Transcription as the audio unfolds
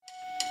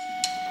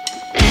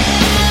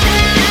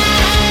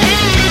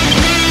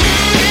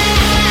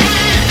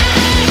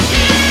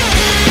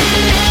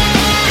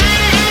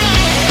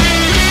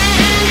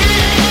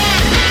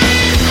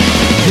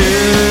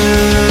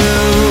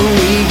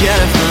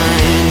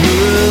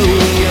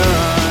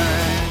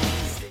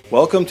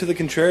Welcome to The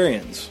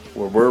Contrarians,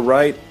 where we're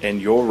right and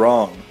you're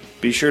wrong.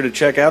 Be sure to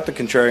check out The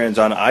Contrarians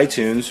on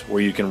iTunes,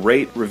 where you can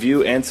rate,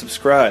 review, and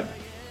subscribe.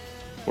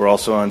 We're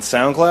also on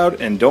SoundCloud,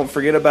 and don't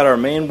forget about our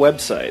main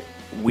website,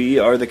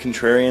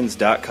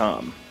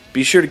 wearethecontrarians.com.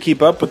 Be sure to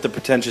keep up with the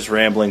pretentious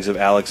ramblings of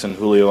Alex and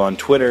Julio on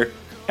Twitter,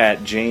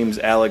 at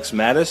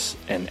JamesAlexMattis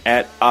and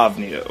at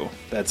Ovnio.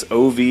 That's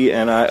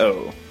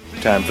OVNIO.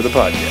 Time for the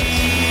podcast.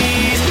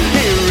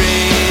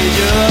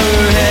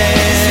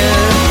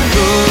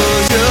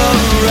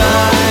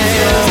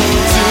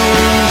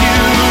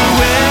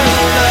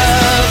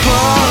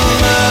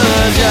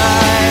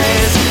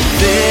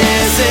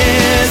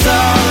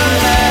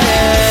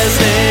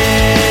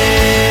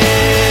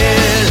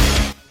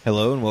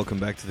 Hello and welcome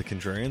back to The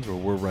Contrarians, where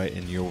we're right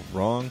and you're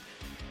wrong.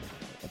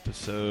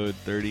 Episode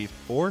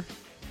 34?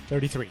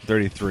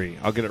 33.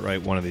 I'll get it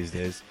right one of these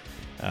days.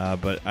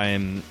 But I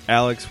am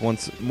Alex,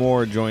 once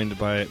more joined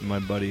by my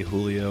buddy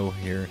Julio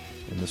here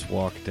in this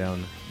walk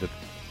down the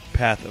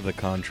path of the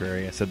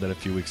contrary. I said that a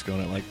few weeks ago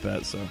and I liked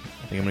that, so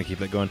I think I'm going to keep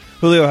that going.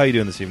 Julio, how are you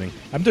doing this evening?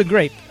 I'm doing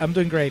great.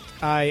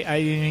 I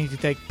didn't need to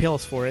take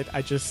pills for it.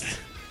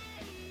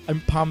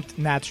 I'm pumped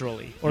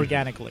naturally,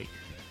 organically.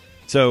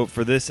 So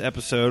for this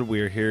episode,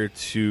 we are here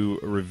to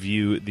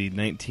review the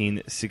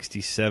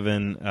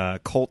 1967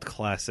 cult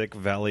classic,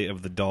 Valley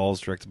of the Dolls,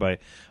 directed by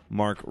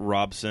Mark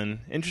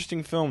Robson.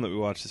 Interesting film that we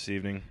watched this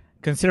evening.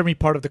 Consider me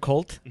part of the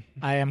cult.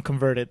 I am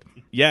converted.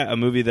 Yeah, a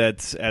movie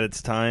that's at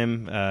its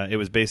time. It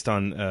was based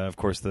on, of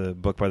course, the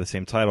book by the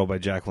same title by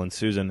Jacqueline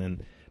Susan,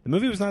 and the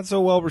movie was not so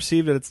well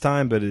received at its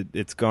time, but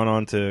it's gone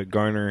on to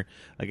garner,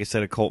 like I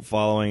said, a cult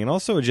following and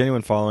also a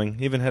genuine following.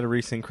 Even had a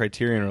recent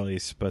Criterion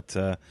release, but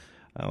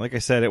like I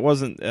said, it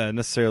wasn't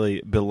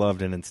necessarily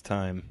beloved in its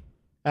time.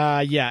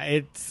 Yeah,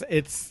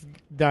 it's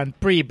done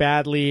pretty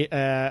badly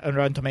on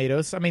Rotten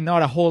Tomatoes. I mean,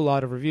 not a whole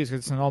lot of reviews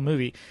because it's an old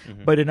movie,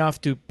 but enough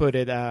to put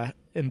it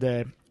in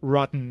the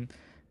rotten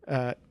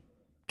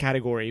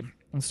category.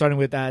 I'm starting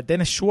with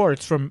Dennis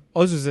Schwartz from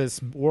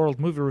Ozu's World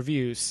Movie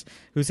Reviews,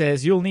 who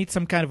says, "You'll need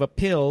some kind of a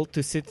pill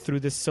to sit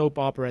through this soap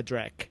opera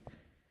dreck."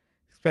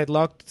 Expect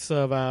lots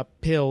of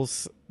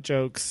pills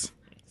jokes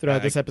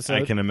throughout this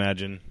episode. I can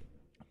imagine.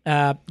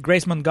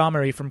 Grace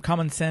Montgomery from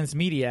Common Sense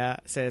Media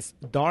says,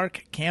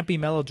 "Dark, campy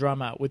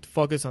melodrama with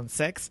focus on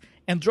sex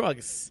and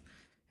drugs."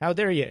 How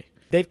dare you?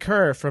 Dave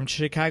Kerr from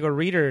Chicago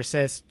Reader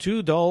says,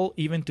 "Too dull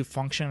even to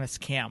function as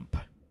camp."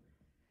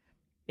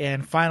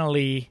 And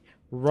finally,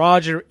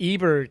 Roger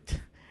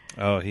Ebert.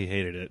 Oh, he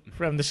hated it.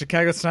 From the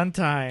Chicago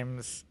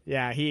Sun-Times.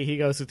 Yeah, he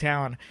goes to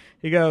town.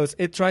 He goes,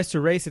 "It tries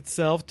to raise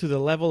itself to the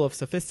level of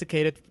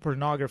sophisticated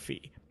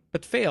pornography,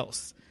 but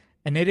fails.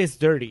 And it is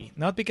dirty,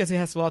 not because it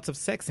has lots of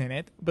sex in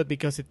it, but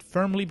because it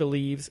firmly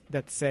believes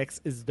that sex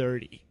is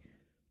dirty."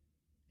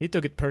 He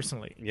took it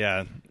personally.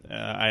 Yeah,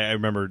 I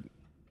remember.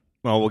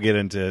 Well, we'll get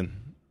into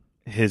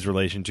his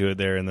relation to it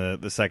there in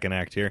the second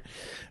act here.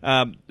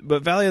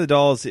 But Valley of the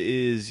Dolls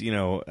is,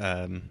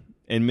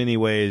 in many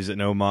ways an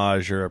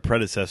homage, or a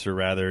predecessor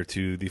rather,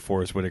 to the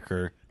Forrest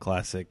Whitaker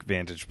classic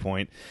Vantage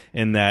Point,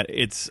 in that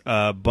it's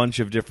a bunch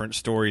of different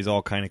stories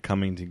all kind of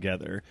coming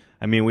together.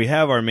 I mean, we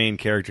have our main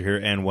character here,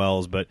 Ann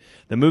Wells, but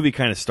the movie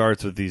kind of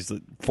starts with these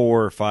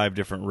 4 or 5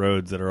 different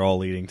roads that are all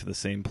leading to the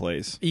same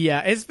place.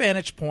 Yeah, it's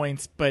Vantage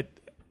Points, but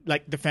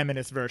like the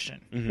feminist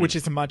version, which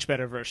is a much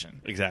better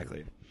version.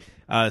 Exactly.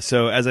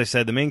 So, as I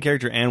said, the main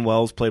character, Ann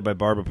Wells, played by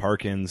Barbara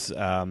Parkins,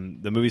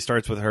 the movie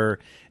starts with her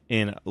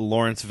in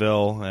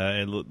Lawrenceville,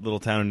 a little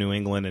town in New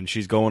England, and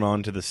she's going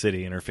on to the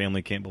city, and her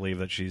family can't believe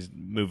that she's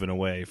moving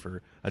away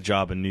for a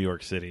job in New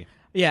York City.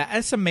 Yeah,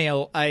 as a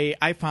male,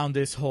 I found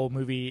this whole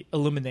movie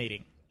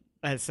illuminating,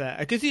 as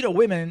because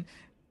women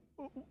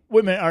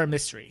are a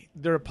mystery;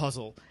 they're a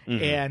puzzle,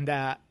 and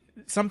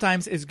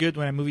sometimes it's good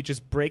when a movie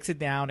just breaks it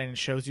down and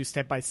shows you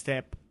step by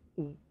step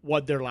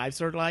what their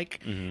lives are like.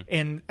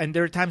 And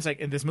there are times, like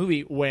in this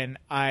movie, when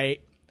I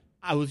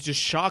was just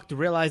shocked to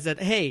realize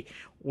that, hey,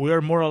 we're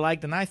more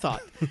alike than I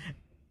thought.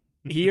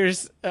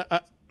 Here's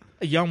a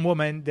young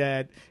woman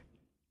that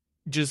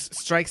just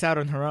strikes out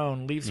on her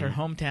own, leaves her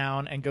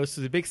hometown, and goes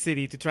to the big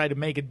city to try to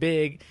make it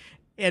big.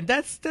 And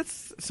that's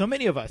so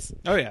many of us.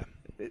 Oh, yeah.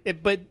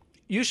 But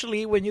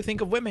usually when you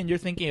think of women, you're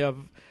thinking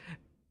of,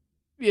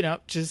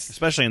 just...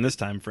 Especially in this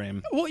time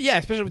frame. Well, yeah,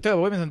 especially with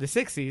women in the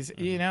 60s,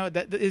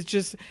 that it's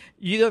just,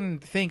 you don't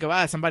think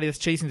of, somebody that's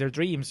chasing their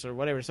dreams or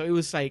whatever. So it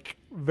was like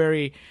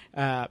very...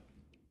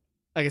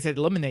 like I said,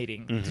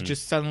 illuminating to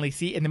just suddenly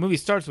see. And the movie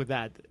starts with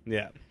that.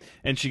 Yeah.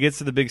 And she gets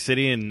to the big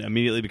city and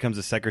immediately becomes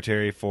a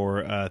secretary for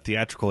a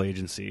theatrical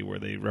agency where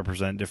they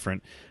represent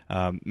different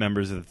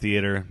members of the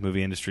theater,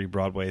 movie industry,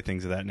 Broadway,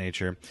 things of that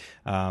nature.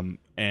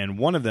 And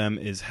one of them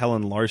is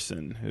Helen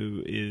Larson,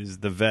 who is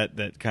the vet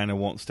that kind of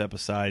won't step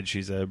aside.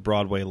 She's a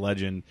Broadway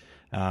legend.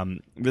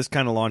 This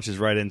kind of launches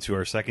right into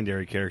our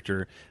secondary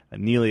character,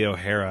 Neely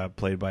O'Hara,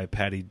 played by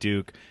Patty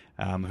Duke,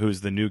 who's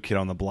the new kid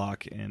on the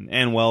block. And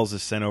Ann Wells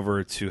is sent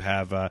over to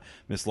have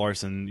Miss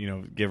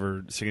Larson, give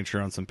her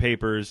signature on some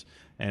papers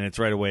and it's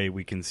right away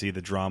we can see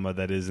the drama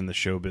that is in the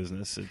show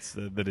business.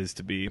 That is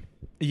to be.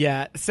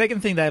 Yeah.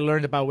 Second thing that I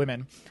learned about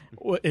women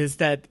is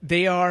that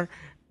they're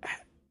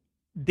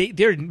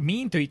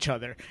mean to each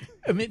other.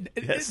 I mean,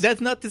 Yes.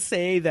 That's not to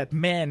say that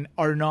men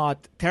are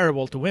not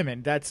terrible to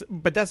women.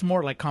 But that's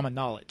more like common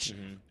knowledge.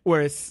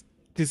 Whereas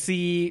to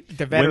see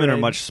the veteran, Women are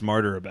much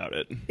smarter about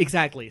it.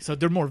 exactly, so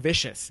they're more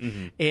vicious,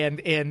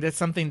 and that's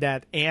something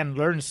that Anne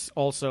learns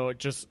also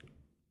just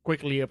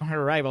quickly upon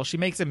her arrival. She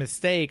makes a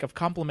mistake of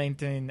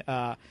complimenting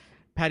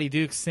Patty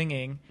Duke's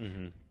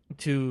singing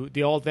to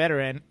the old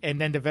veteran, and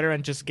then the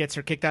veteran just gets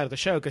her kicked out of the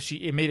show because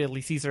she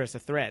immediately sees her as a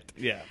threat.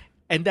 Yeah.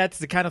 And that's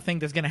the kind of thing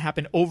that's going to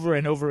happen over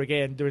and over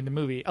again during the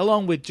movie,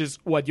 along with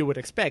just what you would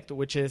expect,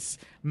 which is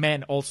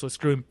men also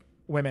screwing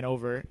women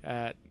over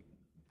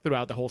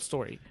throughout the whole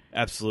story.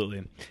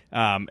 Absolutely.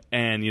 And,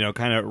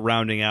 kind of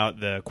rounding out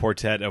the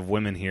quartet of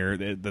women here,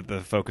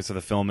 the focus of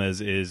the film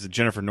is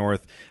Jennifer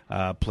North,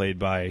 played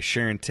by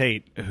Sharon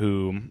Tate,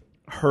 who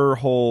her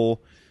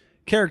whole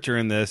character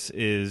in this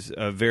is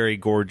a very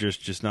gorgeous,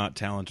 just not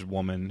talented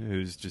woman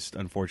who's just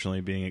unfortunately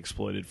being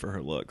exploited for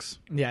her looks.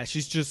 Yeah,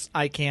 she's just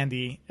eye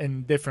candy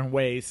in different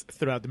ways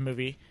throughout the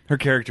movie. Her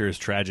character is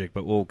tragic,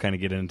 but we'll kind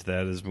of get into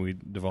that as we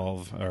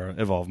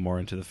evolve more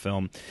into the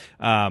film.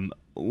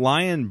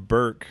 Lion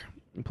Burke,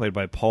 played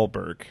by Paul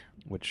Burke,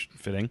 which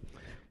fitting,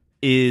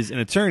 is an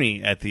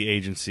attorney at the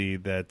agency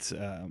that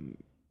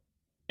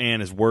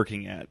Anne is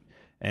working at.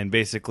 And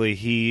basically,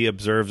 he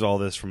observes all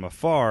this from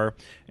afar,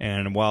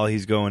 and while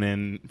he's going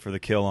in for the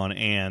kill on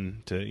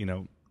Anne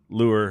to,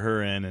 lure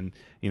her in, and,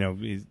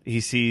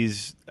 he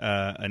sees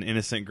an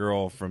innocent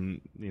girl from,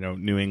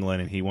 New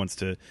England, and he wants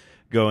to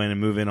go in and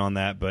move in on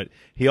that. But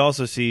he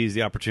also sees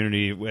the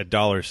opportunity at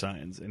dollar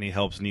signs, and he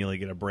helps Neely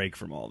get a break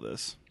from all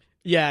this.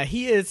 Yeah,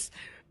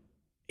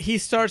 he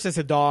starts as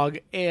a dog,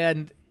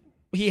 and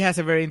he has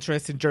a very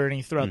interesting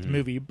journey throughout the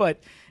movie,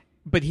 but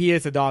he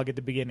is a dog at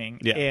the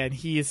beginning, and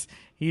he's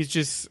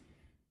just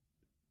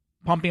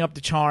pumping up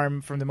the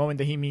charm from the moment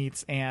that he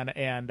meets Anne,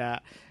 and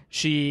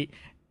she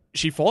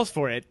falls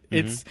for it.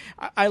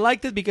 I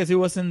liked it because it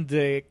wasn't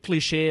the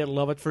cliche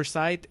love at first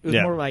sight. It was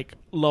more like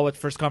love at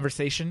first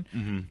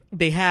conversation.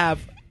 They have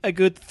a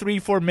good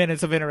 3-4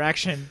 minutes of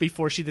interaction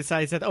before she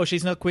decides that,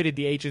 she's not quitting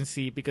the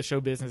agency because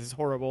show business is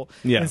horrible.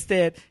 Yeah.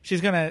 Instead,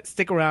 she's going to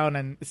stick around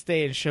and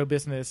stay in show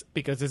business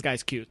because this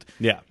guy's cute.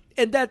 Yeah.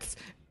 And that's,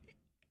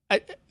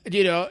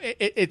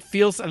 it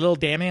feels a little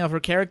damning of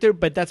her character,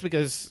 but that's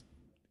because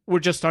we're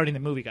just starting the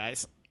movie,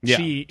 guys. Yeah.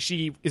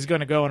 She is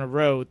going to go on a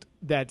road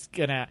that's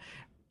going to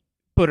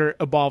put her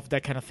above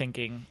that kind of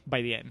thinking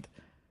by the end.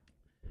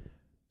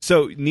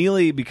 So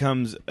Neely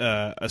becomes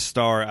a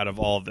star out of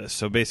all of this.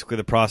 So basically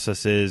the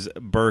process is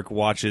Burke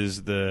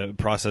watches the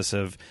process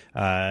of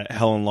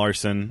Helen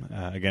Larson,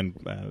 again,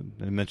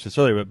 I mentioned this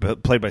earlier,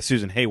 but played by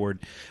Susan Hayward,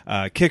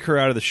 kick her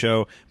out of the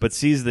show, but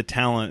sees the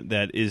talent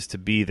that is to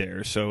be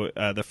there. So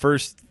the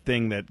first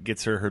thing that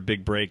gets her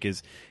big break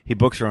is he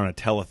books her on a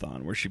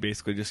telethon where she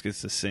basically just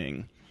gets to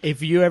sing.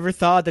 If you ever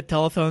thought that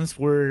telethons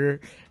were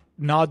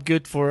not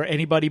good for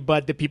anybody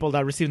but the people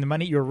that receive the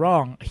money, you're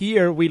wrong.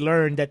 Here we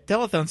learn that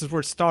telethons is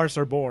where stars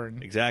are born.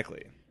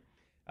 Exactly.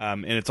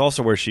 And it's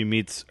also where she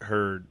meets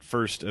her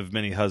first of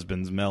many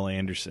husbands, Mel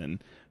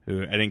Anderson,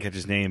 who I didn't catch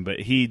his name,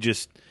 but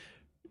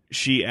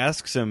she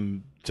asks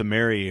him to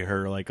marry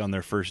her like on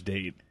their first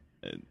date.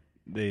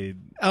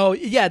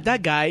 That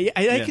guy.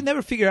 I can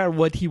never figure out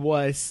what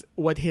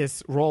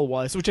his role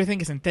was, which I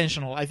think is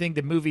intentional. I think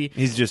the movie,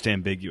 he's just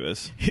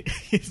ambiguous.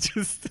 He's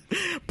just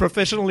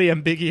professionally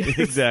ambiguous.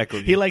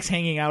 Exactly. He likes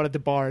hanging out at the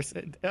bars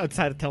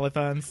outside of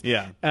telethons.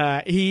 Yeah.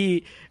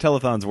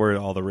 Telethons were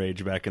all the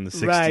rage back in the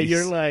 60s.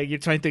 Right. You're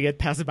trying to get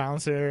past the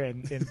bouncer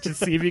and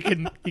just see if you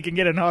can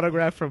get an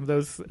autograph from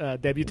those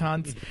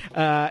debutantes.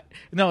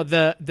 No,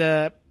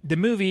 the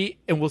movie,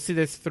 and we'll see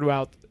this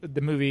throughout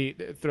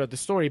the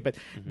story, but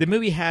the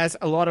movie has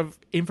a lot of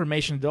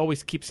information that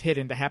always keeps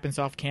hidden that happens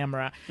off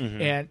camera,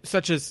 and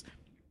such as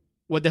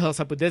what the hell's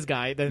up with this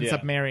guy that ends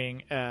up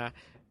marrying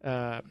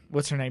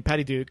what's her name,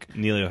 Patty Duke,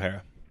 Neely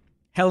O'Hara,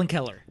 Helen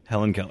Keller,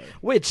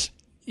 which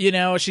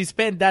she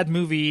spent that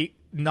movie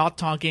not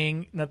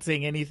talking, not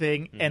saying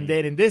anything, and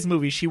then in this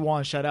movie she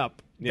won't shut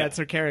up. That's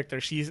her character.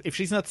 If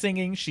she's not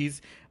singing,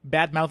 she's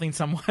bad mouthing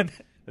someone.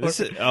 This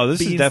is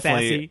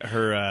definitely sassy.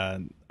 her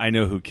I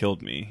Know Who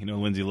Killed Me.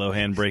 Lindsay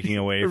Lohan breaking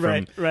away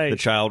from right. the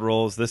child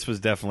roles. This was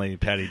definitely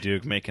Patty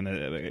Duke making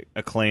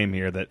a claim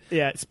here that...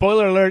 Yeah,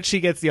 spoiler alert, she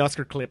gets the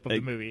Oscar clip of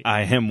the movie.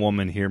 I am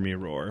woman, hear me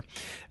roar.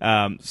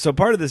 So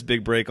part of this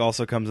big break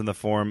also comes in the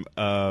form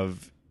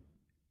of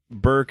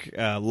Burke,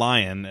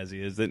 Lion, as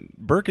he is. That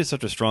Burke is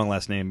such a strong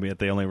last name, yet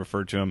they only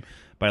refer to him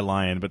by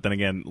Lion. But then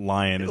again,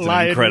 Lion is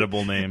an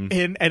incredible name.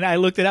 And I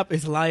looked it up.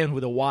 It's Lion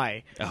with a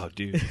Y. Oh,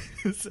 dude.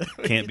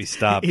 Can't be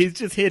stopped. He's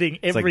just hitting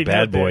every note. It's like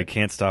Bad Boy, there.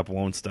 Can't Stop,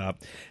 Won't Stop.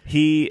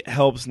 He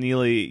helps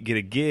Neely get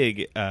a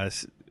gig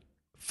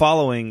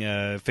following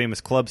a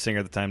famous club singer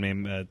at the time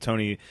named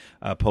Tony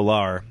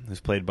Polar, who's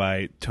played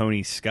by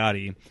Tony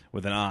Scotti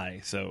with an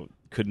I. So...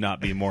 could not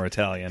be more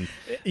Italian.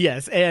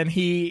 Yes, and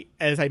he,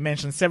 as I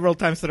mentioned several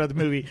times throughout the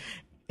movie,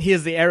 he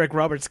is the Eric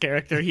Roberts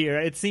character here.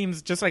 It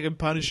seems just like in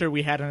Punisher,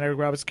 we had an Eric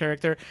Roberts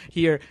character.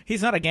 Here,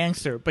 he's not a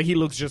gangster, but he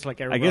looks just like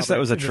Eric Roberts. I guess that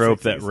was a in the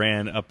trope that 60s.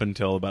 ran up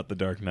until about The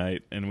Dark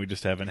Knight, and we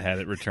just haven't had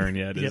it return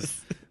yet. Yes.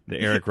 Is the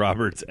Eric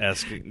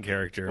Roberts-esque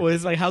character. Well,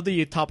 it's like, how do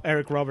you top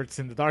Eric Roberts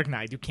in The Dark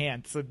Knight? You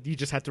can't, so you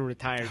just have to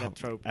retire that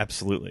trope.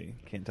 Absolutely.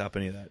 Can't top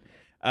any of that.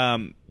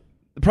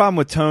 The problem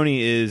with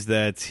Tony is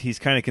that he's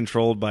kind of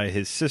controlled by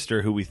his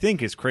sister, who we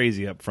think is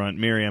crazy up front,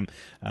 Miriam.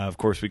 Of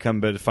course, we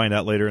come to find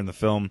out later in the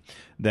film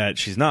that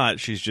she's not.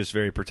 She's just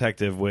very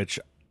protective, which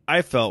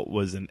I felt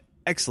was an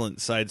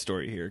excellent side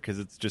story here, because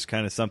it's just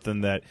kind of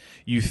something that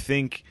you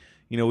think,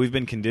 we've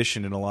been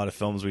conditioned in a lot of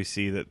films we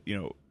see that,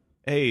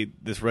 hey,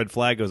 this red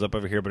flag goes up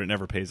over here, but it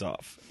never pays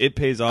off. It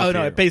pays off. Oh, no,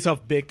 here. it pays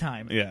off big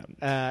time.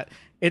 Yeah.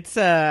 It's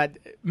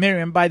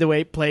Miriam, by the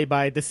way, played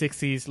by the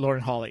 60s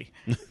Lauren Holly.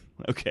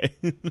 Okay.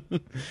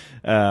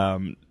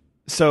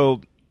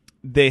 So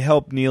they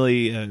help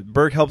Neely,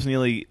 Burke helps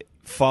Neely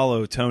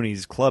follow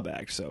Tony's club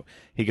act. So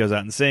he goes out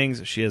and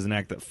sings, she has an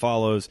act that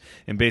follows,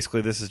 and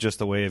basically this is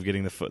just a way of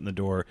getting the foot in the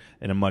door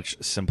in a much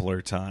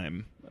simpler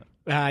time.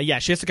 She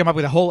has to come up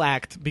with a whole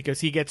act because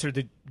he gets her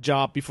the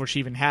job before she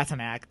even has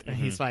an act. And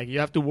he's like, you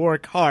have to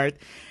work hard.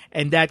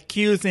 And that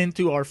cues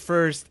into our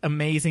first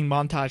amazing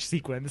montage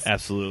sequence.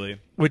 Absolutely.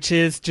 Which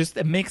is just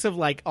a mix of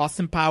like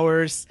Austin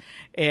Powers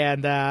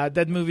and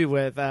that movie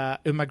with Ewan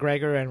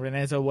McGregor and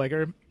Renee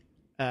Zellweger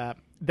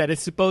that is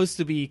supposed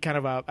to be kind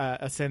of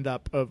a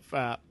send-up of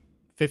 50s,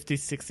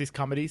 60s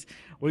comedies,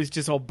 where it's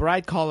just all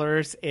bright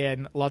colors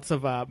and lots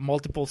of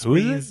multiple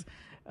screens. Who is it?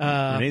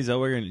 Renee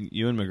Zellweger and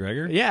Ewan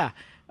McGregor? Yeah.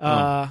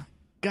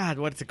 God,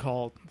 what's it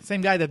called? Same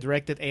guy that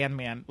directed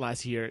Ant-Man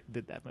last year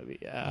did that movie.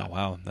 Oh,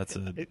 wow. That's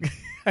a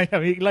I know,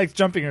 he likes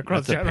jumping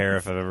across that's a genres. pair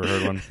if I've ever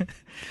heard one.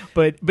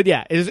 but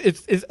yeah, it's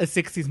a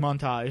 60s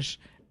montage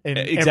in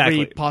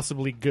Exactly. every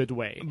possibly good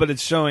way. But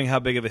it's showing how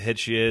big of a hit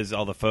she is,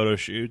 all the photo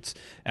shoots,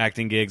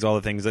 acting gigs, all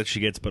the things that she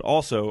gets, but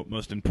also,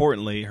 most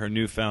importantly, her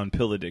newfound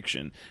pill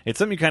addiction. It's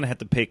something you kind of have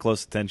to pay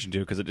close attention to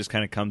because it just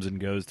kind of comes and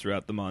goes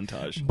throughout the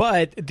montage.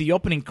 But the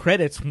opening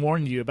credits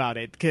warn you about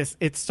it because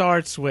it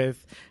starts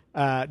with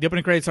the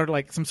opening credits are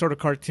like some sort of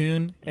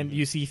cartoon, and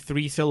you see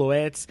 3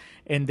 silhouettes,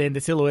 and then the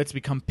silhouettes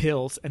become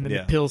pills, and then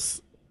the pills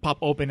pop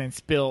open and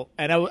spill.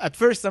 And at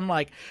first I'm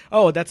like,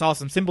 oh, that's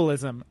awesome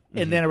symbolism.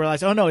 And then I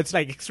realized, oh no, it's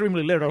like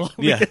extremely literal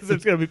because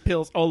there's going to be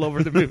pills all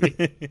over the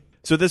movie.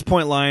 So at this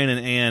point, Lion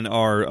and Anne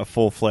are a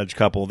full-fledged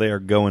couple. They are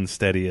going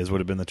steady, as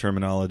would have been the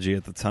terminology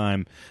at the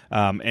time.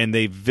 And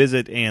they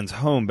visit Anne's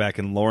home back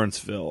in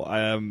Lawrenceville.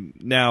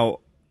 Now,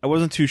 I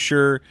wasn't too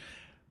sure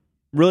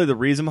really the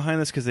reason behind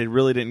this, because they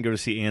really didn't go to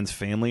see Anne's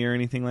family or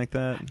anything like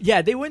that.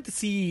 Yeah, they went to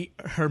see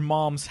her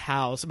mom's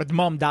house, but the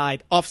mom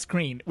died off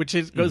screen, which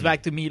goes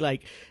back to me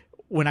like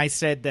when I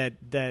said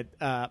that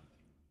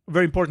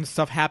very important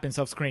stuff happens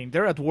off screen.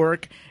 They're at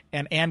work,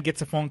 and Anne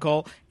gets a phone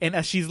call, and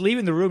as she's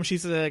leaving the room,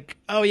 she's like,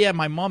 "Oh yeah,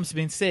 my mom's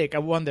been sick. I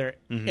wonder."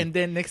 And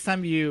then next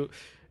time you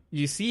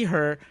see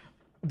her,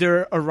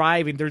 they're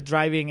arriving, they're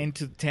driving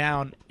into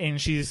town, and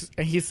he's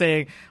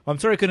saying, well, I'm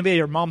sorry I couldn't be at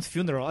your mom's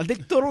funeral. And they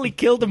totally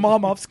killed the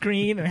mom off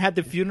screen and had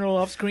the funeral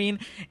off screen.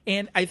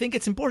 And I think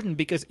it's important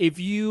because if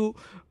you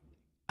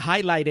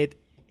highlighted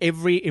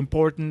every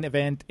important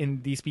event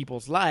in these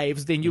people's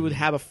lives, then you would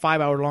have a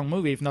 5-hour long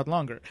movie, if not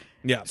longer.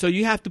 Yeah. So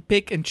you have to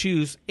pick and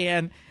choose,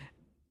 and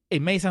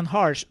it may sound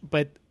harsh,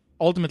 but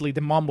ultimately, the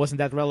mom wasn't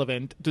that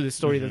relevant to the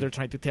story that they're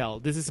trying to tell.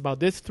 This is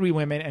about these 3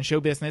 women and show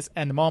business,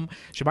 and the mom,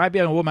 she might be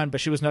a woman, but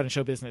she was not in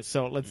show business,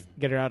 so let's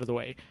get her out of the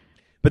way.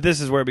 But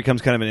this is where it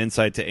becomes kind of an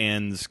insight to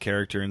Anne's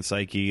character and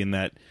psyche, in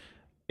that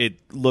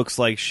it looks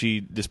like she,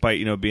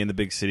 despite being the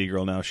big city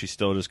girl now, she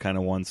still just kind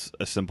of wants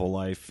a simple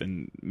life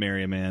and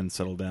marry a man,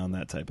 settle down,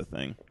 that type of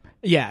thing.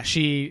 Yeah,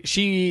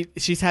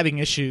 she's having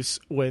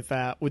issues with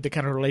the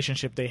kind of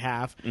relationship they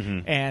have,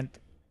 and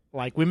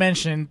like we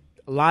mentioned,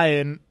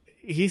 Lion.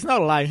 He's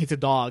not a lion; he's a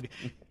dog,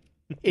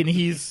 and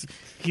he's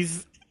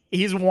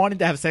wanting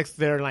to have sex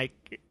there,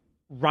 like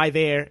right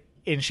there,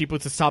 and she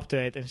puts a stop to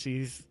it, and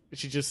she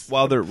just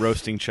while they're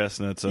roasting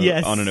chestnuts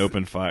on an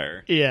open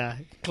fire. Yeah,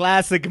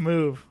 classic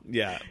move.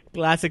 Yeah,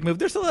 classic move.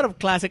 There's a lot of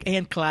classic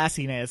and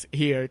classiness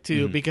here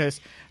too,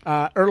 because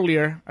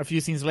earlier, a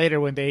few scenes later,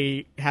 when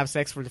they have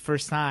sex for the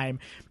first time,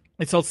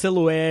 it's all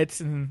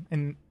silhouettes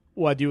and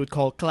what you would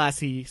call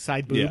classy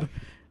side boob. Yeah.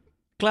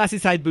 Classy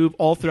side boob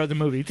all throughout the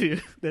movie too.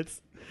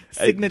 That's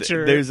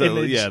signature image.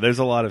 There's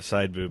a lot of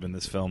side boob in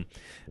this film.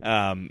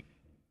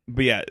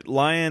 But yeah,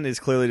 Lion is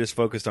clearly just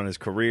focused on his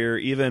career.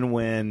 Even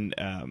when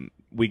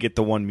we get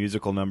the one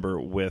musical number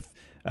with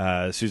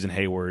Susan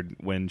Hayward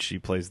when she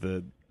plays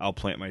the "I'll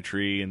Plant My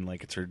Tree" and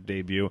like it's her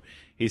debut,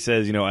 he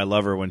says, I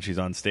love her when she's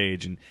on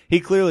stage, and he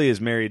clearly is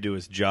married to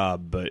his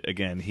job. But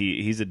again,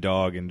 he's a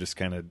dog and just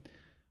kind of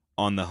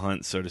on the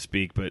hunt, so to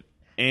speak. But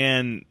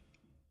Anne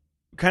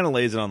kind of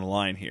lays it on the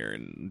line here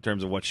in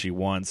terms of what she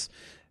wants.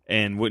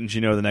 And wouldn't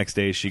you know, the next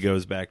day she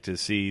goes back to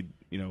see,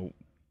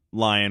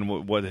 Lion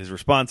what his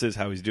response is,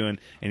 how he's doing,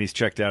 and he's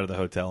checked out of the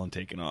hotel and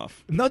taken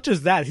off. Not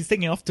just that, he's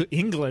taking off to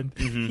England.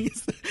 Mm-hmm.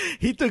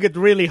 He took it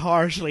really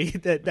harshly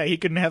that he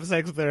couldn't have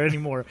sex with her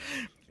anymore.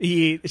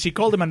 She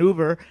called him an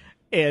Uber,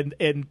 and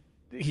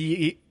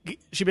she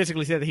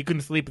basically said that he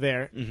couldn't sleep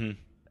there. Mm-hmm.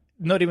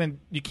 Not even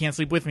you can't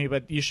sleep with me,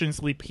 but you shouldn't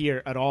sleep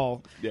here at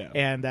all. Yeah.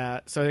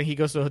 And so then he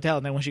goes to the hotel,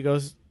 and then when she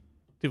goes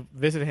to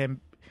visit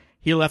him,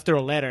 he left her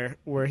a letter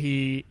where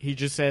he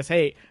just says,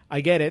 "Hey,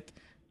 I get it.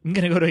 I'm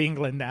gonna go to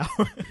England now."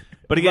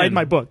 But again, write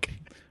my book.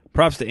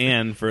 Props to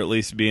Anne for at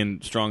least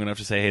being strong enough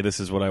to say, "Hey, this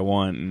is what I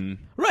want." And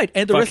right,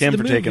 and the fuck rest him of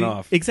the for movie, taking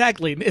off.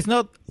 Exactly. It's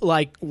not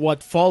like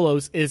what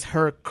follows is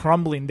her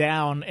crumbling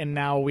down, and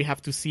now we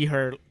have to see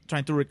her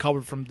trying to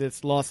recover from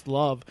this lost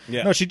love.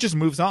 Yeah. No, she just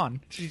moves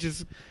on. She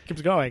just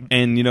keeps going.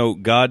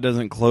 And God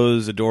doesn't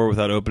close a door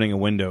without opening a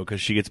window,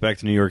 because she gets back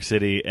to New York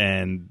City,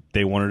 and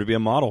they want her to be a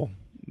model.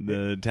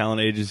 The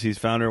talent agencies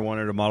found her,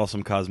 wanted her to model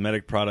some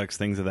cosmetic products,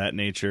 things of that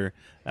nature.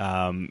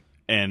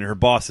 And her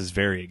boss is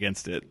very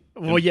against it.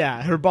 Well,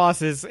 yeah, her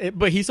boss is,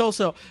 but he's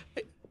also.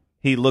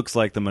 He looks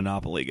like the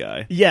Monopoly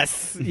guy.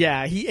 Yes,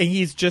 yeah,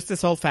 he's just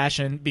as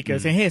old-fashioned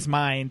because in his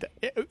mind,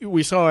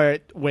 we saw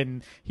it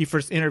when he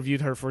first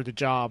interviewed her for the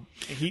job.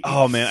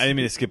 Oh man, I didn't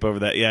mean to skip over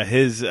that. Yeah,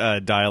 his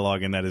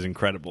dialogue in that is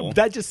incredible.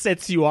 That just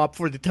sets you up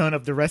for the tone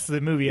of the rest of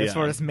the movie as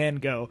far as men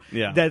go.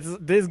 Yeah, that's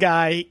this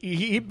guy.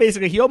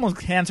 He almost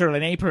hands her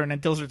an apron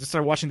and tells her to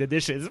start washing the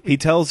dishes. He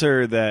tells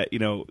her that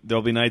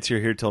there'll be nights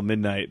you're here till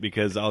midnight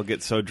because I'll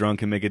get so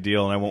drunk and make a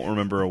deal and I won't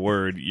remember a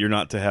word. You're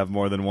not to have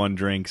more than one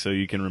drink so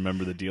you can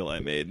remember the deal I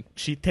made.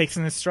 She takes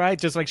in stride,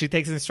 just like she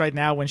takes in stride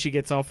now when she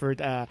gets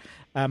offered a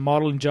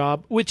modeling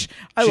job, which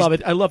I love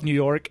it. I love New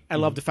York. I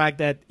love the fact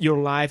that your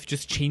life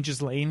just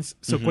changes lanes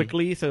so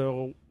quickly.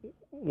 So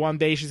one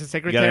day she's a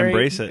secretary. You gotta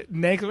embrace it.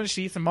 Next one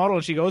she's a model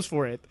and she goes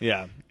for it.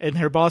 Yeah. And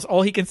her boss,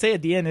 all he can say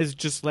at the end is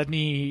just let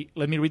me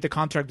read the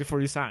contract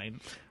before you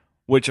sign.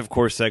 Which, of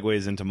course,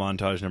 segues into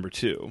montage number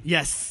 2.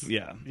 Yes.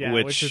 Yeah.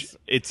 Which is...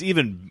 it's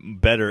even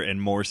better and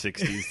more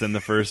 60s than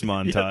the first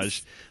montage.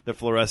 Yes. The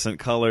fluorescent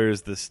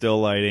colors, the still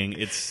lighting,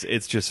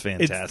 it's just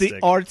fantastic. It's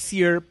the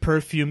artsier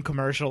perfume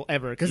commercial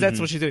ever, because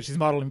that's what she's doing. She's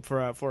modeling for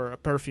a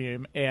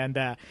perfume, and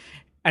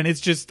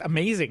it's just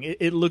amazing.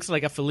 It looks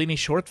like a Fellini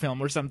short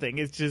film or something.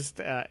 It's just...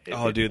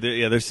 dude,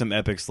 there's some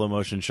epic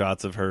slow-motion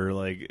shots of her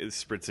like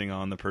spritzing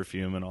on the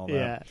perfume and all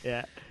that.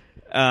 Yeah.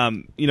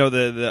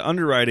 The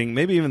underwriting,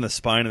 maybe even the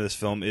spine of this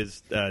film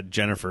is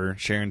Jennifer,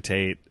 Sharon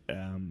Tate.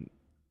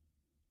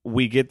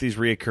 We get these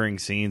reoccurring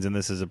scenes, and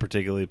this is a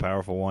particularly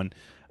powerful one,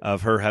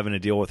 of her having to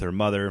deal with her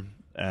mother,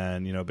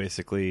 and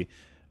basically,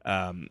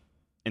 and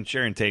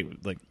Sharon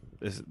Tate, like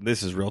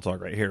this is real talk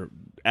right here,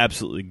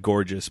 absolutely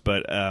gorgeous.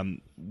 But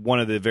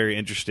one of the very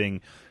interesting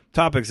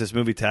topics this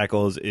movie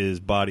tackles is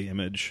body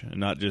image, and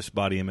not just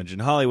body image in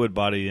Hollywood,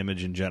 body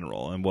image in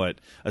general, and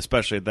what,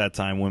 especially at that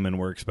time, women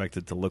were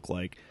expected to look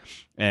like.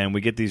 And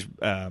we get these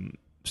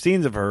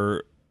scenes of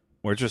her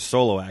where it's just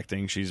solo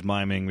acting. She's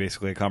miming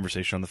basically a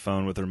conversation on the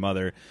phone with her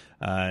mother,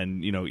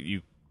 and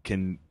you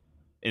can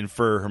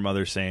infer her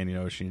mother saying,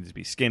 she needs to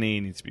be skinny,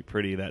 needs to be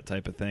pretty, that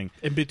type of thing.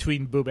 In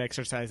between boob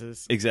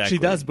exercises. Exactly.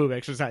 She does boob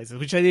exercises,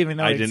 which I didn't even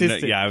know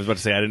existed. I was about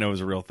to say, I didn't know it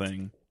was a real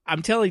thing.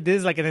 I'm telling you, this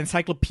is like an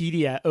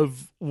encyclopedia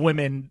of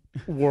women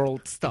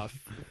world stuff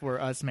for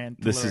us men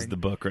to This learn. is the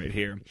book right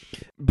here.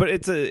 But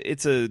it's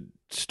a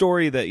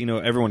story that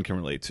everyone can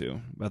relate to,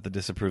 about the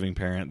disapproving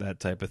parent, that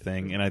type of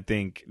thing. And I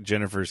think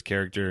Jennifer's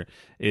character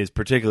is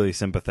particularly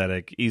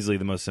sympathetic, easily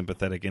the most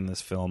sympathetic in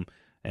this film.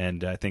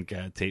 And I think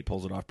Tate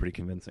pulls it off pretty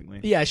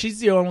convincingly. Yeah, she's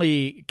the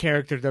only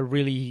character that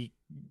really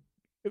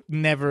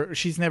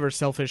she's never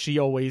selfish. She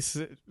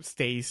always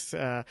stays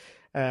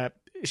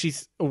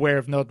she's aware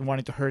of not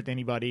wanting to hurt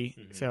anybody.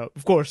 Mm-hmm. So,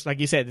 of course, like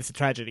you said, it's a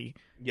tragedy.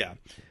 Yeah.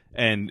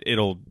 And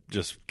it'll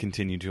just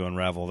continue to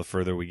unravel the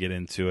further we get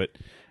into it.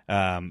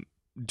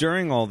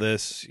 During all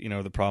this,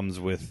 the problems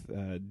with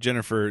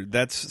Jennifer,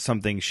 that's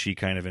something she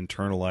kind of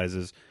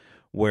internalizes,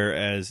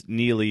 whereas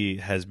Neely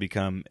has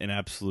become an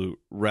absolute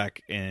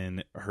wreck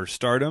in her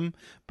stardom,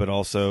 but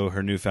also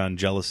her newfound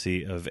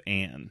jealousy of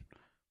Anne.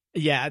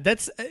 Yeah,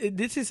 this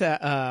is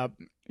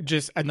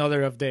just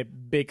another of the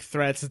big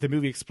threats that the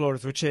movie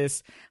explores, which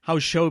is how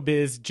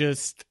showbiz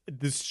just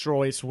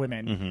destroys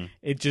women. Mm-hmm.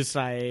 It just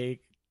like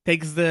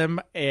takes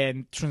them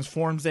and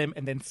transforms them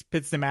and then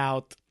spits them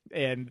out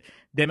and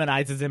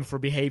demonizes them for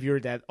behavior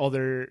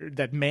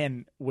that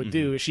men would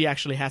do. She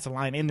actually has a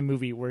line in the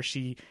movie where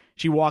she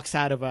walks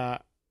out of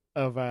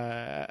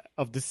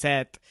the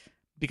set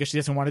because she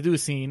doesn't want to do a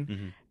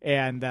scene,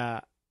 and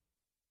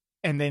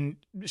then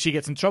she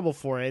gets in trouble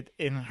for it.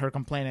 And her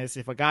complaint is,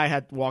 if a guy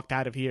had walked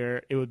out of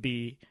here, it would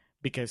be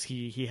because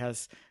he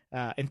has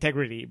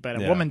integrity,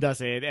 but a woman does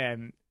it,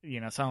 and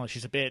suddenly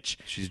she's a bitch.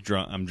 She's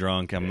drunk. I'm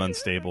drunk. I'm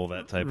unstable.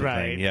 That type of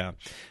thing. Yeah.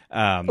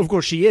 Of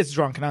course, she is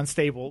drunk and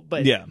unstable,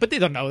 but they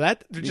don't know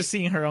that. They're just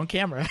seeing her on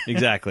camera.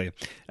 Exactly.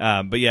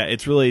 But yeah,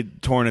 it's really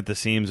torn at the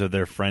seams of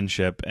their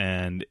friendship,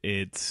 and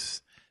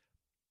it's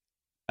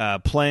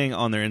playing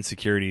on their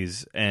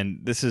insecurities.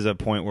 And this is a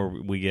point where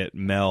we get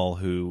Mel,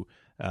 who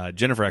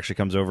Jennifer actually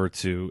comes over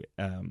to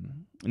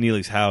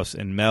Neely's house,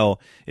 and Mel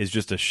is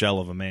just a shell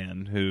of a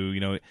man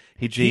who,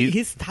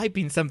 he's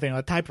typing something on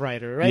a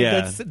typewriter, right?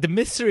 Yeah. That's the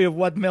mystery of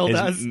what Mel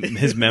does.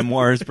 His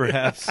memoirs,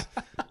 perhaps.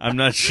 I'm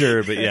not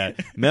sure, but yeah,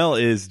 Mel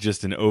is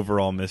just an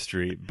overall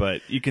mystery.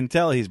 But you can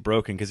tell he's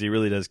broken because he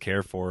really does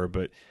care for her.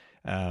 But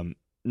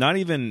not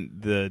even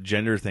the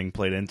gender thing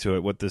played into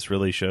it. What this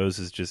really shows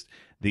is just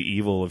the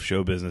evil of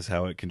show business,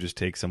 how it can just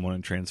take someone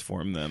and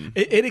transform them.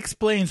 It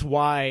explains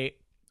why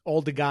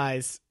all the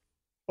guys,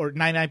 or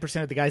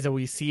 99% of the guys that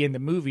we see in the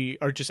movie,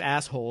 are just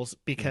assholes,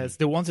 because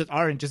the ones that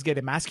aren't just get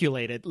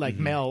emasculated like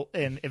Mel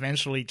and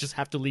eventually just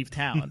have to leave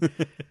town.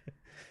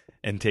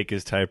 And take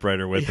his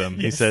typewriter with him.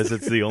 He says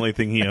it's the only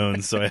thing he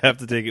owns, so I have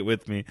to take it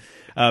with me.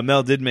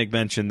 Mel did make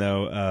mention,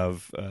 though,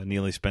 of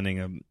Neely spending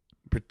a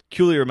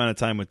peculiar amount of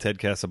time with Ted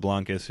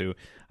Casablancas, who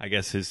I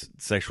guess his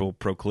sexual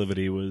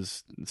proclivity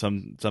was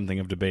something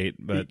of debate.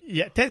 But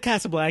yeah, Ted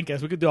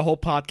Casablancas, we could do a whole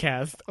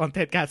podcast on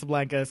Ted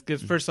Casablancas,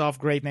 because first off,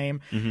 great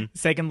name.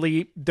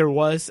 Secondly, there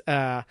was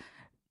back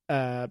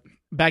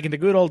in the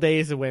good old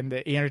days when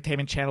the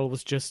Entertainment Channel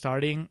was just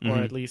starting, or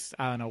at least,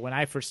 I don't know, when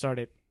I first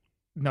started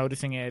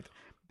noticing it,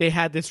 they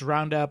had this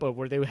roundup of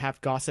where they would have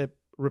gossip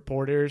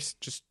reporters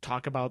just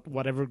talk about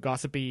whatever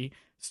gossipy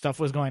stuff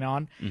was going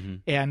on.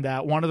 And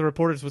one of the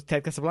reporters was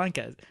Ted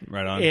Casablancas.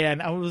 Right on.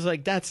 And I was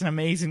like, that's an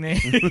amazing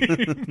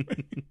name.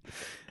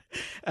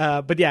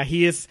 But yeah,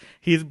 he's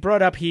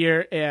brought up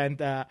here,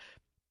 and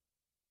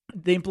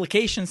the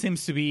implication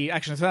seems to be,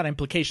 actually it's not an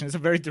implication, it's a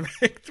very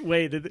direct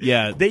way that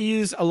they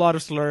use a lot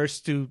of slurs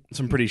to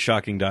some pretty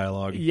shocking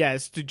dialogue.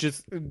 Yes, to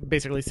just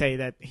basically say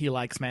that he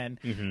likes men.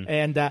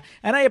 And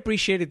I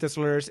appreciated the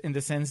slurs in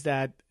the sense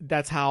that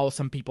that's how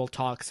some people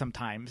talk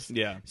sometimes.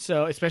 Yeah.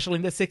 So especially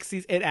in the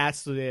 60s, it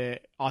adds to the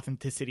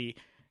authenticity.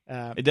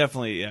 It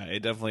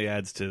definitely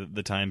adds to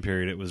the time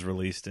period it was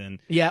released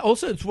in. Yeah,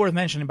 also it's worth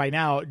mentioning by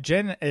now,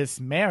 Jen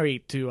is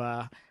married to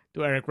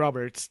Eric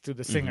Roberts, to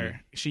the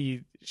singer.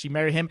 She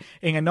married him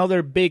in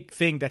another big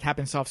thing that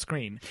happens off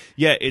screen.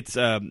 Yeah, it's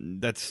I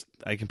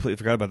completely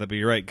forgot about that, but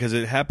you're right, because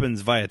it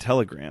happens via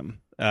telegram.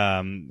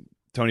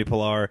 Tony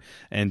Pillar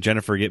and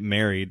Jennifer get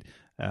married.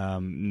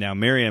 Now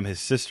Miriam, his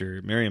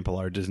sister, Miriam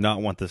Pillar, does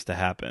not want this to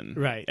happen.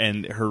 Right.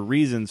 And her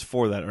reasons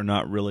for that are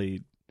not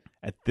really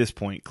at this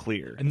point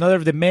clear. Another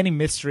of the many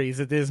mysteries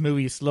that this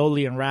movie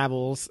slowly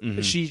unravels.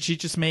 She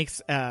just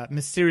makes a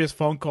mysterious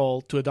phone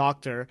call to a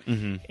doctor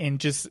and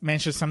just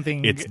mentions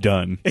something. It's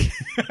done.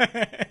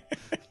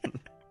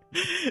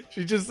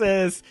 She just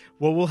says,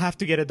 well, we'll have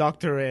to get a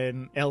doctor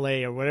in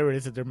L.A. or whatever it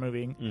is that they're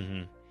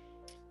moving.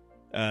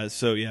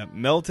 So yeah,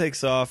 Mel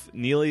takes off.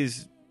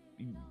 Neely's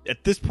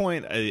at this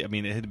point, I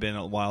mean, it had been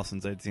a while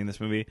since I'd seen this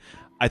movie.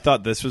 I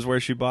thought this was where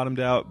she bottomed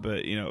out,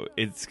 but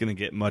it's going to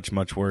get much,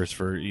 much worse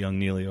for young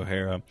Neely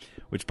O'Hara.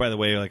 Which, by the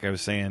way, like I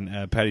was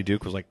saying, Patty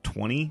Duke was like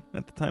 20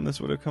 at the time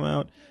this would have come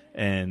out,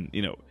 and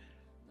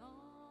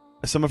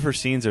some of her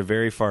scenes are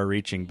very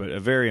far-reaching, but a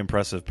very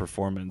impressive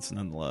performance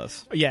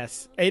nonetheless.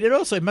 Yes,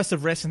 it must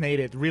have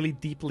resonated really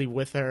deeply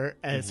with her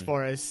as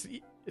far as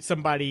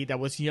somebody that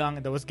was young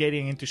and that was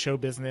getting into show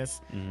business.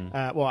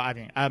 Well, I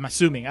mean, I'm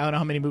assuming, I don't know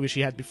how many movies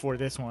she had before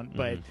this one,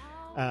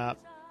 but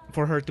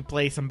for her to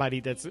play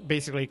somebody that's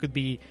basically could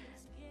be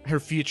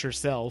her future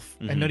self,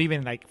 and not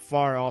even like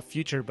far off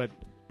future, but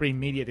pretty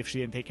immediate if she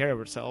didn't take care of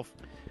herself.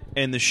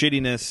 And the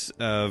shittiness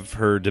of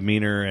her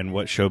demeanor and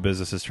what show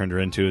business has turned her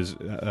into is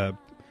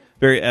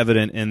very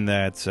evident in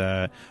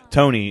that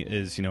Tony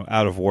is,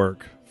 out of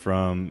work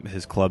from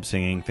his club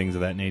singing, things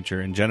of that nature,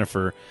 and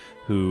Jennifer,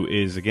 who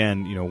is,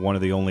 again, one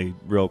of the only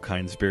real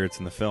kind spirits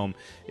in the film,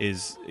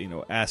 is,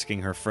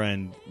 asking her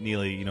friend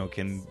Neely,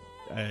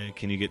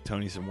 can you get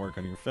Tony some work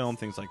on your film,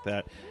 things like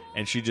that,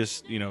 and she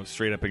just,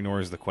 straight up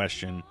ignores the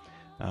question.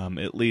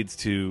 It leads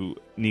to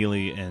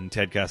Neely and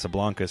Ted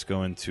Casablancas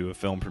going to a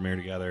film premiere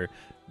together.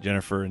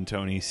 Jennifer and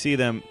Tony see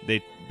them.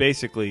 They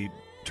basically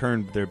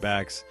turn their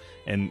backs,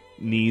 and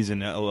knees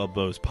and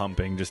elbows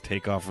pumping, just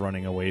take off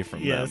running away from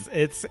them. Yes,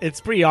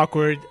 it's pretty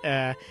awkward.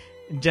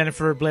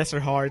 Jennifer, bless her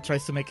heart,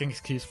 tries to make an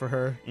excuse for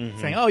her,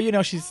 saying,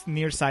 "Oh, she's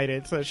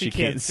nearsighted, so she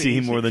can't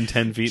see more than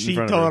 10 feet in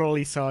front of her." She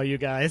totally saw you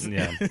guys.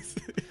 Yeah.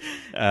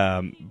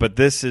 But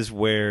this is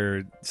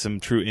where some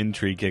true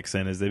intrigue kicks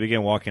in as they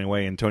begin walking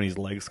away, and Tony's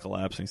legs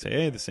collapse, and say,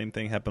 "Hey, the same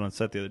thing happened on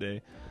set the other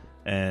day."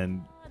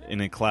 And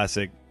in a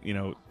classic,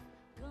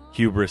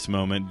 hubris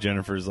moment,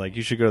 Jennifer's like,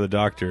 "You should go to the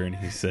doctor," and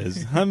he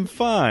says, "I'm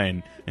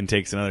fine," and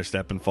takes another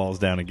step and falls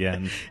down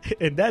again.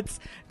 And that's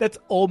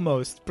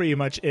almost pretty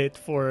much it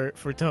for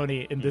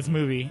Tony in this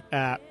movie,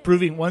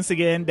 proving once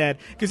again that,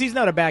 because he's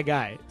not a bad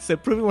guy, so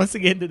proving once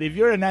again that if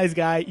you're a nice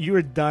guy,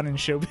 you're done in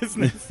show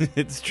business.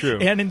 It's true.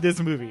 And in this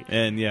movie.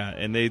 And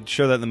and they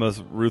show that in the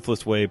most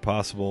ruthless way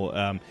possible.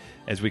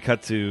 As we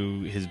cut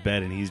to his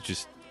bed and he's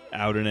just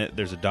out in it,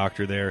 there's a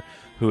doctor there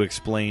who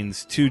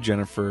explains to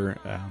Jennifer,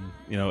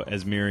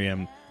 as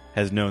Miriam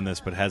has known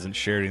this but hasn't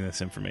shared any of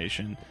this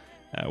information,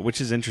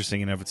 which is interesting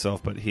in of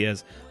itself, but he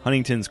has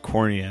Huntington's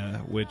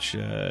cornea, which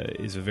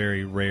is a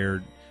very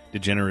rare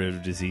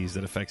degenerative disease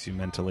that affects you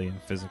mentally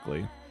and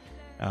physically.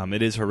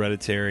 It is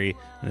hereditary,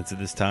 and it's at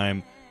this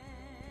time.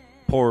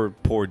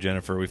 Poor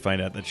Jennifer. We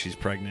find out that she's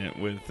pregnant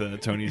with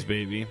Tony's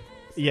baby.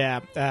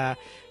 Yeah.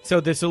 So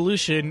the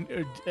solution,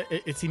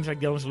 it seems like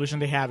the only solution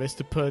they have is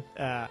to put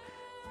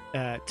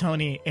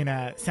Tony in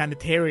a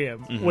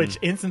sanitarium, which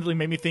instantly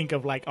made me think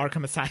of like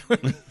Arkham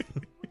Asylum.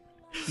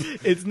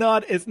 It's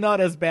not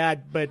as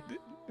bad, but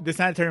the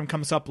sanitarium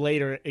comes up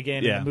later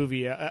again in the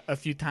movie a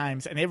few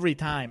times, and every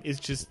time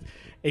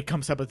it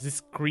comes up as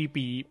this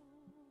creepy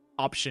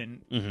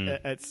option.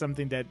 It's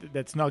something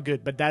that's not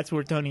good, but that's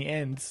where Tony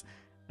ends.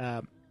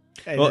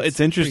 Well, it's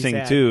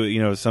interesting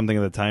too, something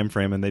of the time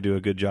frame, and they do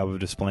a good job of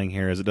displaying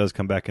here as it does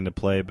come back into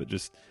play, but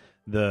just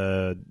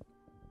the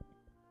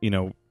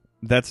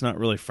that's not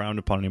really frowned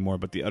upon anymore,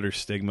 but the utter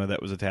stigma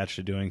that was attached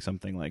to doing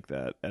something like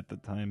that at the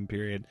time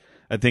period.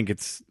 I think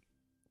it's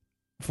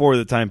for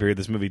the time period,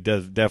 this movie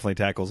definitely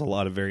tackles a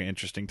lot of very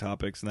interesting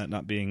topics, and that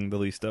not being the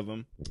least of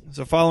them.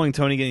 So following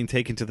Tony getting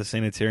taken to the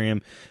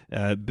sanitarium,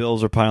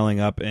 bills are piling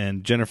up,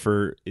 and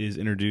Jennifer is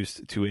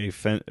introduced to a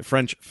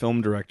French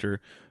film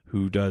director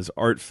who does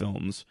art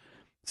films.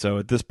 So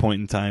at this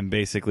point in time,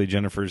 basically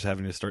Jennifer's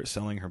having to start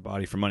selling her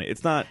body for money.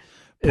 It's not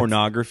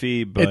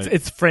pornography, but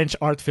it's French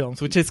art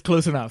films, which is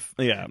close enough.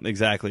 Yeah,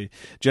 exactly.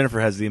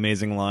 Jennifer has the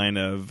amazing line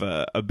of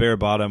a bare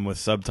bottom with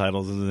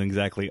subtitles isn't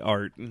exactly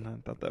art, and I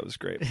thought that was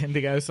great. And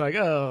the guy was like,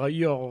 "Oh,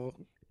 yo,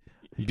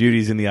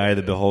 beauty's in the eye of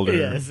the beholder."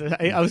 Yes,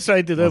 I was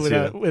trying to do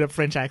it with a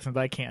French accent,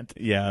 but I can't.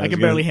 Yeah, I can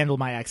barely handle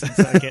my accent.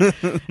 So I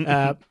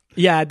can't.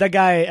 Yeah, that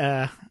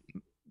guy.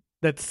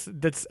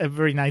 That's a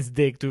very nice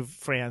dig to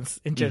France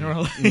in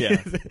general.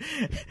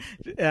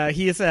 Yeah,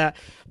 he is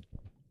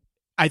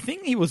I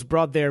think he was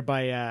brought there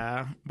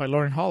by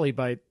Lauren Holly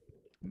by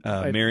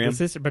Miriam,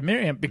 sister, but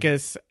Miriam,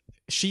 because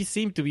she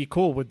seemed to be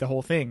cool with the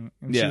whole thing,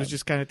 and she was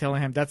just kind of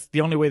telling him that's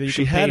the only way that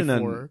you can pay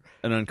for.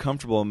 An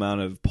uncomfortable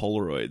amount of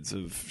Polaroids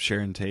of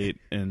Sharon Tate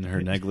in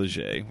her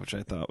negligee, which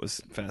I thought was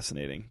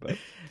fascinating. But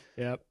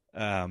yep.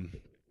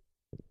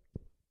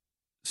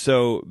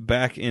 So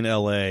back in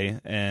L.A.,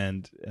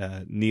 and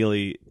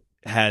Neely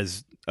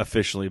has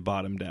officially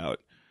bottomed out.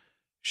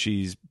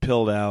 She's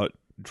pilled out,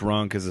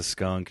 drunk as a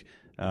skunk.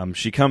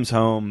 She comes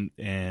home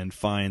and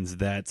finds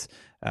that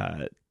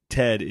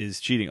Ted is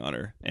cheating on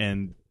her,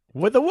 and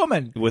with a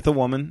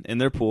woman in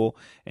their pool.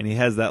 And he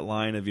has that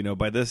line of,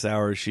 by this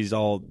hour she's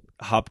all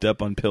hopped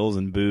up on pills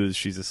and booze.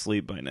 She's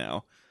asleep by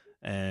now,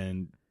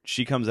 and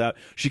she comes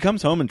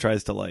home and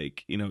tries to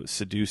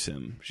seduce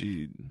him.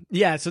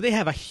 So they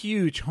have a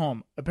huge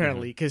home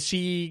apparently, because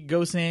she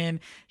goes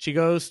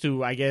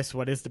to, I guess,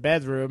 what is the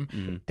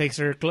bedroom, takes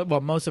her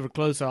most of her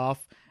clothes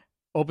off,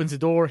 opens the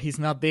door, he's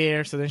not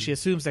there, so then she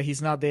assumes that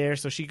he's not there,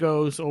 so she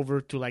goes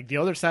over to the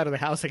other side of the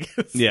house, I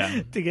guess,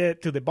 to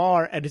get to the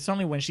bar, and it's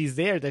only when she's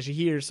there that she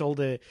hears all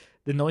the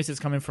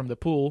noises coming from the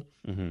pool,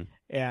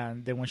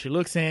 and then when she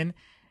looks in,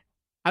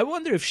 I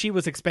wonder if she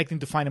was expecting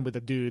to find him with a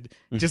dude,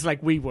 just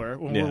like we were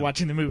when we were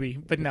watching the movie,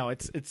 but no,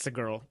 it's a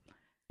girl.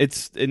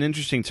 It's an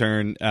interesting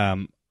turn.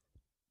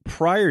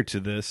 Prior to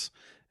this,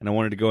 and I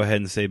wanted to go ahead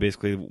and say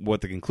basically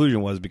what the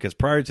conclusion was, because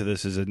prior to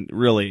this is a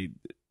really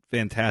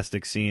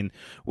fantastic scene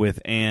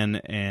with Anne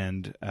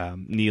and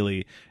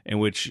Neely, in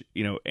which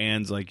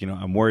Anne's like,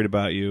 I'm worried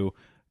about you,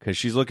 because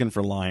she's looking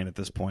for Lion at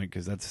this point,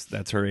 because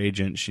that's her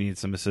agent. She needs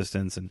some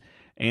assistance, and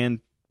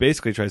Anne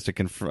basically tries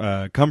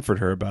to comfort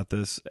her about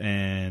this,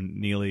 and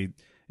Neely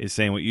is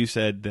saying what you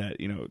said, that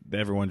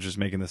everyone's just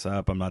making this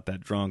up. I'm not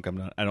that drunk.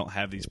 I don't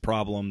have these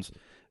problems,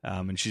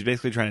 and she's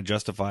basically trying to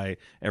justify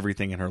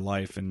everything in her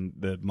life and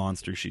the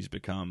monster she's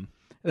become.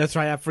 That's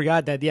right. I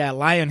forgot that. Yeah,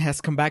 Lion has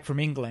come back from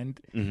England.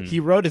 He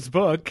wrote his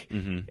book,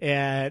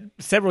 and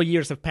several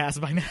years have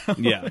passed by now.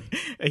 Yeah,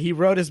 he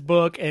wrote his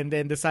book and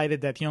then decided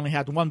that he only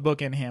had one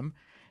book in him,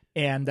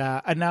 and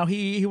now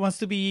he wants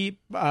to be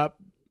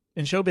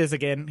in showbiz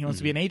again. He wants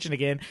to be an agent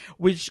again,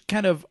 which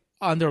kind of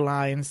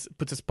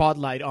puts a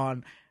spotlight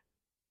on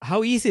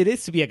how easy it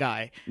is to be a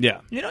guy.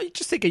 Yeah, you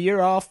just take a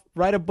year off,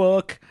 write a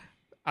book.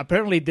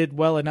 Apparently, did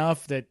well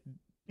enough that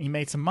he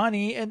made some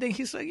money, and then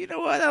he's like, you know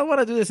what? I don't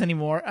want to do this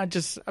anymore. I'm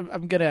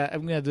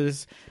gonna do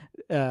this.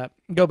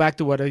 Go back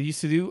to what I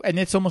used to do, and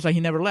it's almost like he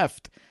never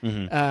left.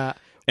 And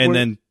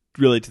then,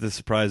 really, to the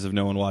surprise of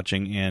no one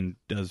watching, Anne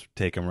does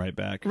take him right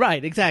back.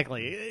 Right,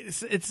 exactly.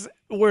 It's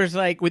whereas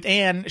like with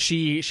Anne,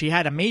 she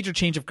had a major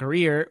change of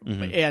career,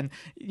 and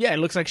it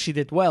looks like she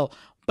did well,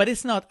 but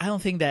it's not. I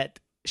don't think that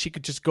she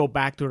could just go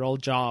back to her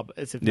old job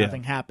as if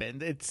nothing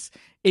happened. It's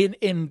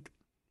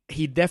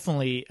he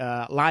definitely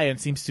Lion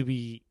seems to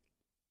be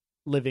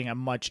living a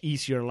much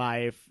easier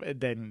life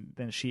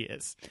than she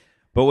is.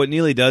 But what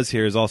Neely does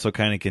here is also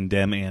kind of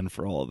condemn Anne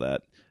for all of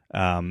that,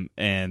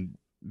 and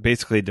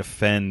basically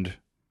defend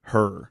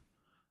her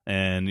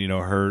and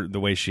the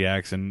way she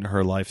acts and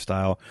her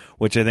lifestyle,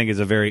 which I think is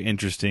a very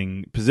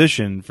interesting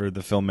position for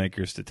the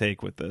filmmakers to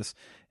take with this,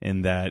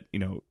 in that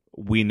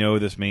we know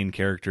this main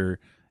character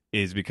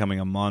is becoming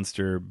a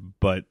monster,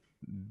 but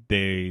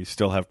they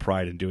still have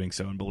pride in doing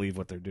so and believe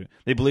what they're doing.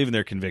 They believe in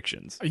their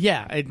convictions.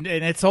 Yeah, and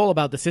it's all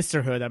about the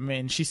sisterhood. I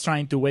mean, she's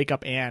trying to wake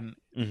up Anne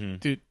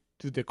to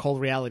the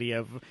cold reality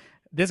of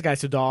this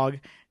guy's a dog.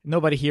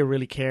 Nobody here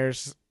really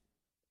cares.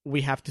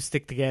 We have to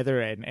stick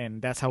together,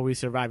 and that's how we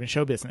survive in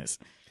show business.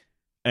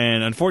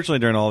 And unfortunately,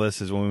 during all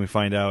this is when we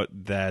find out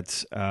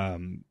that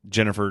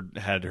Jennifer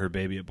had her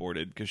baby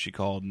aborted because she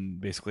called and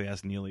basically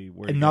asked Neely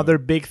where to Another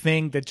go. big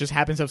thing that just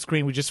happens off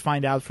screen. We just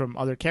find out from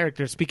other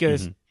characters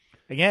because,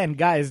 again,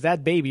 guys,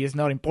 that baby is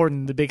not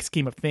important in the big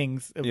scheme of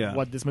things of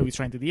what this movie's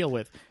trying to deal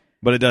with.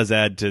 But it does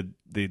add to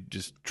the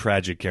just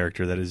tragic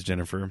character that is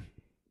Jennifer.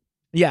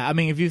 Yeah, I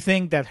mean, if you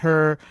think that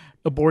her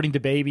aborting the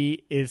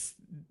baby is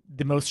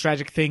the most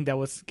tragic thing that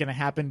was going to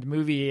happen in the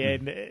movie,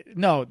 and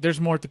no,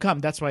 there's more to come.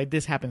 That's why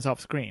this happens off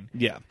screen.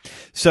 Yeah.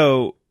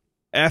 So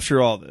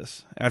after all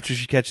this, after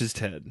she catches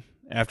Ted,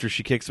 after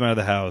she kicks him out of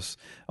the house,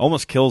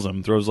 almost kills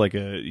him, throws like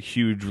a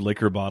huge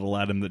liquor bottle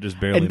at him that just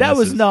barely And that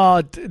misses.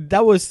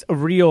 that was a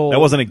real... That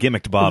wasn't a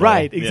gimmicked bottle.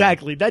 Right,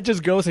 exactly. That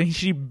just goes and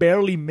she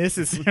barely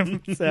misses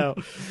him. So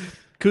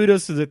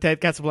kudos to the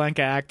Ted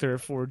Casablanca actor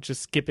for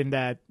just skipping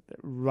that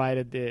right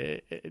at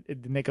the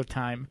nick of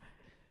time.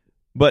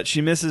 But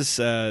she misses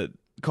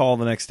call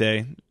the next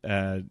day.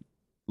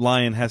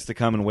 Lion has to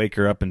come and wake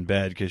her up in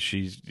bed because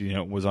she's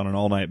was on an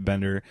all night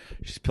bender.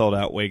 She's pilled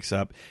out, wakes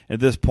up. At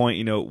this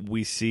point,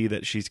 we see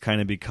that she's kind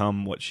of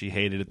become what she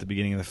hated at the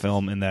beginning of the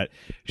film, in that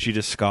she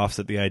just scoffs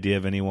at the idea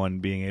of anyone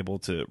being able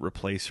to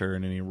replace her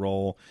in any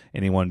role,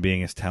 anyone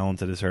being as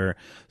talented as her.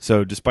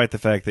 So, despite the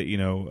fact that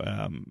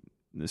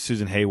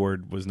Susan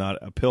Hayward was not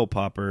a pill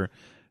popper,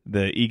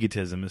 the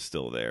egotism is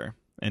still there.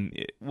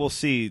 And we'll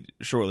see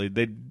shortly.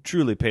 They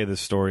truly pay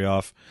this story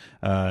off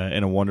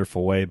in a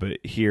wonderful way. But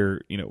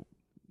here,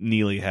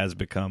 Neely has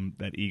become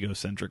that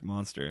egocentric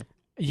monster.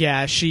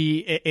 Yeah,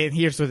 and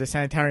here's where the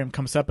sanitarium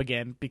comes up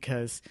again,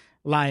 because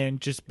Lion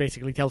just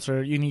basically tells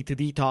her, you need to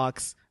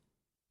detox.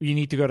 You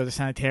need to go to the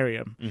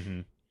sanitarium. Mm-hmm.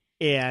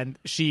 And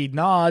she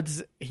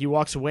nods. He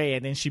walks away,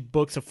 and then she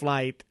books a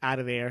flight out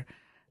of there.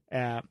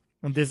 And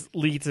this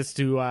leads us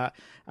to a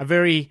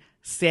very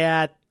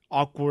sad,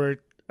 awkward,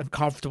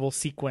 uncomfortable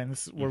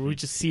sequence where we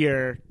just see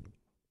her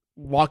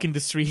walking the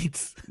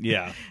streets,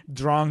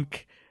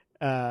 drunk,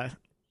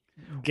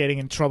 getting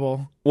in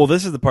trouble. Well,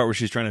 this is the part where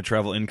she's trying to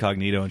travel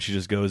incognito, and she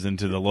just goes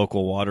into the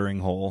local watering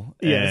hole,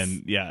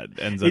 and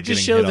ends up. It just getting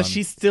shows hit that on.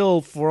 she's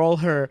still, for all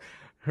her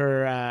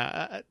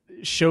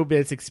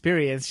showbiz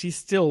experience, she's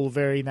still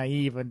very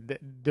naive, and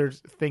there's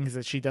things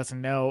that she doesn't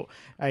know.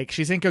 Like,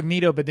 she's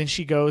incognito, but then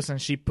she goes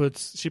and she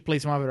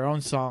plays one of her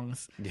own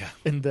songs. Yeah.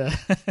 In the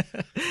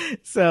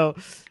So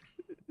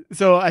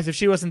as if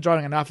she wasn't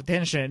drawing enough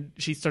attention,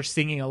 she starts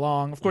singing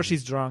along. Of course,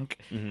 she's drunk.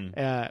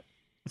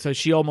 So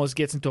she almost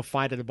gets into a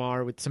fight at the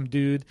bar with some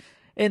dude.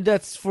 And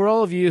that's for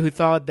all of you who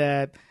thought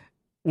that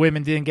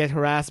women didn't get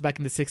harassed back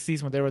in the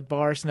 60s when they were at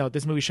bars. No,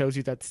 this movie shows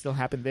you that still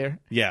happened there.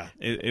 Yeah,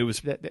 it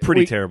was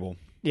pretty terrible.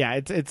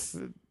 Yeah, it's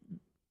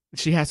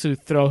she has to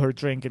throw her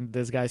drink in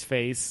this guy's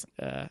face.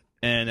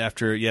 And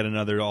after yet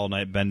another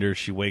all-night bender,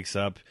 she wakes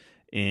up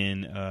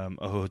in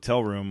a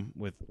hotel room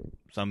with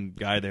some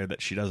guy there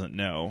that she doesn't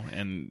know,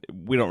 and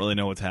we don't really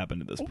know what's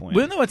happened at this point.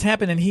 We don't know what's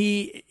happened, and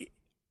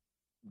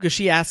because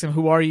she asks him,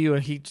 "Who are you?"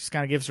 and he just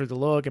kind of gives her the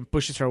look and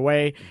pushes her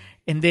away,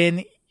 and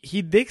then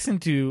he digs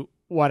into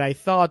what I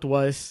thought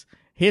was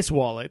his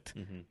wallet,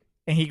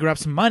 and he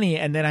grabs some money,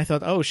 and then I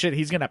thought, "Oh shit,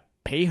 he's gonna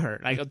pay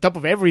her!" Like, on top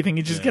of everything,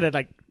 he's just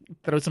gonna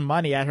throw some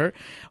money at her.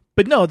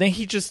 But no, then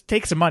he just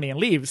takes the money and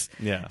leaves.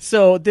 Yeah.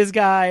 So this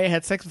guy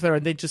had sex with her,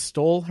 and they just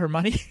stole her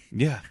money.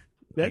 Yeah.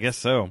 I guess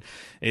so.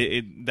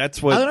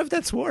 That's what I don't know if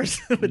that's worse,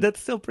 but that's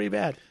still pretty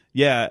bad.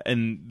 Yeah,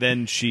 and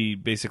then she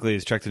basically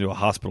is checked into a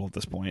hospital at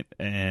this point,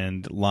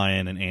 and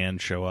Lion and Anne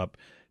show up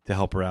to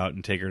help her out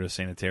and take her to a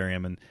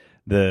sanitarium, and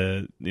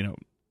the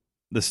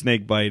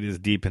snake bite is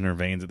deep in her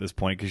veins at this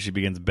point because she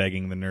begins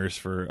begging the nurse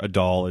for a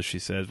doll, as she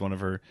says, one of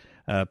her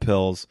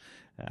pills.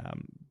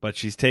 But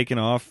she's taken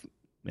off,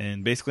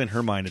 and basically in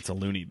her mind, it's a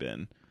loony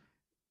bin.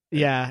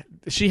 Yeah,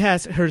 she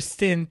has her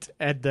stint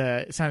at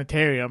the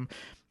sanitarium.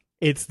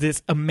 It's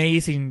this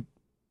amazing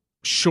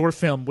short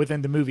film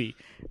within the movie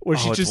where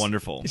it's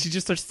wonderful. She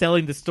just starts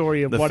telling the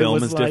story of the what it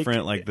was like. The film is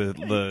different, like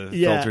the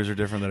filters are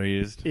different that are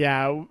used.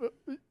 Yeah,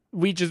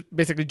 we just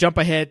basically jump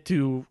ahead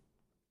to,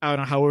 I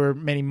don't know, however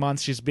many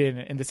months she's been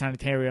in the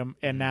sanitarium,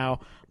 and now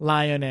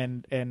Lion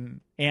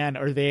and Anne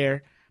are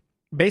there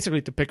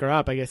basically to pick her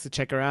up, I guess, to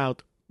check her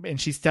out, and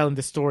she's telling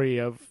the story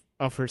of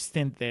her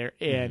stint there,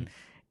 and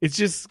it's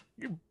just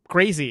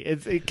crazy.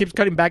 It keeps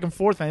cutting back and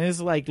forth, and it's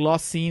like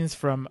lost scenes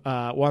from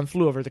One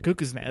Flew Over the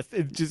Cuckoo's Nest.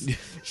 It just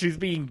she's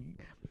being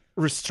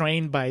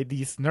restrained by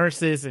these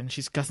nurses, and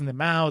she's cussing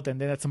them out, and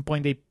then at some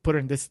point they put her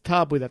in this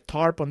tub with a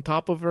tarp on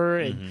top of her,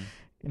 and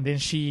then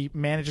she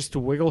manages to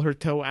wiggle her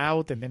toe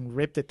out and then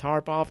rip the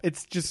tarp off.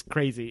 It's just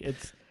crazy.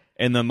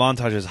 And the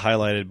montage is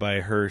highlighted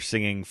by her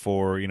singing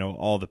for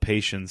all the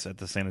patients at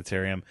the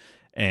sanitarium,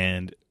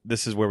 and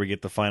this is where we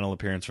get the final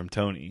appearance from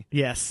Tony.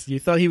 Yes, you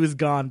thought he was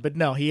gone, but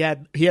no, he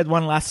had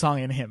one last song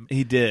in him.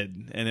 He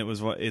did, and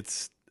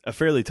it's a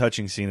fairly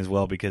touching scene as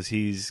well because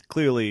he's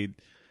clearly,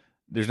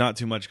 there's not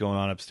too much going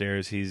on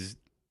upstairs. He's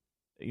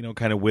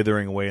kind of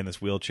withering away in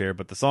this wheelchair.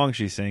 But the song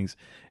she sings,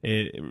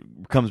 it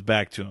comes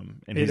back to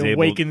him, and It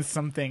awakens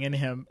something in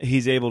him.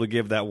 He's able to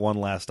give that one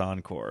last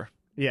encore.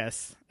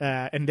 Yes,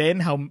 and then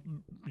how,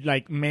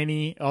 like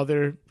many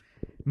other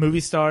movie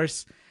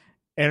stars,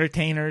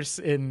 entertainers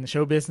in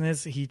show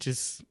business, he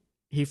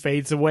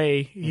fades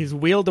away. He's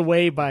wheeled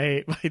away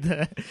by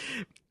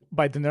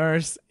the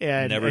nurse,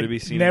 and never to be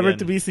seen never again.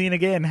 to be seen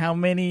again. How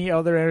many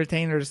other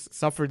entertainers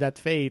suffered that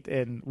fate,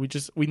 and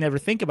we never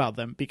think about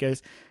them,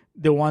 because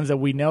the ones that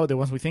we know, the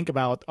ones we think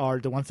about, are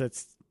the ones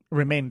that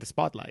remain in the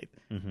spotlight.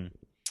 Mm-hmm.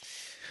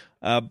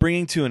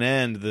 Bringing to an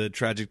end the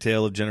tragic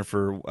tale of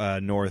Jennifer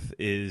North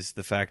is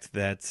the fact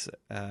that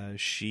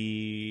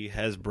she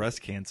has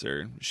breast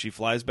cancer. She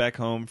flies back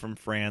home from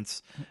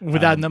France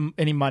without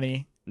any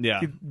money.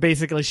 Yeah.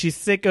 Basically, she's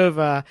sick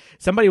of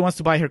somebody wants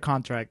to buy her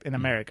contract in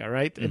America,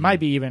 right? It might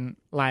be even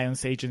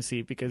Lion's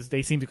agency, because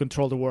they seem to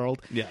control the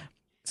world. Yeah.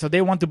 So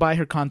they want to buy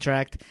her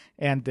contract,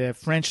 and the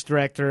French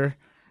director,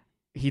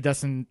 he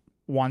doesn't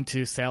want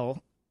to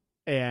sell,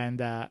 and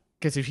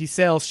because if he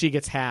sells, she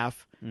gets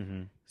half.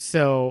 Mm-hmm.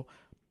 So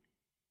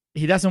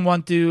he doesn't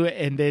want to,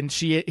 and then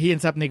he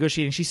ends up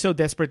negotiating. She's so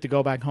desperate to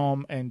go back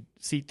home and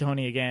see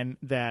Tony again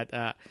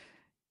that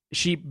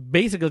she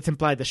basically, it's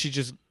implied that she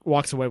just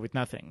walks away with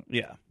nothing.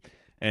 Yeah.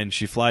 And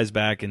she flies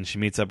back and she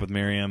meets up with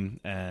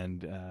Miriam,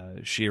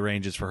 and she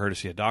arranges for her to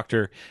see a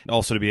doctor,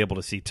 also to be able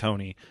to see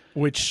Tony.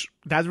 Which,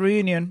 that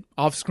reunion,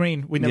 off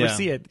screen, we never Yeah.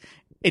 see it.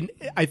 And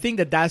I think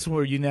that's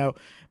where,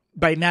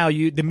 by now,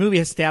 the movie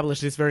has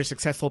established this very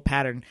successful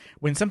pattern.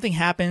 When something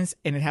happens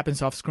and it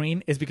happens off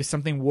screen, it's because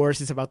something worse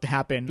is about to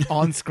happen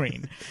on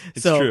screen.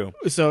 It's true.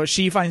 So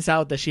she finds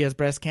out that she has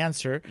breast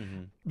cancer,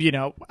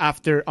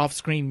 after off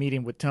screen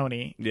meeting with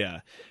Tony. Yeah.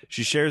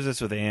 She shares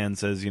this with Anne,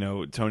 says,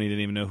 Tony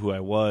didn't even know who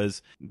I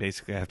was.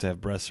 Basically, I have to have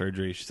breast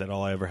surgery. She said,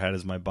 all I ever had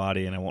is my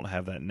body, and I won't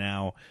have that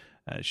now.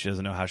 She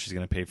doesn't know how she's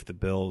going to pay for the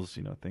bills,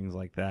 things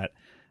like that.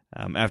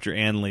 After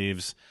Anne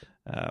leaves,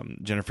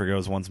 Jennifer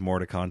goes once more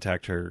to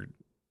contact her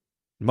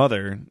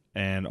mother,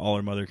 and all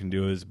her mother can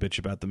do is bitch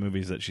about the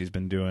movies that she's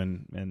been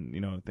doing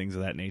and things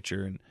of that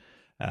nature,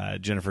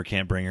 and Jennifer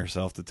can't bring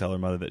herself to tell her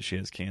mother that she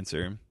has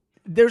cancer.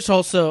 There's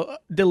also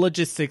the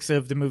logistics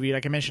of the movie,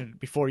 like I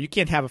mentioned before. You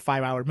can't have a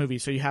 5-hour movie,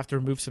 so you have to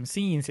remove some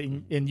scenes,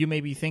 and you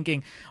may be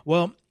thinking,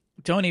 well,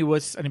 Tony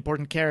was an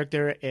important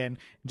character and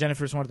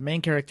Jennifer's one of the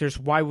main characters.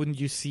 Why wouldn't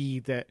you see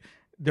the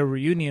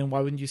reunion? Why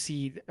wouldn't you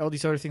see all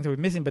these other things that we're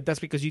missing? But that's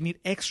because you need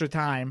extra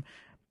time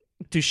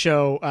to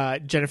show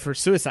Jennifer's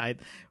suicide,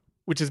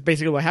 which is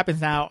basically what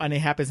happens now, and it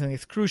happens in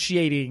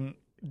excruciating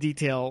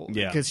detail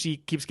because she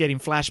keeps getting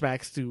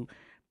flashbacks to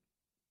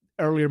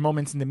earlier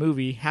moments in the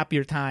movie,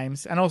 happier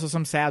times, and also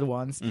some sad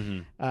ones.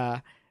 Mm-hmm.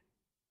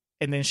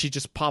 And then she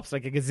just pops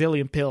like a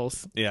gazillion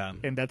pills. Yeah.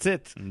 And that's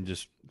it. And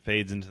just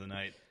fades into the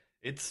night.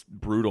 It's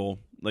brutal.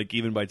 Like,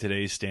 even by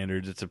today's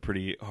standards, it's a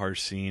pretty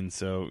harsh scene.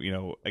 So,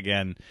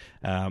 again,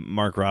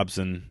 Mark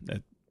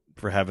Robson,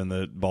 for having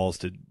the balls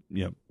to,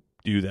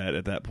 do that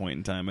at that point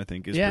in time, I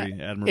think is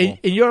pretty admirable.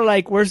 And you're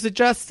like, where's the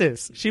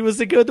justice? She was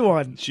the good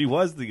one. She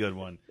was the good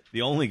one.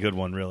 The only good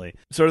one, really.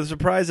 So to the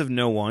surprise of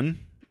no one,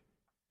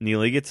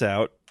 Neely gets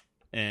out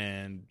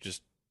and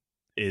just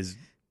is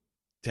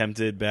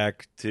tempted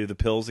back to the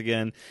pills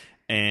again,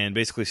 and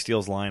basically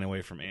steals Lion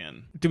away from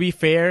Anne. To be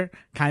fair,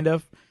 kind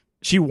of,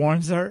 she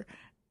warns her,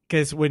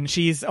 because when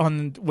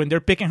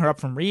they're picking her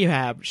up from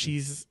rehab,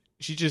 she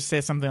just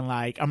says something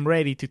like, I'm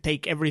ready to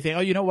take everything. Oh,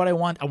 you know what I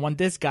want? I want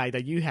this guy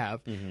that you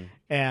have. Mm-hmm.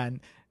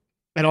 And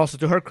also,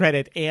 to her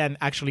credit, Anne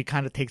actually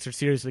kind of takes her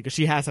seriously, because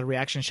she has a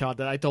reaction shot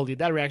that I told you.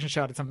 That reaction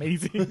shot is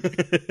amazing.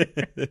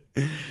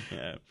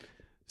 Yeah.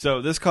 So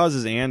this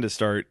causes Anne to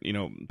start,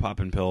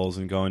 popping pills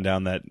and going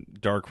down that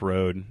dark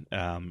road.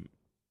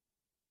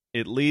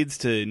 It leads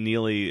to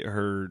Neely,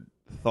 her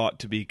thought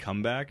to be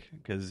comeback,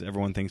 because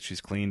everyone thinks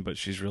she's clean, but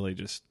she's really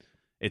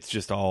it's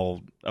just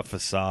all a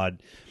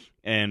facade.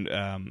 And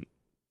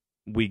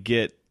we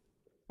get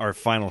our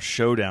final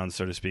showdown,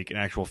 so to speak, an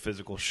actual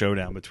physical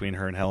showdown between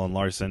her and Helen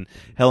Larson.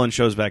 Helen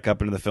shows back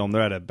up into the film.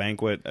 They're at a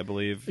banquet, I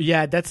believe.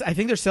 Yeah, I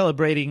think they're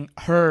celebrating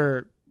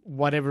her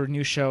whatever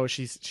new show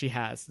she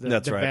has.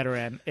 That's right.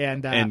 Veteran,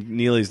 and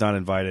Neely's not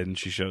invited, and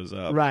she shows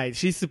up. Right,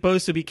 she's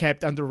supposed to be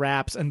kept under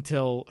wraps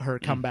until her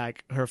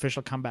comeback, her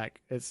official comeback,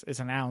 is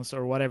announced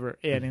or whatever.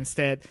 And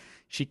instead,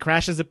 she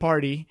crashes the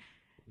party,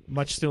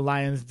 much to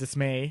Lion's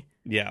dismay.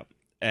 Yeah.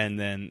 And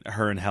then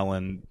her and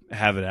Helen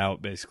have it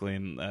out, basically,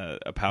 in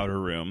a powder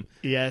room.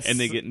 Yes. And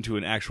they get into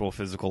an actual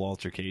physical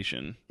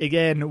altercation.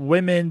 Again,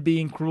 women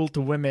being cruel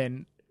to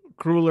women,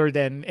 crueler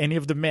than any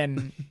of the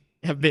men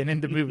have been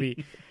in the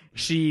movie.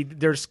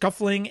 They're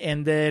scuffling,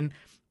 and then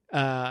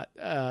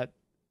the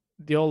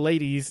old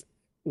lady's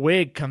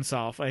wig comes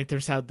off. And it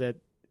turns out that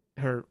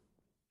her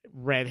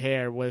red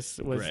hair was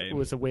a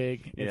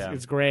wig.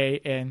 It's gray.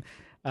 And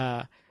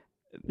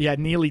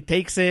Neely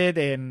takes it,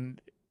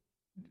 and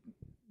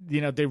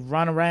they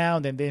run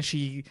around, and then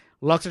she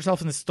locks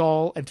herself in the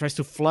stall and tries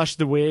to flush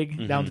the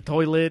wig down the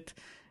toilet.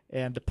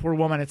 And the poor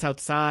woman is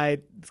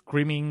outside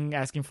screaming,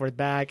 asking for it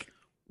back.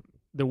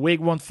 the wig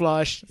won't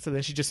flush, so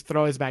then she just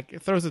throws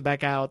it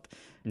back out.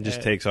 And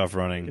just takes off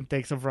running. And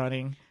takes off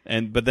running.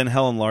 But then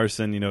Helen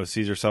Larson,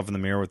 sees herself in the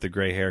mirror with the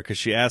gray hair because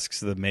she asks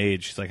the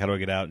maid, she's like, "How do I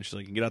get out?" And she's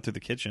like, "You can get out through the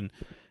kitchen."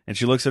 And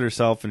she looks at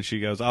herself and she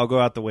goes, "I'll go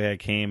out the way I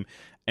came."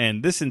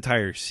 And this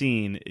entire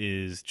scene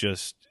is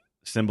just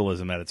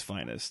symbolism at its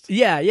finest.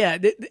 Yeah.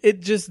 It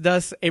just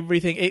does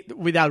everything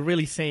without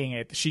really saying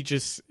it. She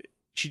just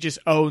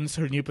owns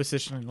her new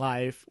position in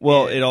life.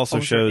 Well, it also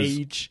shows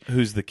age.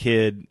 Who's the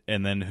kid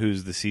and then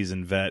who's the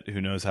seasoned vet who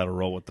knows how to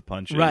roll with the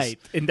punches. Right,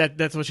 and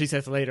that's what she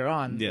says later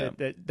on. Yeah.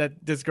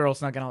 That this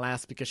girl's not going to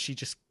last because she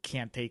just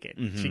can't take it.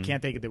 Mm-hmm. She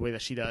can't take it the way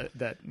that she does.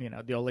 That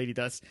the old lady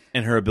does.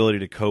 And her ability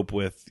to cope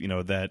with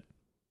that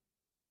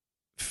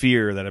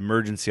fear, that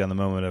emergency on the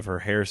moment of her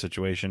hair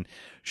situation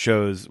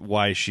shows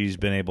why she's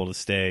been able to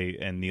stay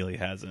and Neely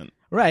hasn't.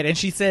 Right, and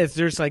she says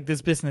there's like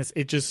this business.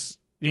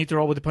 You need to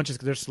roll with the punches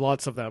because there's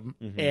lots of them,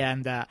 mm-hmm.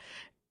 and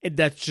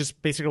that's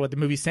just basically what the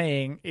movie's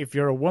saying. If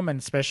you're a woman,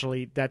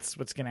 especially, that's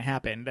what's going to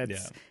happen.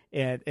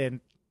 And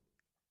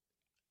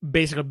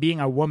basically, being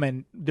a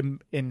woman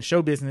in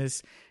show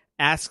business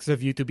asks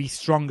of you to be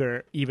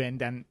stronger even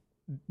than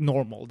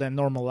normal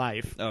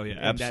life. Oh yeah,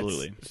 and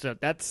absolutely.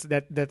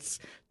 That's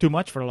too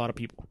much for a lot of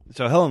people.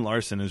 So Helen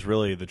Larson is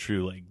really the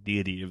true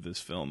deity of this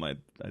film. I'd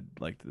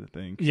like to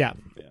think. Yeah.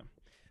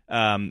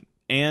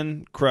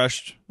 Anne,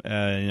 crushed,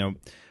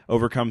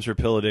 overcomes her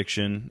pill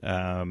addiction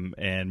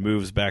and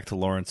moves back to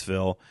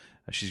Lawrenceville.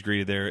 She's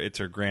greeted there. It's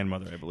her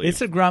grandmother, I believe. It's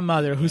her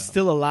grandmother who's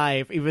still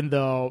alive, even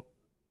though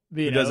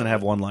who doesn't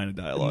have one line of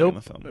dialogue in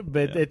the film.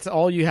 But it's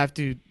all you have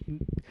to.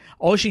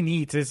 All she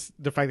needs is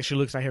the fact that she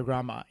looks like her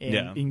grandma,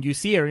 and you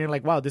see her, and you're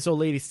like, "Wow, this old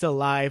lady's still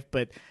alive."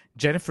 But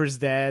Jennifer's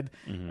dead.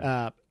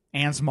 Mm-hmm.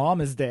 Anne's mom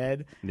is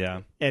dead.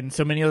 Yeah, and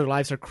so many other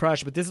lives are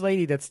crushed. But this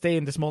lady that stayed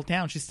in the small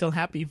town, she's still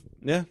happy.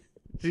 Yeah,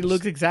 she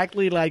looks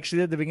exactly like she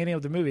did at the beginning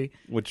of the movie,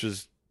 which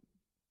was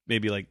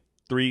maybe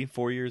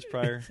 3-4 years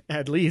prior,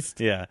 at least.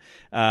 Yeah.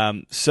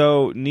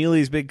 So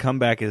Neely's big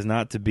comeback is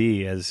not to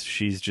be, as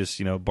she's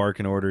just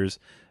barking orders,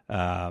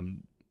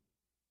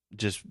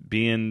 just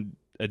being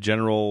a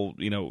general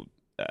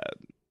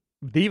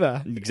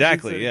diva.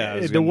 Exactly.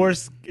 The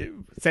worst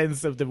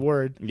sense of the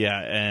word. Yeah,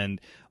 and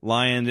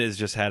Lion has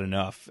just had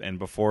enough, and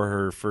before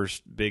her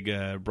first big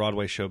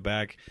Broadway show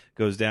back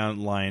goes down,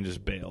 Lion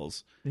just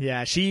bails.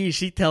 Yeah, she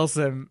tells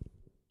him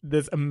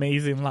this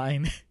amazing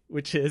line,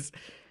 which is,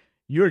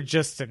 "You're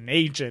just an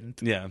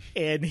agent." Yeah,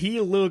 and he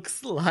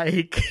looks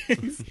like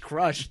he's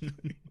crushed.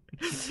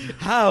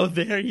 How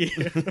dare you?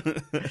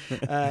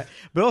 But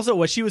also,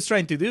 what she was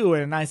trying to do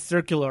in a nice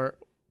circular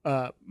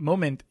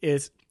moment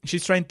is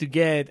she's trying to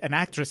get an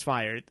actress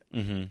fired,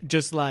 mm-hmm.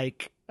 just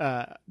like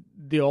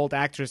the old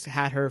actress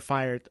had her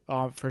fired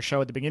off her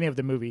show at the beginning of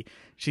the movie.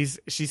 She's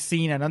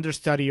seen an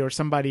understudy or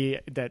somebody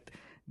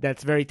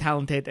that's very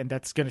talented and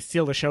that's going to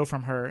steal the show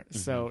from her, mm-hmm.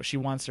 so she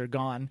wants her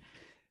gone.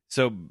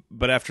 So,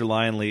 but after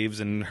Lion leaves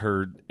and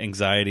her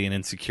anxiety and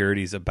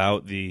insecurities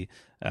about the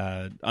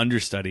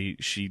understudy,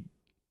 she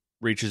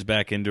reaches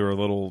back into her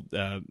little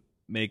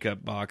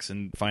makeup box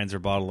and finds her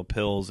bottle of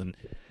pills, and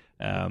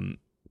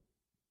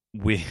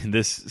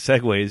this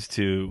segues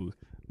to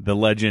the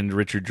legend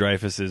Richard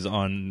Dreyfuss's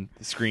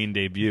on-screen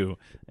debut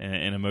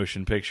in a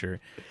motion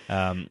picture.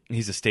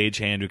 He's a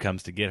stagehand who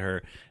comes to get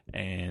her,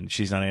 and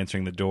she's not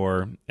answering the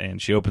door,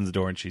 and she opens the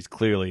door, and she's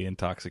clearly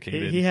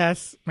intoxicated. He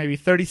has maybe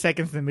 30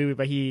 seconds in the movie,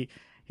 but he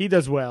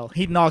does well.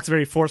 He knocks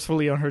very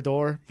forcefully on her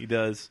door. He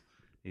does.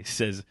 He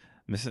says,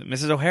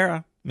 Mrs.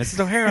 O'Hara, Mrs.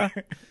 O'Hara.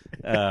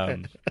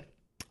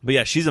 But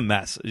yeah, she's a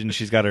mess, and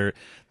she's got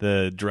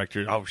the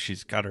director. Oh,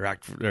 she's got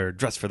her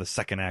dress for the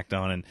second act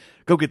on, and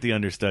go get the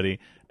understudy.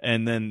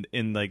 And then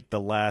in the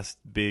last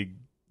big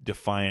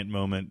defiant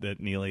moment that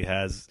Neely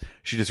has,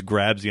 she just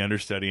grabs the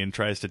understudy and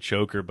tries to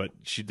choke her, but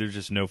there's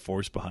just no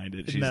force behind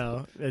it. She's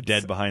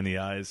dead behind the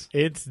eyes.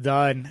 It's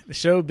done.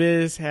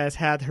 Showbiz has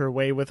had her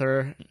way with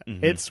her.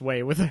 Mm-hmm. Its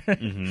way with her,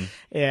 mm-hmm.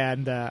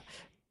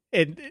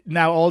 and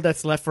now all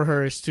that's left for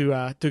her is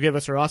to give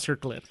us her Oscar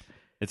clip.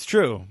 It's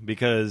true,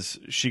 because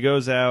she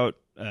goes out,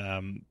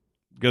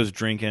 goes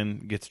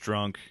drinking, gets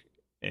drunk,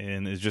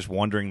 and is just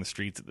wandering the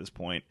streets at this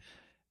point.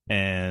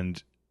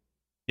 And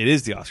it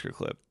is the Oscar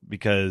clip,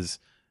 because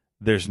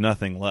there's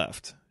nothing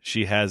left.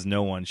 She has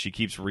no one. She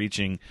keeps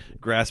reaching,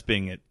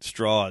 grasping at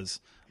straws.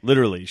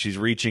 Literally, she's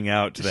reaching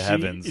out to the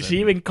heavens. She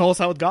even calls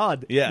out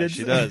God. Yeah,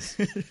 she does.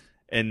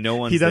 And no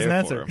one's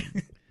there for her.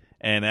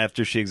 And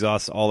after she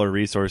exhausts all her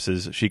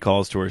resources, she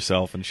calls to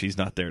herself, and she's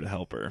not there to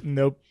help her.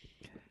 Nope.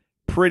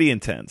 Pretty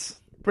intense.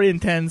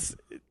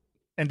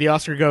 And the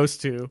Oscar goes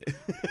to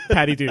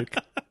Patty Duke.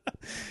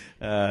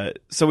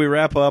 So we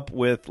wrap up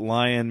with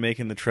Lion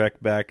making the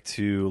trek back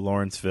to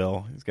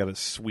Lawrenceville. He's got a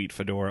sweet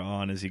fedora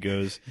on as he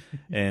goes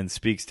and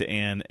speaks to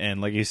Anne.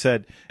 And like you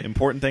said,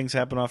 important things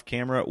happen off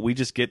camera. We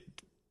just get,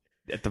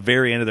 at the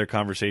very end of their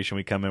conversation,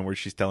 we come in where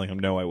she's telling him,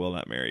 "No, I will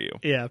not marry you."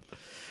 Yeah.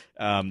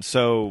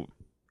 So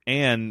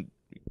Anne,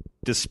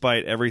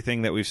 despite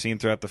everything that we've seen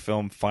throughout the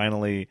film,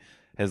 finally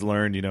has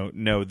learned,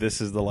 no,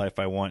 this is the life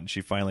I want. And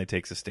she finally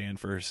takes a stand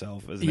for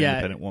herself as an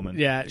independent woman.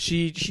 Yeah,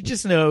 she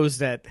just knows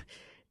that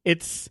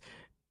it's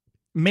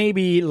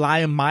maybe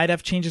Lion might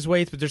have changed his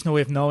ways, but there's no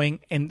way of knowing,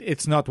 and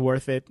it's not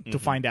worth it to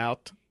find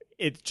out.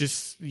 It's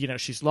just,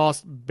 she's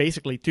lost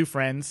basically 2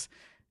 friends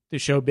to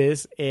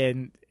showbiz,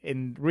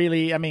 and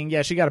really, I mean,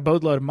 yeah, she got a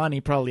boatload of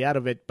money probably out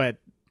of it, but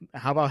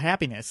how about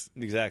happiness?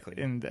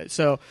 Exactly. And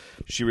so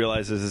she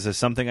realizes this is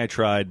something I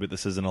tried, but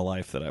this isn't a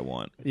life that I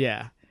want.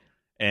 Yeah.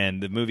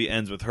 And the movie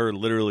ends with her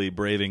literally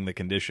braving the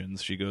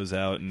conditions. She goes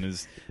out and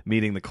is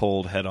meeting the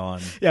cold head on.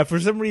 Yeah, for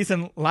some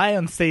reason,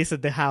 Lion stays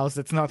at the house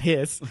that's not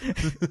his,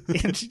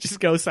 and she just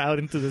goes out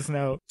into the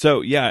snow. So,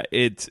 yeah,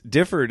 it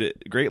differed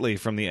greatly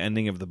from the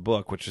ending of the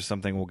book, which is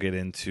something we'll get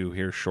into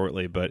here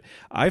shortly. But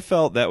I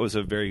felt that was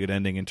a very good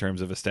ending in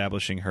terms of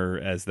establishing her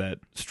as that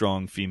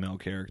strong female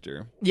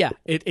character. Yeah,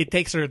 it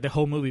takes her the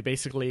whole movie,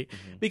 basically,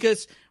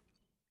 because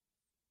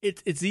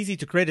it's easy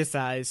to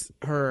criticize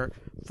her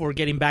for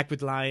getting back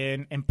with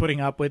Lion and putting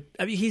up with.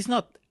 I mean, he's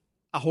not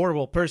a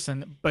horrible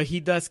person, but he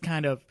does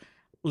kind of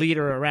lead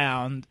her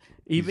around.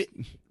 Even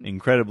He's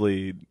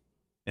incredibly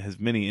has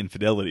many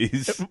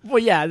infidelities. well,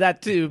 yeah,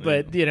 that too.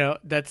 But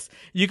that's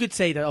you could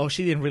say that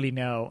she didn't really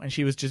know and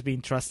she was just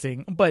being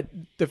trusting. But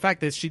the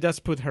fact is, she does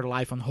put her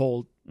life on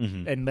hold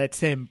and lets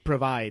him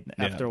provide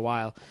after a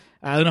while.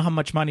 I don't know how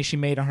much money she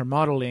made on her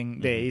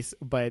modeling days,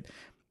 but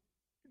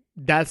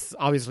that's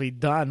obviously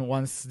done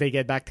once they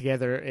get back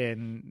together,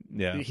 and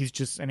he's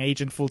just an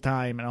agent full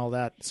time and all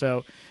that.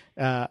 So,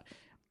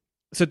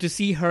 so to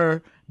see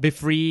her be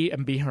free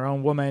and be her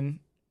own woman,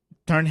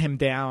 turn him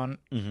down,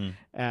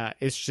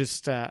 it's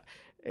just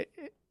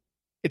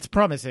it's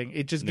promising.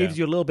 It just gives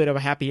you a little bit of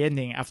a happy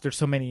ending after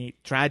so many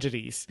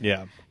tragedies.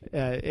 Yeah,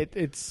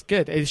 it's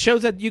good. It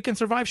shows that you can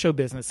survive show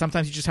business.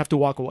 Sometimes you just have to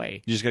walk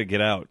away. You just got to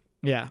get out.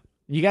 Yeah.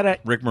 You gotta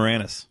Rick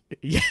Moranis.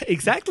 Yeah,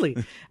 exactly.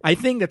 I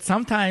think that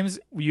sometimes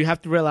you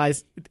have to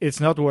realize it's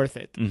not worth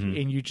it,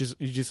 and you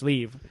just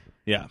leave.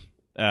 Yeah,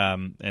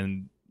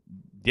 and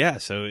yeah,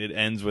 so it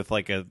ends with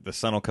like the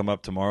sun will come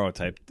up tomorrow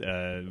type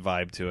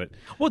vibe to it.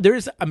 Well,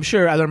 I'm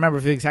sure I don't remember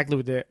exactly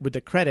with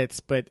the credits,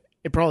 but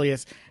it probably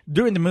is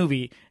during the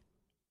movie.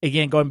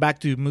 Again, going back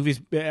to movies,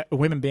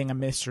 women being a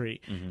mystery.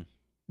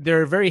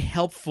 There are very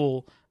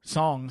helpful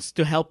songs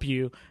to help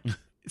you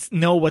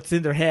know what's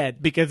in their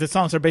head, because the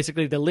songs are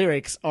basically the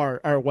lyrics are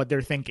what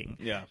they're thinking.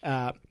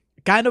 Yeah.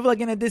 Kind of like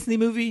in a Disney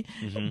movie,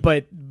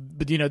 but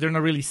they're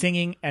not really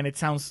singing, and it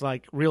sounds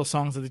like real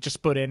songs that they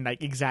just put in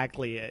like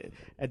exactly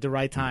at the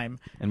right time.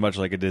 And much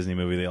like a Disney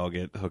movie, they all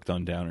get hooked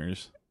on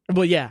downers.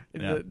 Well, yeah.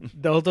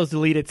 All those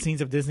deleted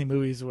scenes of Disney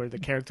movies where the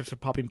characters are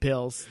popping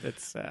pills.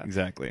 That's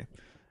exactly.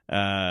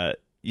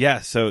 Yeah.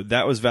 So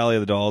that was Valley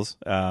of the Dolls.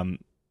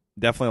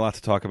 Definitely a lot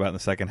to talk about in the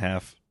second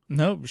half.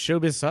 No,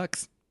 showbiz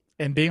sucks.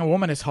 And being a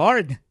woman is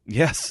hard.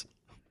 Yes,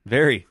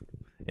 very.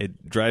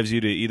 It drives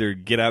you to either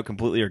get out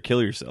completely or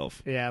kill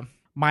yourself. Yeah.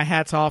 My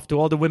hat's off to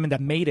all the women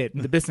that made it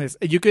in the business.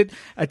 You could,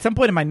 at some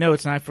point in my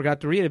notes, and I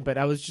forgot to read it, but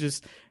I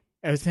was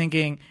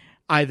thinking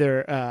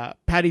either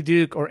Patty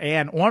Duke or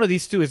Anne, one of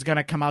these two is going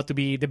to come out to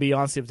be the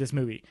Beyonce of this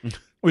movie,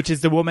 which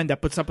is the woman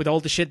that puts up with all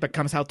the shit but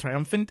comes out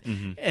triumphant.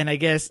 And I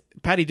guess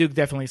Patty Duke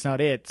definitely is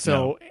not it.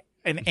 So. No.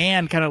 And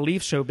Anne kind of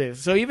leaves showbiz.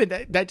 So even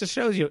that just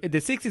shows you, the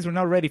 60s were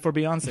not ready for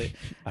Beyonce.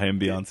 I am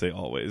Beyonce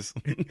always.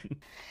 The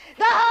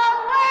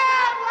whole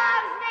world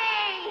loves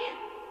me!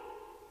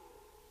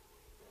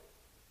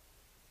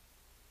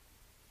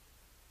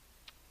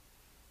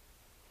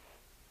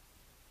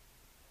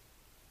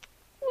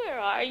 Where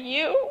are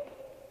you?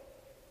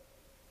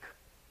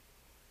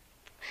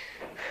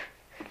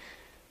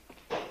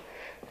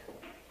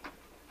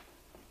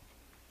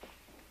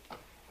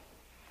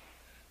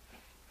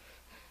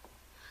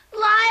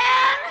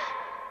 Lion!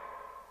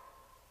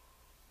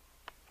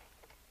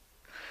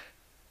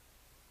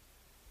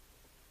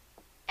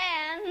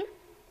 Anne?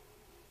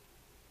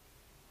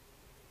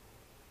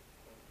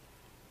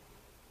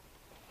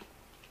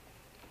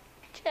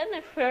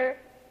 Jennifer?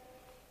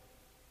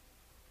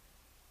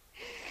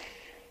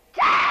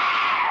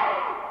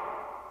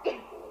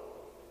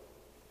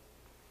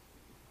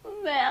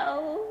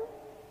 Mel?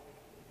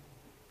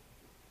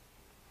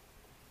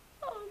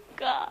 Oh,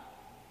 God.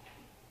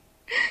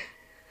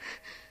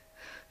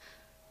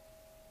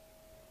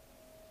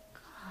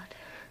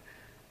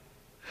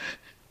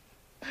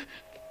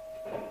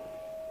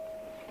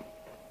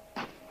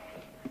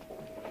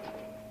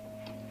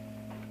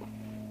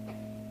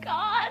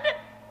 God.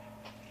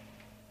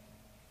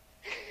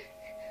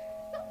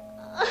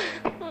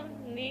 Oh,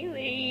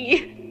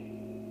 Neely.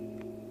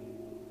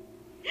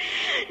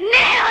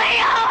 Neely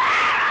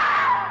O'Hara!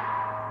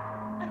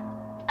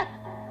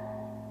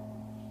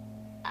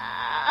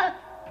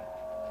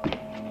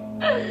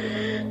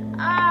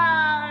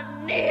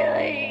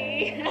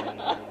 Neely.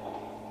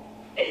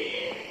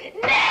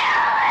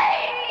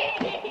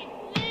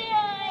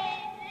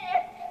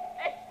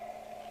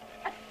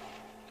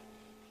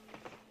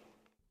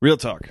 Real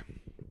talk.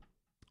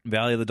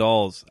 Valley of the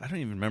Dolls. I don't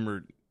even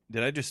remember.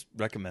 Did I just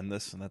recommend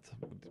this? And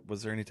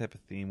was there any type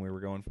of theme we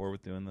were going for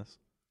with doing this?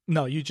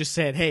 No, you just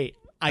said, "Hey,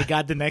 I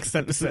got the next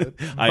episode."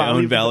 I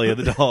own Valley of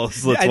the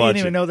Dolls. Let's I watch didn't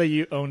even it. know that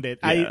you owned it.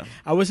 Yeah.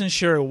 I wasn't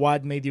sure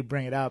what made you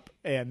bring it up,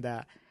 and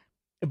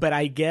but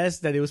I guess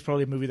that it was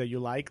probably a movie that you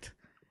liked,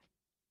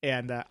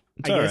 and I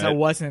guess I right.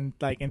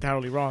 wasn't like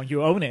entirely wrong.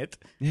 You own it.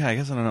 Yeah, I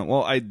guess I don't know.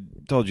 Well, I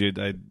told you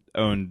I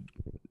owned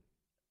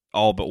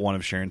all but one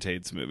of Sharon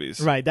Tate's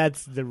movies. Right,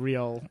 that's the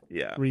real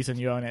Yeah. reason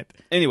you own it.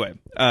 Anyway,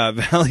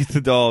 Valley of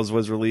the Dolls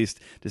was released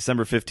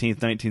December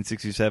 15th,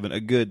 1967. A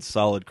good,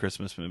 solid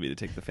Christmas movie to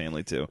take the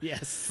family to.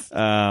 Yes.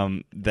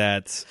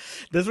 That's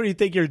Where you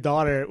take your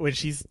daughter when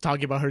she's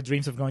talking about her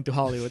dreams of going to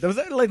Hollywood. That was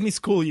let me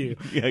school you.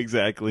 yeah,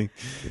 exactly.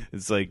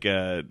 It's like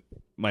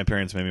my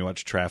parents made me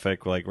watch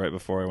Traffic like right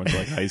before I went to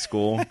like high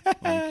school.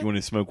 Like, you want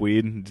to smoke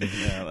weed?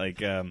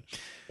 Yeah,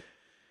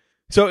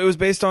 so it was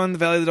based on the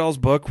Valley of the Dolls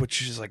book,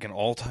 which is like an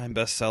all-time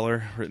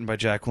bestseller written by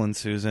Jacqueline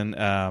Susan,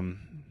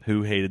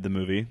 who hated the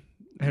movie.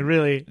 And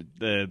really,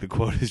 The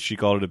quote is she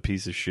called it a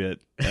piece of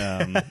shit.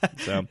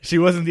 So she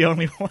wasn't the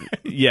only one.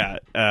 yeah,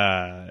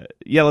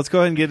 let's go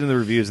ahead and get into the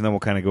reviews, and then we'll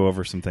kind of go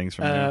over some things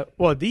from there.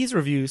 Well, these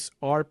reviews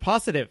are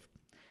positive.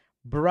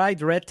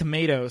 Bright red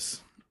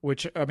tomatoes,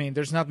 which, I mean,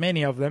 there's not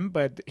many of them,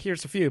 but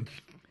here's a few.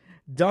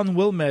 Don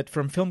Wilmot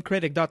from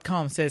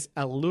filmcritic.com says,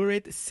 a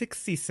lurid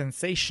 60s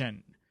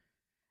sensation.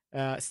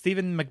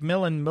 Stephen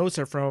McMillan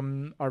Moser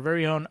from our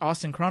very own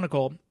Austin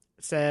Chronicle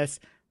says,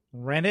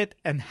 rent it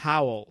and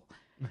howl.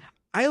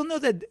 I don't know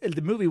that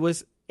the movie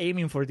was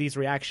aiming for these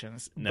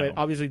reactions, but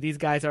obviously these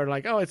guys are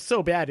like, oh, it's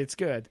so bad, it's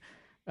good.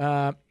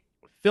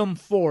 Film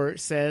 4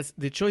 says,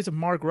 the choice of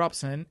Mark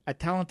Robson, a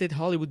talented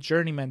Hollywood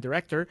journeyman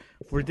director,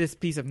 for this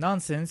piece of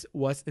nonsense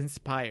was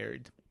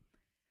inspired.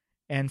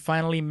 And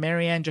finally,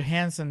 Marianne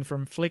Johansson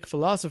from Flick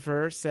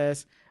Philosopher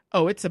says,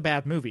 oh, it's a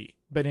bad movie,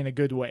 but in a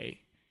good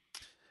way.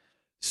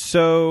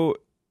 So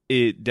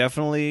it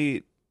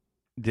definitely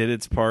did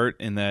its part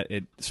in that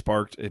it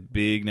sparked a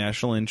big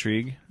national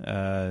intrigue.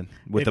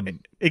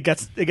 It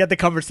got the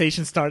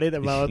conversation started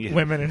about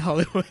women in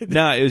Hollywood.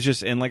 No, it was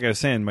just, and like I was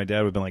saying, my dad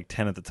would have been like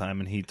 10 at the time,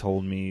 and he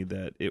told me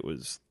that it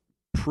was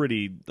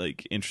pretty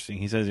like interesting.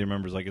 He says he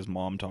remembers like his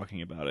mom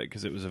talking about it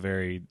because it was a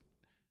very,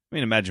 I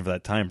mean, imagine for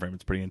that time frame,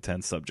 it's pretty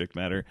intense subject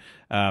matter.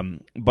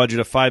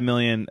 Budget of $5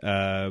 million.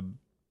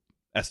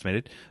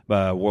 Estimated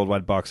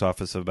worldwide box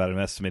office of about an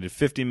estimated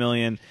 $50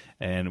 million,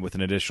 and with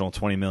an additional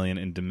 $20 million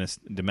in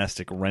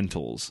domestic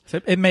rentals. So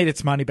it made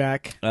its money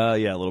back. Yeah,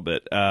 a little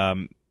bit.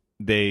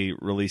 They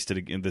released it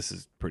again. This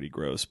is pretty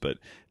gross, but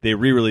they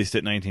re-released it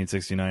in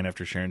 1969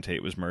 after Sharon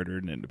Tate was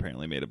murdered, and it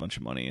apparently made a bunch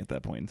of money at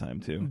that point in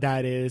time too.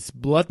 That is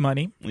blood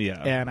money.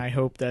 Yeah, and I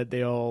hope that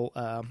they all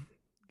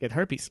get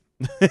herpes.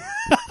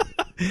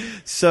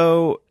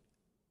 So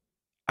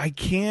I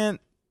can't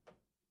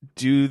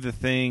do the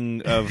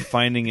thing of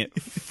finding it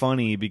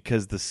funny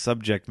because the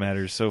subject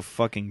matter is so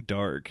fucking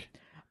dark.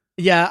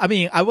 Yeah, I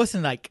mean, I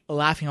wasn't like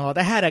laughing a lot.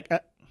 I had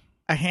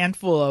a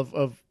handful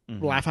of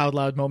laugh out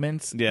loud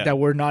moments that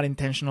were not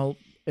intentional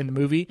in the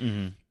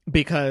movie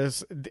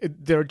because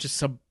there are just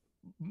some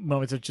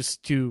moments that are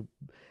just too.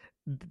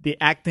 The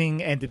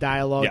acting and the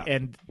dialogue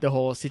and the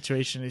whole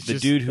situation is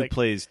just. The dude who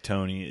plays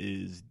Tony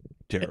is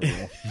terrible.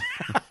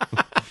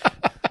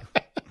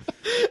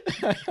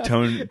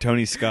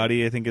 Tony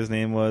Scotti, I think his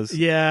name was.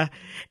 Yeah,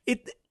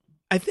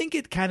 I think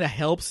it kind of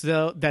helps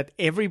though that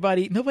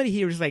nobody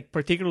here is like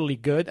particularly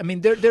good. I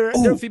mean, there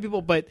are a few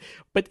people, but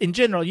in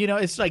general, you know,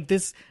 it's like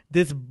this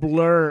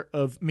blur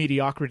of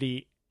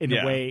mediocrity in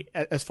a way,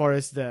 as far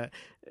as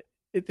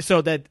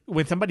so that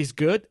when somebody's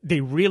good,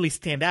 they really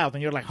stand out,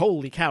 and you're like,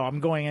 holy cow, I'm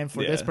going in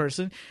for this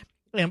person.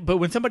 But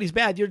when somebody's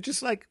bad, you're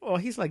just like, oh,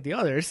 he's like the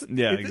others.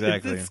 Yeah,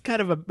 exactly. It's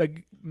kind of a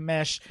big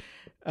mesh,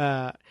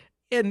 and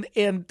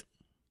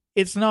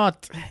it's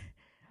not.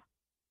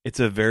 It's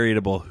a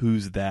veritable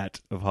who's that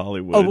of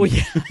Hollywood. Oh, well,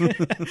 yeah.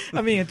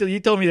 I mean, until you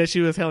told me that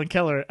she was Helen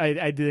Keller,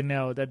 I didn't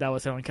know that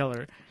was Helen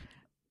Keller.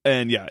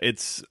 And yeah,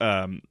 it's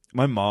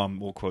my mom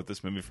will quote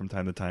this movie from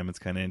time to time. It's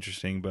kind of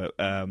interesting, but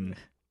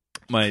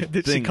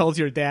she calls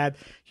your dad,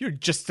 you're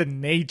just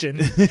an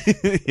agent.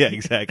 Yeah,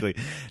 exactly.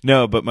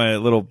 No, but my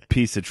little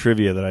piece of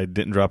trivia that I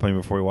didn't drop on you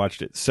before we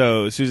watched it.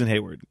 So Susan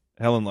Hayward,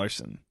 Helen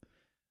Larson,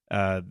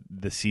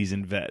 the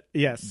seasoned vet.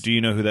 Yes. Do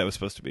you know who that was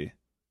supposed to be?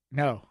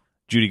 No.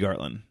 Judy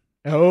Garland.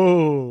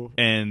 Oh.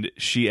 And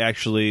she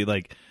actually,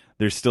 like,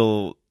 there's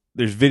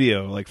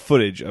video, like,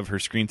 footage of her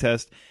screen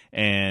test,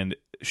 and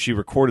she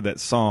recorded that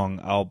song,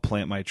 I'll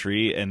Plant My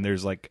Tree, and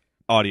there's, like,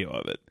 audio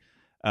of it.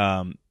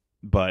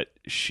 But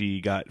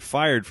she got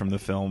fired from the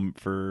film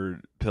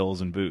for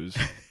pills and booze.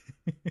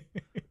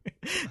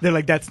 They're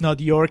like, that's not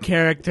your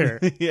character.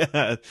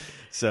 Yeah.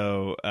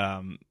 So,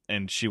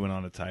 and she went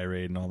on a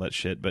tirade and all that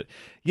shit. But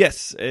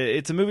yes,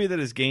 it's a movie that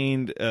has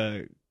gained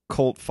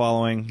cult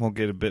following. We'll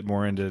get a bit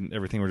more into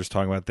everything we're just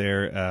talking about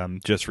there.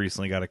 Just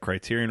recently got a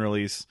Criterion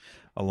release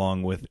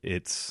along with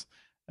its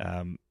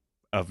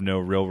Of No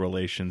Real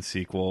Relation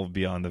sequel,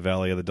 Beyond the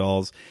Valley of the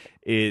Dolls.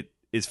 It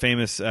is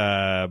famous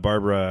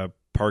Barbara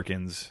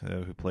Parkins,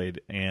 who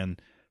played Anne,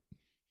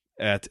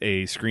 at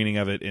a screening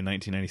of it in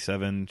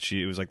 1997.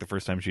 It was like the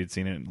first time she had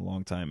seen it in a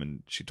long time,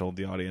 and she told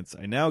the audience,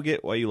 "I now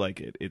get why you like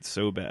it. It's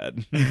so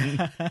bad."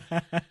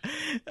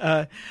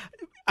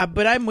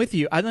 But I'm with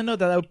you. I don't know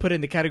that I would put it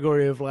in the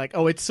category of like,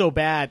 oh, it's so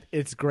bad,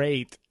 it's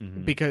great,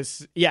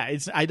 because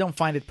I don't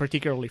find it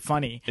particularly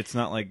funny. It's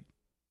not like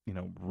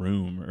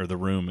Room or The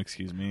Room,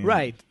 excuse me.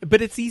 Right,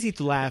 but it's easy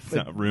to laugh. It's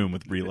not Room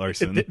with Brie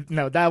Larson.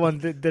 No, that one.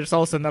 There's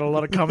also not a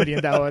lot of comedy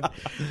in that one.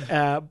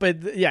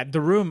 But yeah,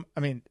 The Room.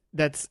 I mean,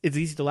 it's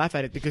easy to laugh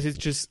at it because it's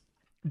just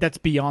that's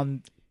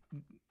beyond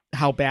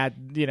how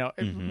bad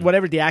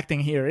whatever the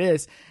acting here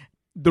is.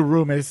 The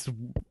Room is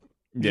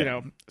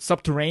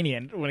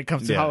subterranean when it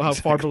comes to how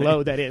far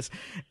below that is.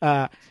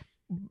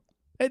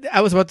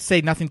 I was about to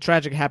say nothing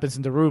tragic happens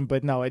in The Room,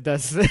 but no, it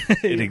does.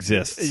 It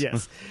exists.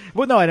 Yes.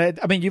 Well, no, I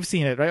mean, you've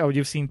seen it, right? Or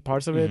you've seen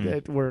parts of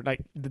it where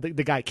like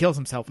the guy kills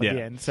himself at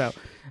the end. So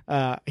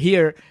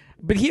here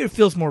it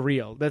feels more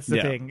real. That's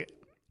the thing.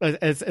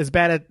 As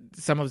bad as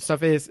some of the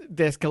stuff is,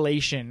 the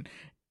escalation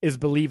is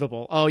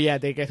believable. Oh yeah,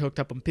 they get hooked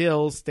up on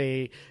pills.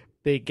 They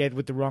get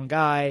with the wrong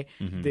guy.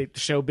 The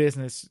show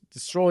business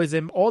destroys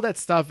him. All that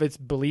stuff is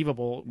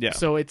believable. Yeah.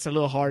 So it's a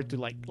little hard to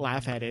like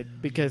laugh at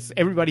it because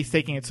everybody's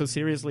taking it so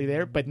seriously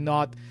there, but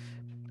not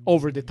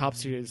over the top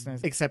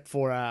seriousness, except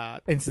for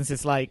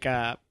instances like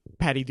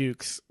Patty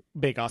Duke's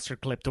big Oscar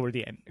clip toward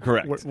the end.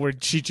 Correct. Where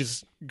she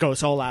just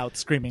goes all out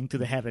screaming to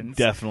the heavens.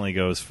 Definitely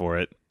goes for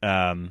it.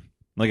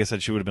 Like I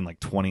said, she would have been like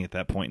 20 at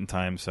that point in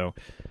time. So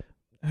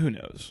who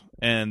knows?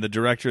 And the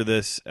director of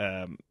this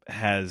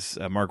has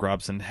Mark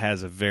Robson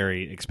has a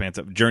very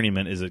expansive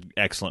journeyman is an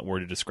excellent word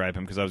to describe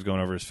him because I was going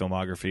over his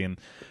filmography and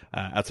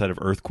outside of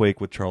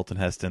Earthquake with Charlton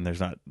Heston, there's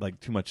not like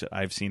too much that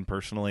I've seen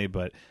personally,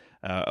 but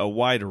a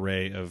wide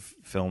array of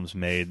films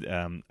made.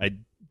 I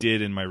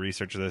did in my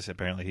research of this.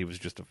 Apparently, he was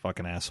just a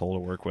fucking asshole to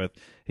work with.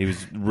 He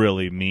was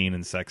really mean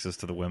and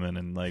sexist to the women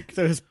and like.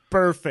 So it's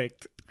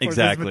perfect.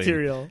 Exactly.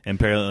 Material. And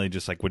apparently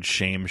just like would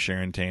shame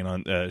Sharon Tate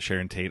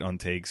on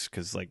takes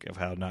because like of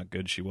how not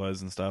good she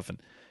was and stuff.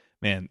 And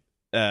man,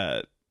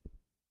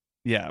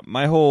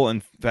 my whole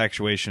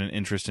infatuation and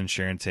interest in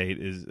Sharon Tate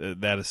is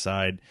that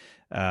aside,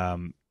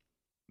 man,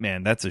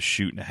 that's a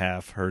shoot and a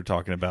half. Her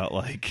talking about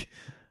like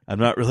I'm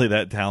not really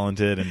that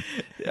talented, and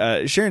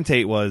Sharon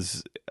Tate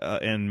was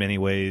in many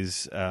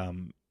ways.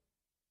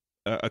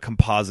 A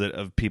composite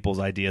of people's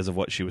ideas of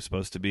what she was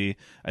supposed to be.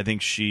 I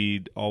think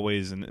she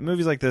always in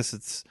movies like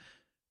this,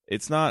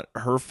 it's not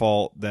her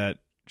fault that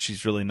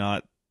she's really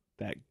not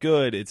that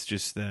good. It's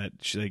just that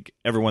she like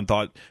everyone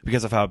thought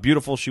because of how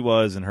beautiful she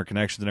was and her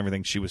connections and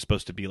everything, she was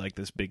supposed to be like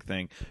this big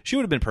thing. She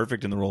would have been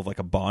perfect in the role of like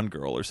a Bond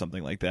girl or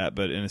something like that,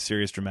 but in a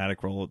serious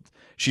dramatic role,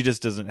 she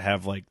just doesn't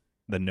have like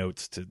the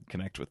notes to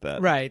connect with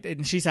that. Right,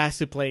 and she's asked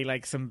to play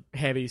like some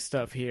heavy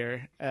stuff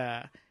here,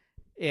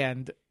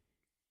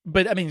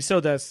 but I mean,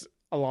 so does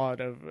a lot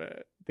of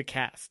the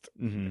cast.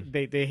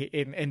 They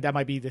and that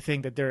might be the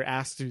thing that they're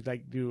asked to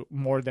like do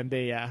more than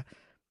they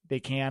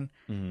can.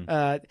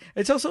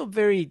 It's also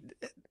very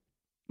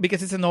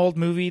because it's an old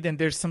movie. Then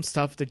there's some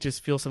stuff that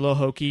just feels a little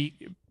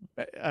hokey.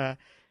 The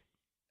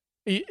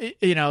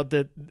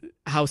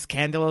how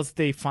scandalous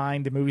they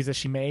find the movies that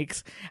she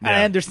makes. Yeah.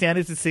 I understand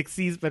it's the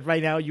 60s, but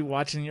right now you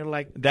watch and you're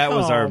like, that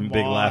was our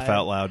big laugh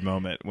out loud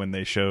moment when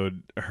they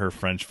showed her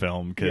French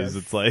film because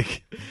it's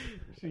like.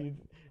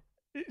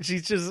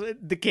 She's just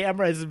the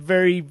camera is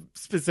very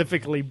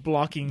specifically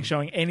blocking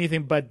showing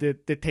anything but the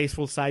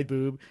tasteful side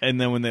boob.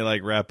 And then when they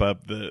like wrap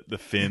up the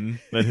fin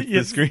that hits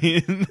the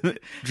screen,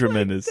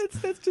 tremendous. Like,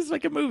 that's just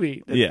like a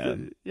movie. But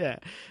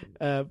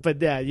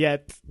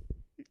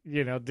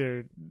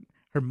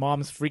her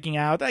mom's freaking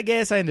out. I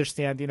guess I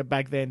understand.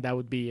 Back then that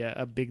would be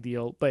a big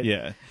deal. But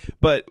yeah,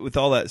 but with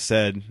all that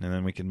said, and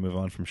then we can move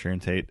on from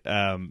Sharon Tate.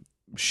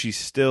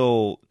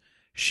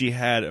 She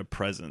had a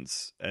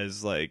presence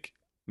as like.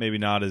 Maybe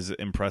not as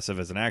impressive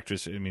as an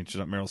actress. I mean, she's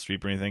not Meryl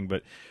Streep or anything,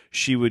 but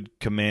she would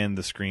command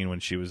the screen when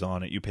she was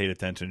on it. You paid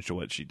attention to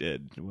what she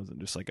did. It wasn't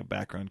just like a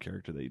background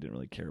character that you didn't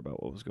really care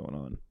about what was going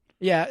on.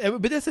 Yeah,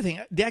 but that's the thing.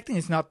 The acting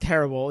is not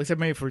terrible, except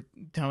maybe for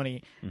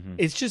Tony.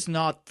 It's just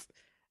not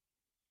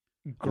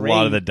great.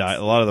 A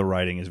lot of the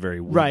writing is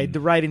very wooden. Right. The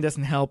writing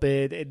doesn't help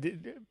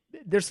it.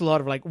 There's a lot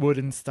of like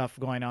wooden stuff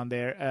going on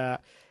there,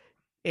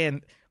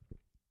 and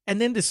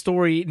then the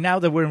story. Now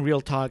that we're in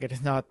real talk, it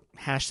is not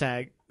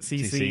hashtag.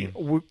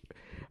 CC.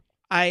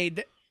 I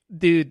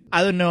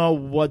don't know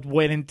what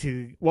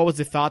was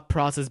the thought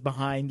process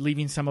behind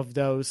leaving some of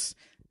those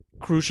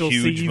crucial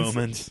huge scenes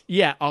moments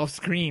off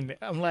screen.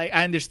 I'm like,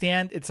 I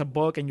understand it's a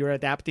book and you're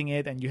adapting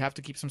it and you have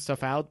to keep some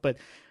stuff out, but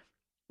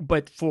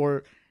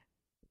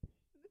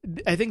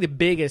I think the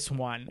biggest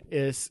one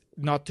is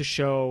not to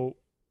show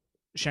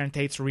Sharon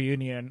Tate's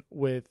reunion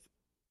with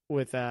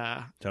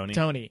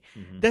Tony.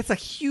 That's a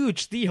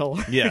huge deal.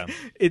 Yeah.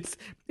 It's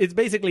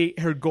basically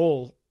her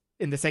goal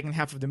in the second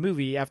half of the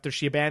movie after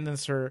she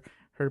abandons her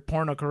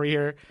porno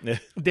career.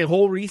 The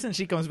whole reason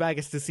she comes back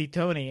is to see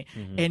Tony,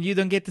 and you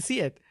don't get to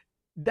see it.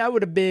 That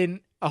would have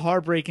been a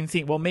heartbreaking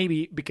scene. Well,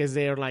 maybe because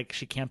they're like,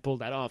 she can't pull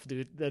that off,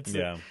 dude. That's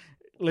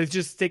let's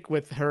just stick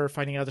with her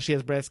finding out that she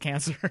has breast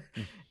cancer.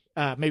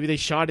 Maybe they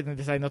shot it and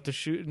decided not to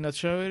show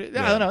it.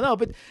 I don't know. No,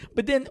 but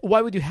then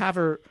why would you have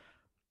her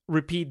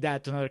repeat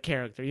that to another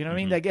character? You know what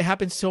I mean? Like, it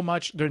happens so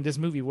much during this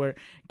movie where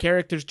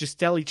characters just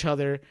tell each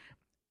other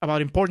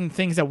about important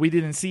things that we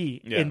didn't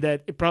see, and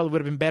that it probably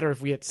would have been better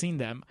if we had seen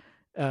them.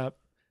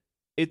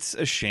 It's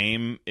a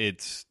shame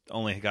it's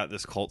only got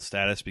this cult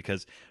status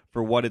because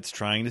for what it's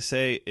trying to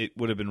say, it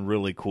would have been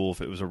really cool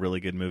if it was a really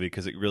good movie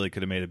because it really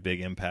could have made a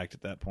big impact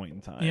at that point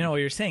in time. You know, what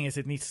you're saying is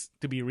it needs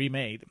to be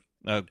remade.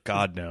 Oh,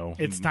 God, no.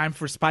 It's time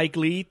for Spike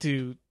Lee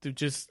to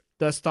just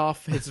dust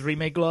off his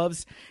remake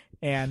gloves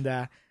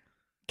and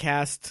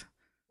cast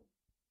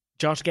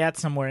Josh Gad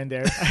somewhere in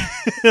there.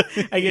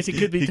 I guess he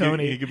could be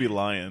Tony. He could be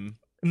Lion.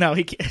 No,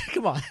 he can't.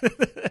 Come on.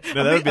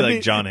 No, that would be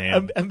like John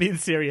Hamm. I'm being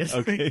serious.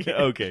 Okay,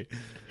 okay.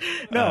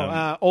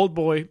 No,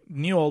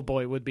 new old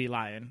boy would be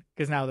Lion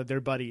because now that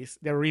they're buddies,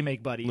 they're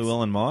remake buddies.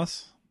 Llewellyn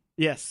Moss?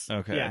 Yes.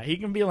 Okay. Yeah, he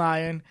can be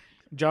Lion.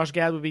 Josh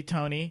Gad would be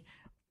Tony,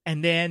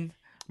 and then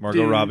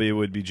Margot Robbie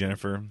would be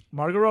Jennifer.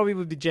 Margot Robbie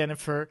would be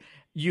Jennifer.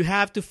 You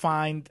have to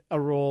find a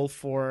role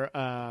for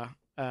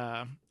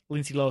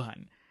Lindsay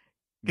Lohan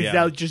because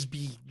that would just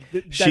be.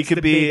 She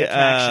could be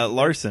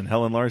Larson,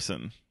 Helen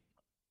Larson.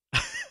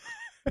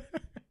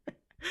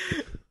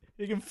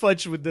 You can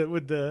fudge with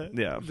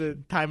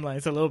the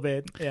timelines a little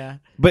bit, yeah.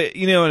 But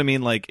you know what I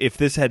mean? Like, if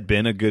this had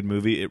been a good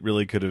movie, it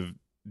really could have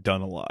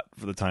done a lot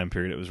for the time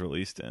period it was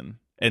released in.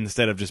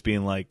 Instead of just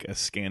being like a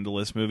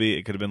scandalous movie,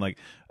 it could have been like,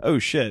 oh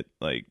shit,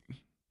 like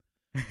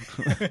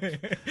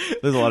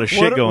there's a lot of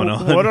shit going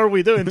on. What are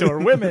we doing to our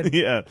women?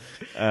 Yeah.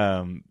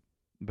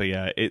 But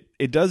yeah,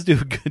 it does do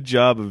a good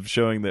job of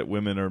showing that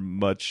women are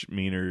much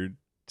meaner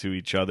to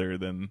each other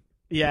than.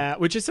 Yeah,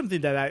 which is something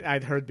that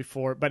I'd heard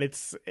before, but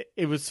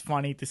it was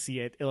funny to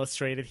see it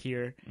illustrated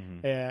here.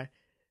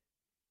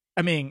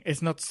 I mean,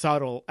 it's not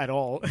subtle at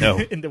all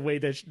in the way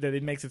that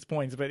it makes its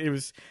points, but it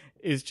was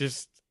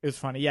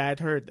funny. Yeah, I've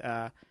heard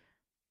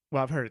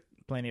it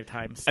plenty of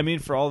times. I mean,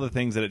 for all the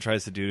things that it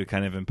tries to do to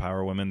kind of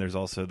empower women, there's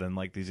also then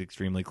like these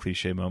extremely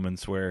cliche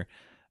moments where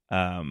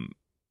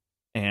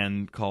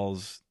Anne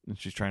calls, and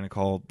she's trying to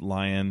call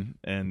Lion,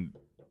 and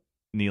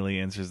Neely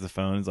answers the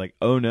phone. It's like,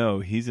 oh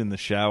no, he's in the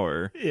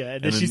shower. Yeah,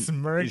 and then she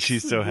smirks.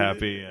 She's so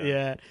happy.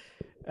 Yeah.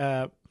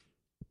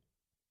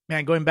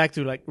 Man, going back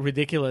to like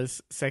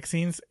ridiculous sex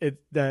scenes,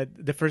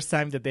 the first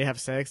time that they have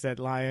sex, that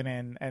Lion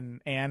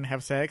and Anne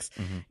have sex,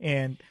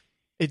 and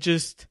it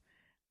just,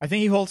 I think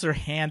he holds her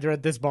hand. They're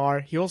at this bar.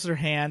 He holds her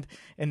hand,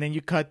 and then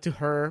you cut to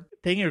her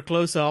taking her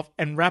clothes off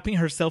and wrapping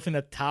herself in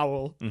a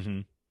towel.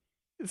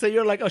 So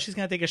you're like, oh, she's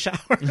gonna take a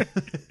shower.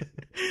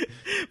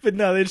 But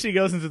no, then she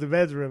goes into the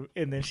bedroom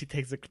and then she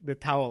takes the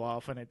towel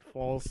off and it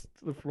falls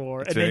to the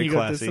floor. It's and very then you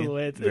classy, got the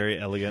silhouette. very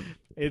elegant.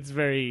 It's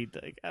very,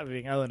 like, I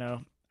mean, I don't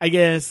know. I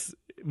guess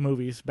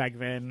movies back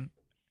then.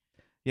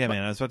 Yeah,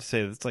 man, I was about to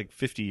say that's like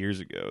 50 years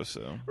ago.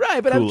 So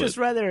right, but I would just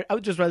rather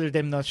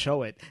them not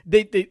show it.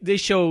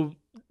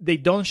 They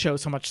don't show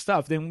so much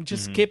stuff. Then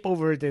just skip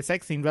over the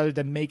sex scene rather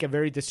than make a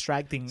very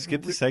distracting.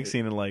 Skip the sex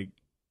scene and like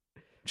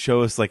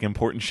show us like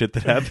important shit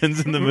that happens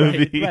in the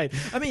movie. Right.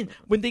 I mean,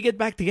 when they get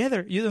back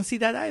together, you don't see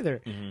that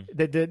either.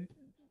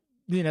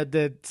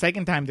 The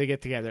second time they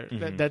get together,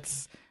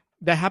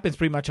 that happens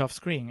pretty much off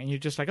screen, and you're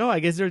just like, oh, I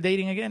guess they're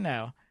dating again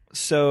now.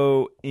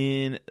 So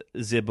in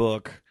the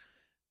book,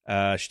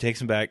 she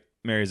takes him back,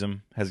 marries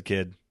him, has a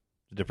kid,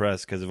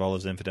 depressed because of all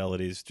his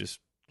infidelities, just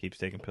keeps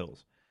taking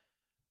pills.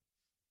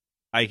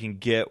 I can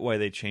get why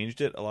they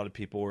changed it. A lot of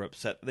people were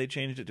upset that they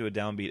changed it to a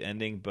downbeat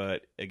ending,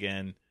 but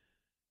again,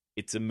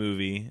 it's a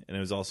movie, and it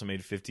was also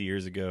made 50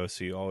 years ago,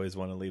 so you always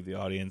want to leave the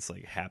audience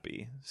like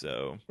happy.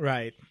 So,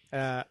 right.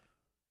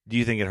 Do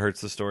you think it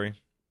hurts the story?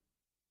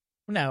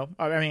 No,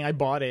 I mean, I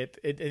bought it.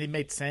 It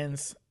made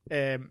sense.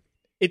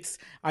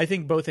 I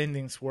think both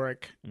endings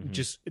work.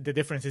 Just the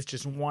difference is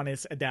just one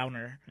is a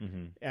downer,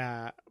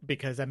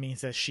 because that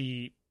means that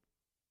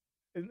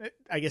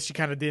I guess she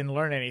kind of didn't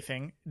learn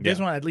anything. This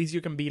one, at least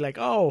you can be like,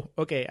 oh,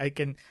 okay, I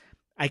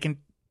can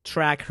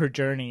track her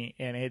journey,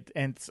 and it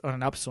ends on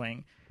an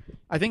upswing.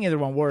 I think either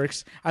one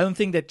works. I don't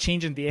think that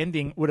changing the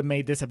ending would have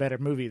made this a better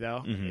movie,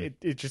 though.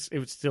 It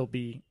would still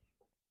be,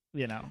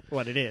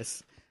 what it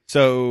is.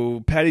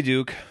 So Patty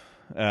Duke,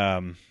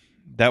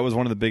 that was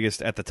one of the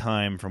biggest at the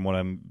time, from what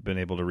I've been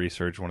able to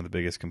research. One of the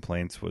biggest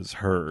complaints was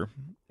her,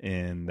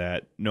 in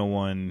that no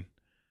one,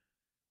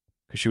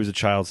 because she was a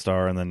child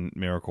star and then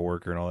Miracle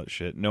Worker and all that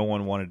shit. No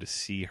one wanted to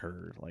see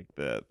her like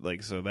that.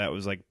 Like, so that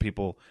was like,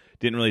 people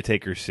didn't really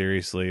take her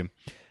seriously.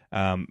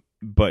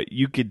 But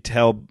you could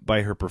tell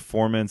by her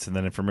performance, and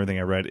then from everything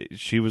I read,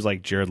 she was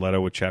like Jared Leto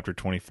with Chapter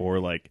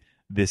 24. Like,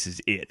 this is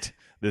it.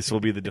 This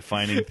will be the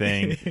defining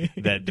thing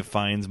that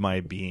defines my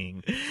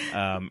being.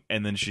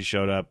 And then she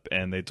showed up,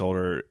 and they told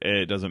her,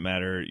 it doesn't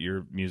matter.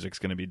 Your music's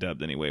going to be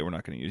dubbed anyway. We're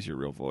not going to use your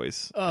real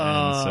voice.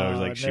 And so it was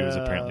like, she was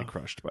apparently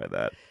crushed by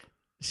that.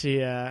 She's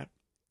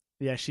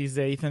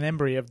the Ethan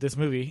Embry of this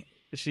movie.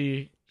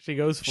 She She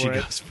goes for She it.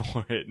 goes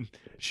for it.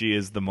 She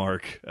is the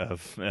mark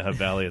of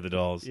Valley of the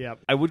Dolls. Yep.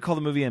 I would call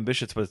the movie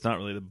ambitious, but it's not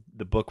really.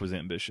 The book was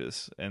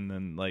ambitious, and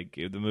then like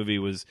the movie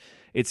was.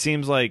 It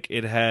seems like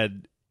it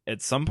had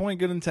at some point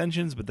good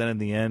intentions, but then in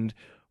the end,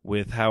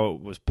 with how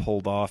it was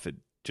pulled off, it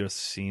just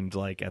seemed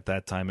like at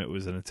that time it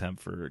was an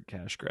attempt for a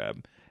cash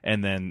grab.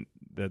 And then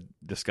the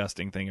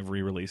disgusting thing of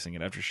re-releasing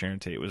it after Sharon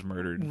Tate was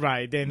murdered.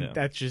 Right, and Yeah.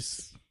 that's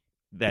just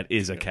That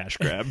is a cash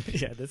grab.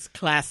 yeah, that's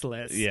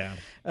classless. Yeah.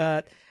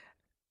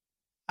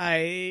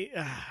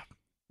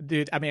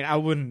 Dude, I mean, I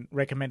wouldn't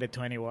recommend it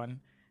to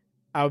anyone.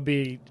 I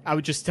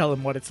would just tell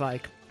them what it's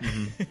like.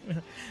 Mm-hmm.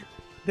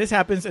 This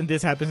happens and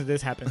this happens and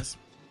this happens.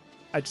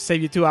 I just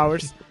save you 2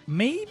 hours.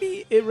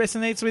 Maybe it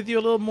resonates with you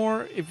a little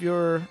more if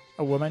you're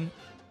a woman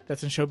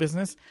that's in show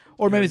business,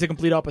 or maybe it's the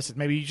complete opposite.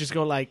 Maybe you just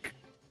go like,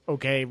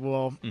 okay,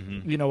 well,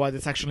 you know what?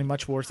 It's actually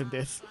much worse than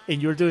this,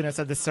 and you're doing us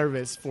a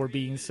disservice for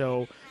being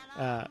so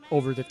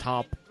over the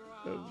top.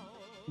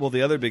 Well,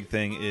 the other big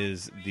thing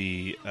is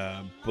the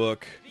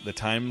book. The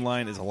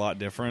timeline is a lot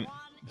different.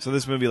 So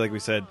this movie, like we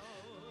said,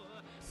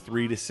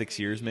 3 to 6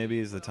 years maybe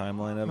is the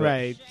timeline of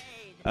it.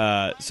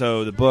 Right.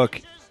 So the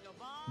book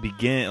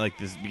beginning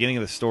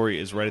of the story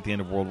is right at the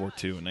end of World War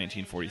II in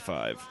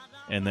 1945,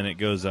 and then it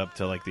goes up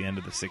to like the end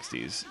of the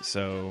 60s.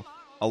 So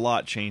a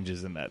lot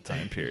changes in that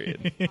time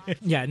period.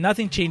 Yeah,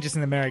 nothing changes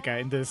in America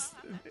in this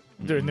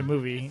during the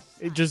movie.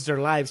 It just their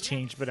lives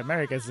change, but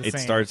America is the same. It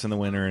starts in the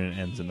winter and it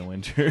ends in the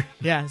winter.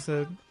 Yeah,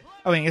 so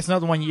I mean, it's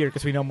not 1 year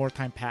because we know more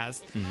time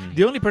passed. Mm-hmm.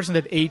 The only person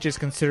that ages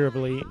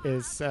considerably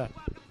is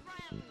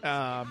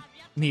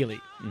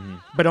Neely,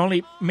 but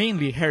only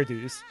mainly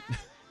hairdos.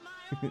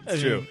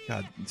 It's true.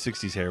 God,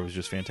 60s hair was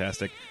just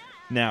fantastic.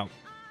 Now,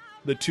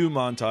 the two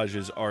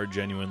montages are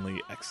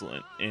genuinely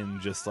excellent in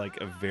just like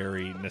a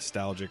very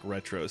nostalgic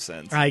retro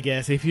sense. I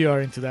guess if you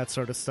are into that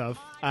sort of stuff,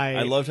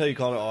 I loved how you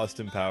called it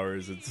Austin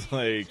Powers. It's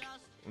like,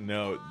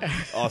 no,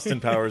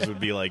 Austin Powers would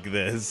be like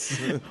this.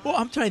 Well,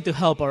 I'm trying to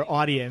help our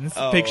audience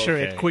picture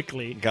it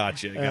quickly.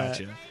 Gotcha.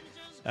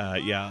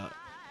 Yeah.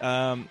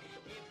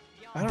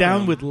 I don't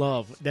Down know. with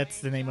Love.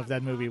 That's the name of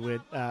that movie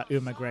with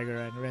Ewan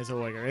McGregor and Reza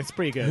Oyger. It's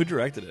pretty good. Who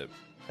directed it?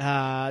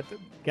 The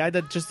guy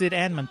that just did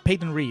Ant-Man,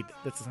 Peyton Reed.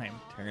 That's his name.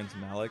 Terrence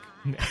Malick.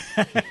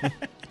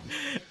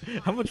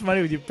 How much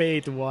money would you pay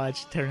to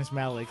watch Terrence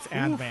Malick's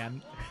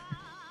Ant-Man?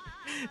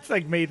 It's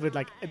like made with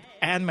like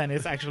Ant-Man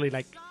is actually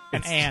like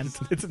an ant.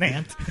 It's an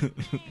ant.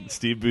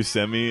 Steve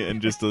Buscemi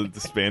and just the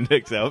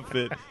spandex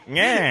outfit.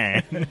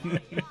 Yeah.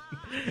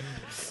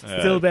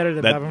 Still better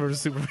than that- Batman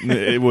vs Superman.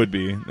 It would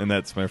be, and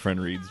that's my friend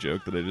Reed's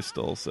joke that I just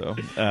stole. So,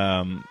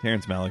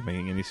 Terrence Malick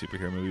making any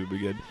superhero movie would be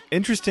good.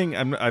 Interesting.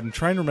 I'm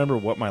trying to remember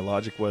what my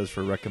logic was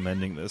for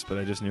recommending this, but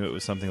I just knew it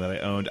was something that I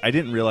owned. I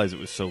didn't realize it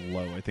was so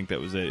low. I think that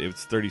was it. It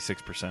was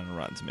 36% on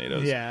Rotten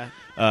Tomatoes. Yeah.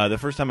 The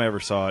first time I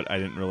ever saw it, I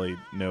didn't really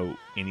know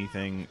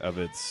anything of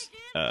its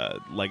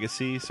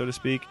legacy, so to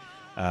speak.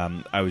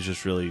 I was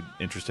just really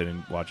interested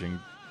in watching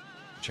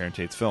Sharon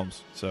Tate's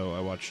films, so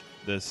I watched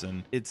this,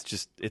 and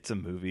it's a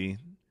movie.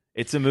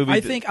 It's a movie.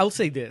 I think I'll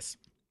say this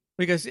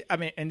because I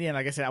mean, in the end,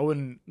 like I said, I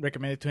wouldn't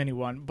recommend it to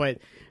anyone. But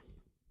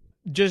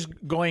just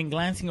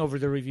glancing over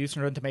the reviews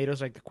on Rotten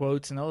Tomatoes, like the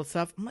quotes and all that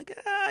stuff, I'm like,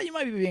 you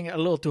might be being a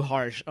little too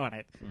harsh on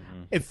it.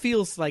 Mm-hmm. It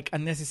feels like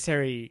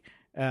unnecessary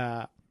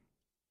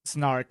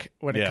snark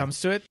when it Yeah.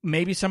 comes to it.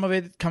 Maybe some of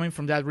it coming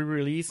from that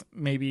re-release.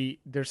 Maybe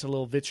there's a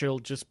little vitriol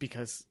just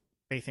because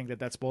they think that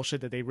that's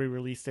bullshit that they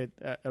re-released it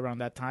around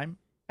that time,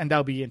 and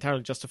that'll be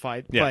entirely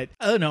justified. Yeah. But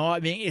I don't know. I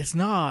mean, it's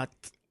not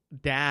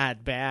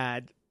that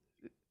bad.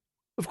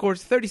 Of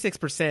course,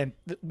 36%.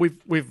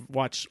 We've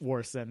watched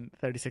worse than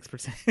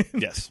 36%.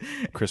 yes,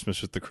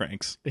 Christmas with the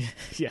Cranks.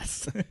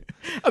 Yes.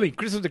 I mean,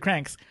 Christmas with the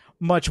Cranks,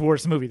 much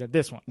worse movie than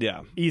this one.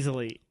 Yeah,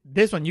 Easily.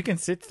 This one you can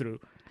sit through.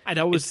 And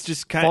I was It's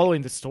just kinda-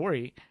 following the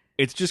story.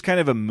 it's just kind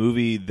of a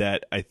movie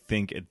that I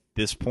think at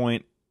this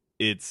point,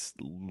 its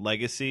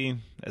legacy,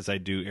 as I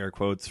do air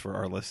quotes for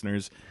our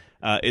listeners,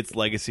 its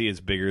legacy is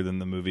bigger than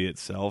the movie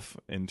itself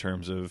in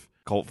terms of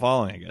cult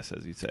following, I guess,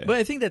 as you'd say. But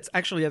I think that's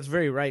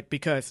very right,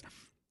 because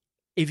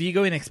if you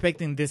go in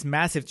expecting this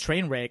massive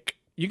train wreck,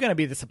 you're going to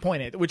be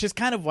disappointed, which is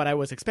kind of what I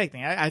was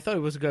expecting. I thought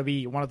it was going to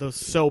be one of those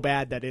so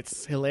bad that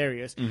it's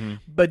hilarious. Mm-hmm.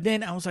 But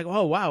then I was like,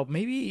 oh, wow,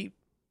 maybe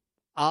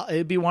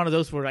it'd be one of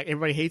those where like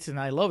everybody hates it and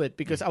I love it,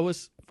 because I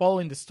was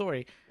following the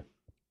story.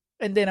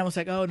 And then I was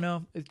like, oh,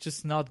 no, it's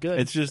just not good.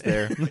 It's just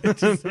there.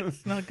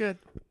 It's not good.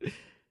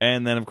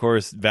 And then, of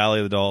course, Valley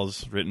of the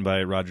Dolls, written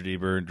by Roger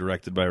Ebert,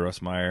 directed by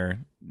Russ Meyer.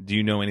 Do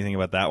you know anything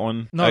about that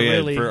one? Not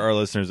really. For our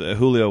listeners,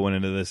 Julio went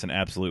into this an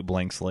absolute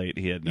blank slate.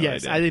 He had no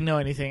Yes, idea. I didn't know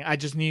anything. I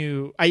just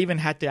knew. I even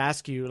had to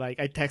ask you.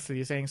 Like, I texted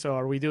you saying, "So,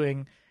 are we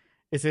doing?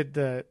 Is it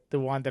the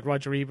one that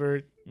Roger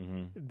Ebert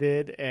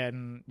did?"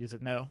 And you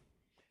said no.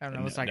 And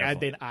I was like,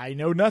 I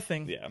know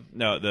nothing. Yeah.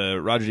 No,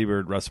 the Roger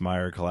Ebert, Russ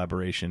Meyer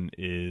collaboration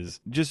is,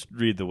 just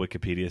read the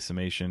Wikipedia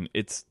summation.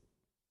 It's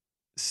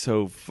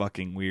so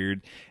fucking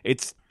weird.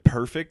 It's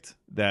perfect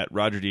that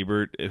Roger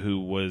Ebert,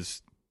 who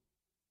was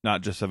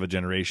not just of a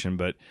generation,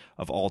 but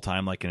of all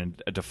time, like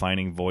a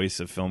defining voice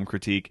of film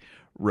critique,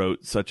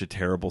 wrote such a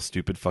terrible,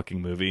 stupid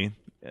fucking movie,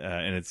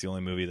 and it's the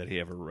only movie that he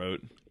ever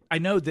wrote. I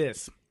know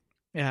this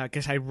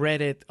because I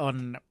read it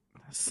on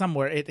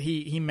somewhere.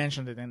 He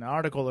mentioned it in an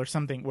article or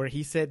something where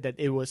he said that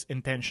it was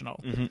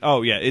intentional. Mm-hmm.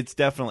 Oh yeah, it's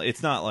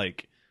not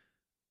like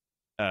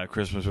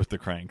Christmas with the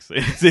Cranks.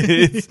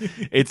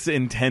 It's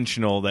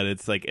intentional that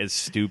it's like as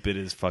stupid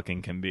as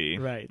fucking can be.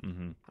 Right.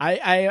 Mm-hmm.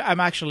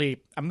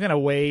 I'm gonna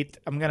wait.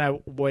 I'm gonna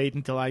wait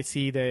until I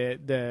see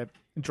the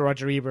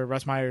Roger Ebert,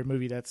 Russ Meyer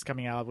movie that's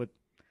coming out with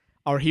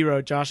our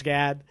hero Josh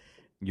Gad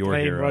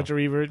playing hero. Roger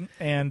Ebert,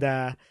 and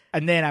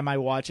then I might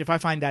watch. If I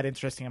find that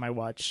interesting, I might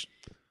watch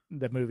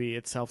the movie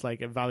itself,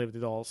 like Valley of the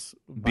Dolls.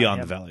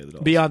 Beyond the Valley of the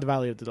Dolls. Beyond the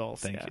Valley of the Dolls.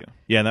 Thank you.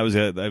 Yeah, and that was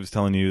it. I was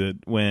telling you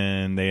that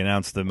when they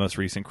announced the most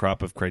recent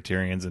crop of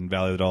Criterions and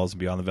Valley of the Dolls and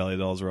Beyond the Valley of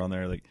the Dolls were on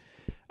there, like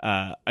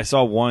I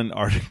saw one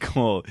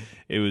article.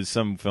 It was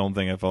some film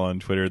thing I follow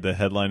on Twitter. The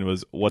headline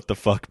was, "What the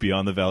fuck,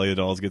 Beyond the Valley of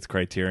the Dolls gets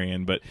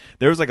Criterion?" But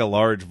there was like a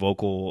large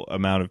vocal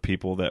amount of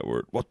people that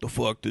were, "What the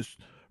fuck, this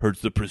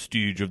hurts the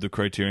prestige of the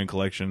Criterion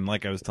Collection."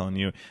 Like I was telling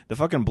you, the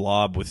fucking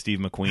Blob with Steve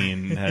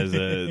McQueen has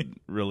a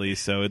release,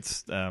 so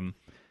it's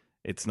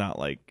not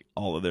like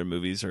all of their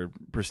movies are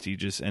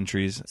prestigious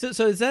entries.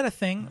 So is that a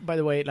thing, by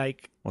the way?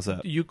 Like, What's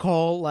that? You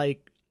call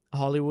like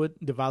Hollywood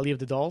the Valley of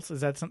the Dolls?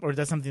 Is that or is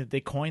that something that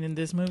they coined in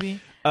this movie?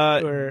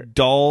 Or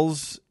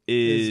Dolls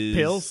is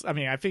pills. I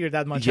mean, I figured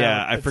that much.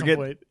 Yeah, out I at some forget.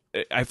 point.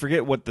 I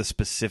forget what the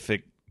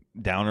specific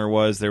downer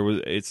was.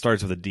 It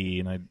starts with a D,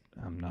 and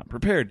I'm not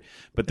prepared.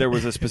 But there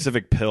was a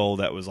specific pill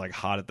that was like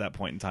hot at that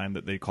point in time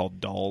that they called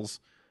Dolls,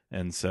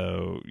 and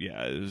so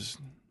yeah, it was.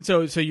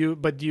 So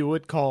you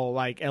would call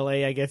like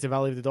L.A. I guess the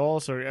Valley of the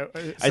Dolls, or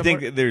I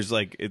think there's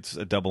like it's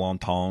a double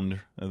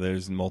entendre.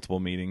 There's multiple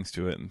meanings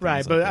to it, and right?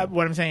 like But that.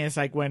 what I'm saying is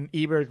like when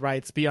Ebert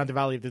writes Beyond the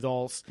Valley of the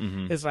Dolls,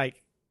 it's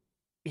like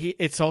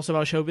it's also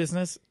about show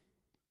business.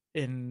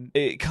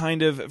 It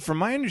kind of, from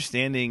my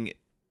understanding,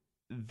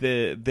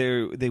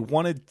 they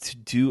wanted to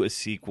do a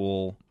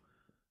sequel.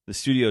 The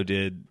studio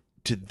did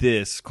to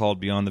this called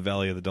Beyond the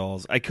Valley of the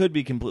Dolls. I could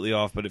be completely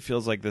off, but it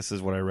feels like this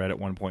is what I read at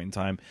one point in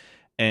time.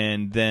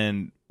 And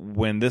then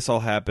when this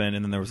all happened,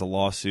 and then there was a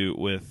lawsuit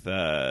with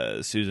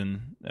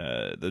Susan,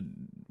 the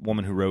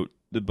woman who wrote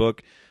the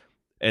book,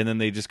 and then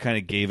they just kind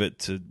of gave it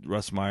to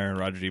Russ Meyer and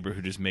Roger Ebert,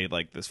 who just made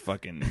like this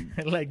fucking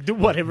like do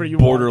whatever you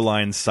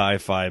borderline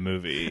sci-fi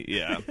movie.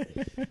 Yeah,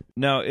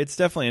 no, it's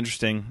definitely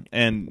interesting.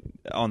 And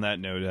on that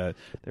note,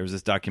 there was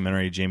this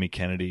documentary Jamie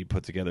Kennedy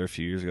put together a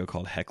few years ago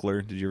called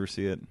Heckler. Did you ever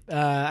see it?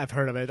 I've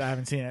heard of it. I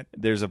haven't seen it.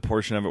 There's a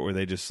portion of it where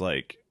they just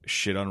like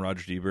shit on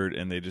Roger Ebert,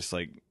 and they just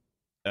like.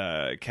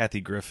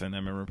 Kathy Griffin, I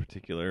remember in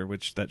particular,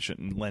 which that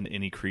shouldn't lend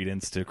any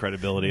credence to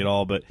credibility at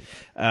all, but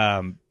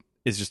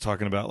is just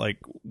talking about like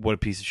what a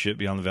piece of shit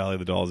Beyond the Valley of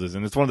the Dolls is,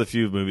 and it's one of the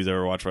few movies I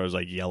ever watched where I was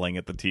like yelling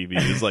at the TV.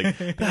 It's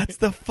like that's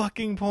the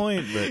fucking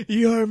point, but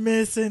you're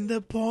missing the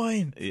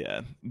point.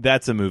 Yeah,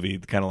 that's a movie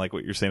kind of like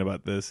what you're saying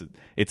about this.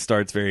 It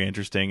starts very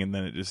interesting, and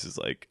then it just is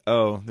like,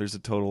 oh, there's a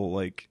total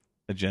like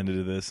agenda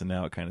to this, and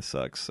now it kind of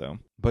sucks. So,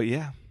 but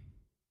yeah,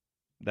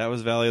 that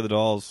was Valley of the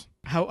Dolls.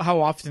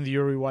 How often do you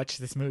rewatch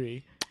this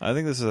movie? I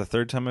think this is the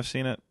third time I've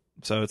seen it,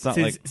 so it's not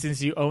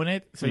since you own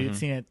it. So you'd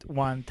seen it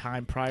one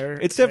time prior.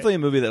 It's definitely a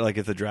movie that, like,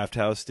 if the Draft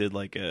House did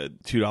like a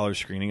 $2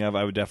 screening of,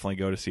 I would definitely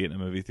go to see it in a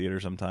movie theater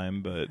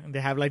sometime. But they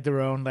have like their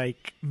own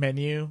like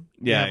menu.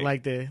 Yeah, they have,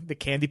 like the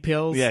candy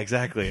pills. Yeah,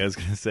 exactly. I was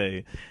gonna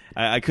say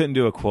I couldn't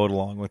do a quote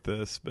along with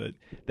this, but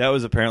that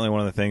was apparently one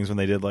of the things when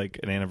they did like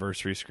an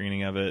anniversary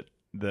screening of it.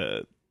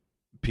 The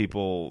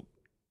people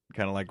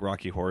kind of like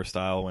Rocky Horror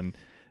style when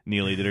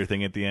Neely did her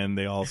thing at the end,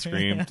 they all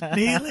screamed,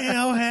 "Neely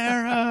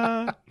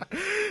O'Hara!"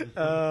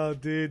 Oh,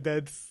 dude,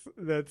 that's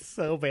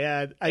so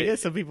bad. I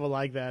guess some people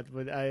like that,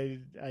 but I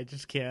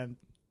just can't.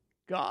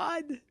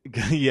 God.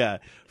 Yeah,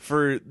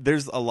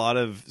 there's a lot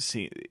of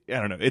I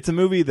don't know. It's a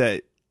movie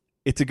that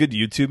it's a good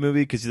YouTube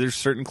movie because there's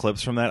certain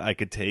clips from that I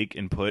could take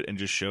and put and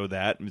just show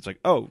that, and it's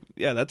like, oh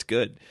yeah, that's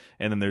good.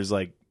 And then there's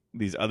like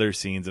these other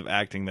scenes of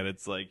acting that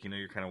it's like, you know,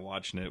 you're kind of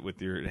watching it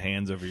with your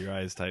hands over your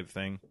eyes type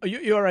thing.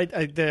 You're right.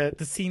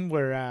 The scene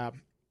where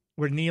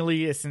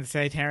Neely is in the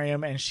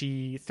sanitarium and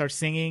she starts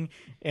singing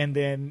and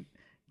then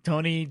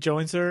Tony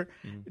joins her.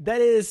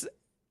 That is,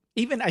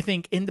 even I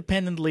think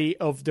independently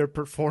of their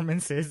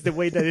performances, the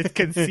way that it's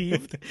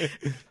conceived,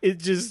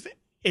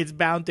 it's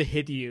bound to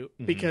hit you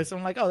because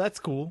I'm like, oh, that's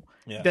cool.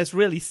 Yeah. That's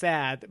really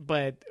sad,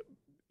 but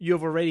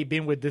you've already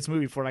been with this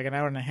movie for like an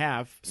hour and a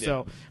half.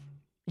 So. Yeah.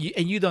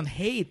 You don't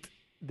hate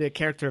the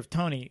character of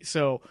Tony,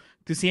 so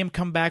to see him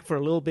come back for a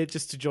little bit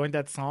just to join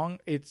that song,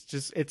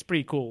 it's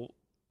pretty cool.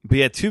 But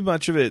yeah, too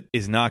much of it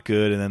is not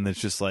good, and then it's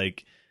just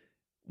like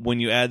when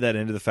you add that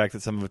into the fact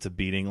that some of it's a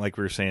beating, like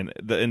we were saying,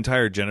 the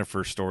entire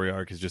Jennifer story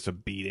arc is just a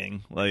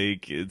beating.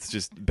 Like it's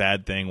just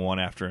bad thing one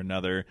after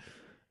another.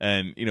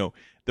 And, you know,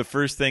 the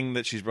first thing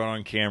that she's brought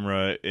on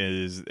camera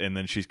is, and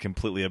then she's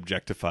completely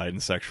objectified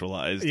and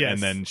sexualized, Yes.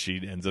 and then she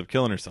ends up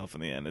killing herself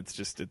in the end. It's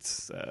just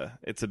it's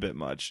a bit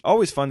much.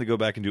 Always fun to go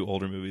back and do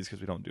older movies because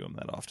we don't do them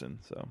that often.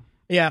 So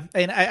Yeah,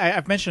 and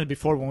I've mentioned it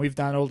before when we've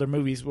done older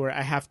movies where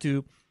I have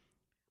to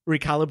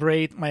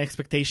recalibrate my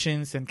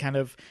expectations and kind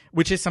of,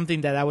 which is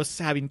something that I was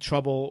having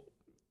trouble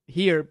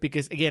here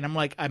because again, I'm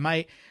like, I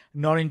might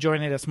not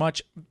enjoying it as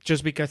much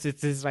just because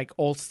it's this like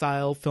old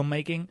style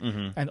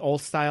filmmaking and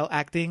old style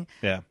acting.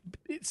 yeah,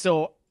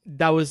 So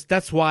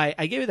that's why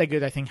I gave it a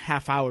good, I think,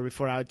 half hour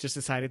before I just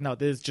decided, no,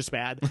 this is just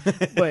bad.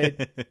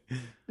 But,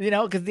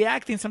 because the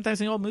acting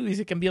sometimes in old movies,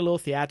 it can be a little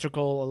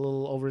theatrical, a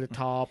little over the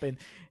top. And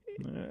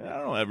I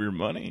don't have your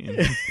money.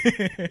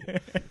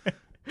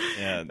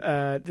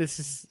 Yeah,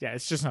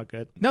 it's just not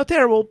good. No,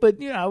 terrible,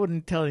 but I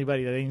wouldn't tell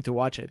anybody that they need to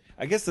watch it.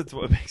 I guess that's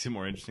what makes it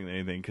more interesting than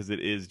anything because it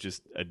is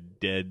just a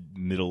dead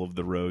middle of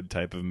the road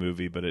type of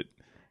movie, but it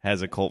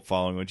has a cult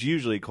following, which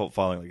usually cult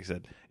following, like you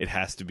said, it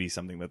has to be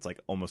something that's like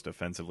almost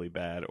offensively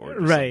bad or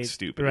just like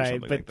stupid or something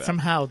but like that.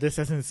 Somehow this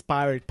has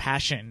inspired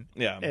passion.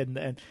 Yeah.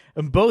 and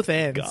on both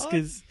ends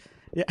because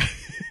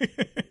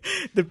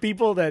the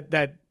people that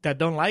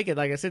don't like it,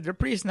 like I said, they're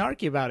pretty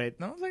snarky about it.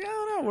 And I was like, I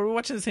don't know, we're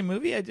watching the same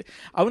movie. I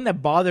wouldn't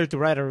have bothered to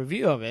write a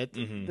review of it.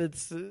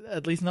 It's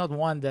at least not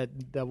one that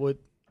would,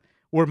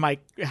 where my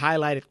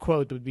highlighted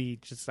quote would be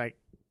just like,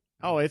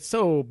 oh, it's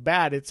so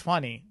bad, it's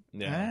funny.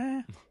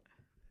 Yeah.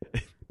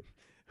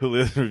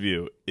 Julio's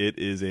review, it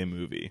is a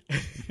movie.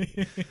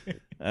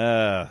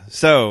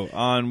 So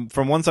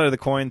from one side of the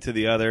coin to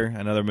the other,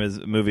 another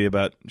movie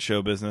about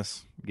show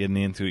business, getting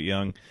into it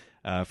young.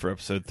 For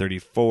episode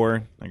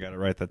 34, I got it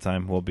right that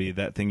time, will be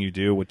That Thing You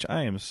Do, which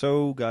I am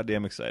so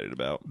goddamn excited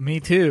about. Me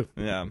too.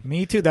 Yeah.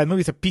 Me too. That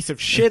movie's a piece of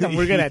shit, and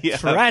we're going to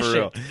trash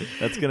it.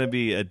 That's going to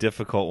be a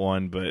difficult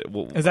one, but...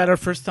 Is that our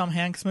first Tom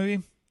Hanks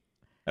movie?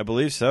 I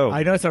believe so.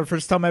 I know it's our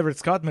first Tom Everett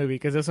Scott movie,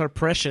 because those are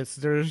precious.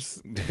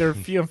 They're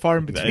few and far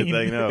in between.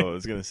 I know. I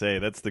was going to say,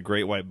 that's the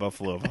great white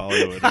buffalo of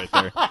Hollywood right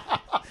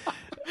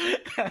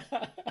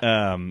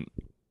there.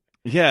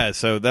 Yeah,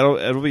 so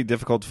it'll be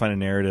difficult to find a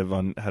narrative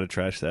on how to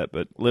trash that,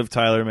 but Liv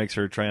Tyler makes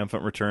her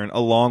triumphant return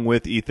along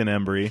with Ethan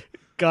Embry.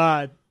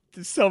 God,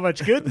 there's so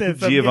much goodness.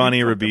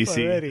 Giovanni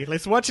Ribisi.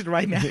 Let's watch it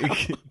right now.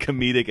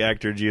 Comedic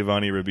actor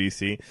Giovanni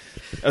Ribisi.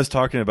 I was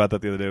talking about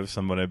that the other day with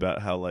someone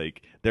about how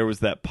like there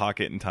was that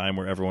pocket in time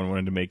where everyone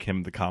wanted to make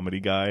him the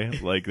comedy guy.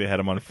 Like they had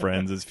him on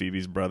Friends as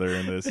Phoebe's brother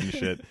and this and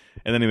shit.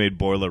 And then he made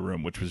Boiler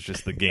Room, which was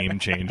just the game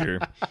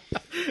changer.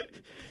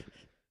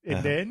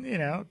 And then,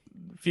 a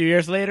few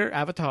years later,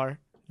 Avatar,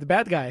 the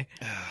bad guy.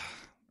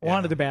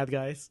 One of the bad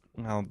guys.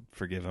 I'll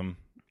forgive him.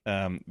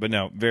 But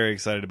no, very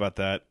excited about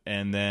that.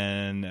 And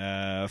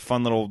then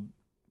fun little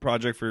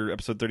project for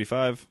episode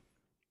 35.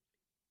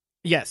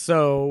 Yes,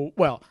 so,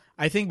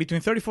 I think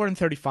between 34 and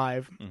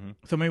 35,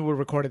 so maybe we'll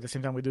record at the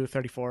same time we do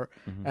 34,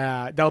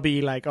 that'll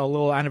be like a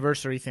little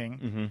anniversary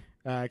thing.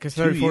 'Cause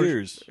 34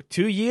 years.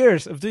 2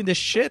 years of doing this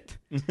shit.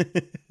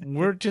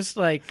 We're just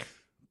like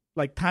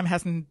time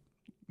hasn't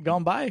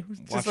gone by.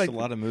 Watched a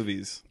lot of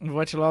movies. We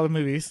watched a lot of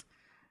movies.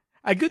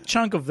 A good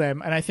chunk of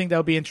them, and I think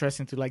that'll be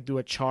interesting to like do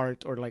a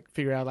chart or like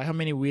figure out like how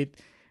many we'd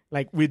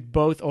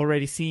both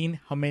already seen,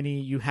 how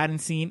many you hadn't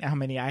seen, and how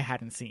many I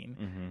hadn't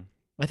seen.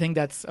 I think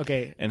that's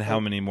okay. And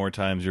how many more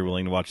times you're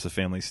willing to watch The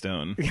Family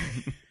Stone?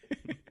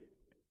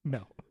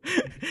 No.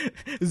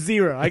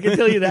 0. I can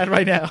tell you that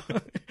right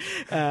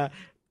now.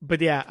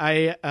 But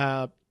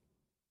yeah,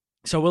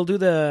 so we'll do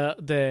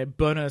the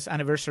bonus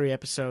anniversary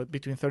episode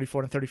between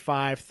 34 and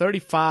 35.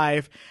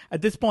 35,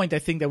 at this point, I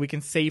think that we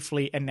can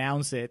safely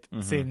announce it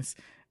since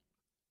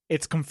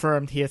it's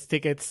confirmed he has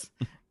tickets.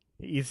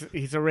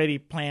 He's already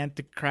planned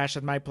to crash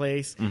at my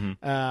place.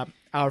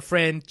 Our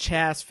friend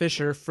Chaz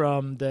Fisher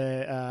from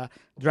the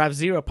Draft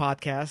Zero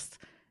podcast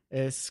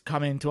is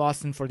coming to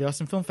Austin for the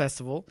Austin Film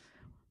Festival.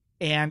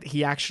 And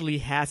he actually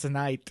has a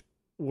night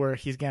where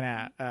he's going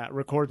to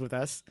record with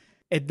us.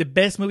 The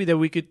best movie that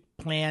we could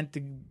plan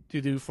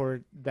to do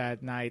for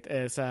that night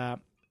is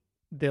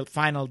the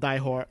final Die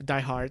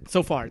Hard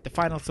so far. The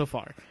final so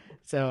far.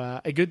 So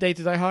A Good Day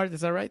to Die Hard,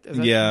 is that right? Is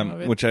that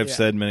yeah, which I've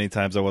said many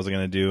times I wasn't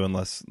going to do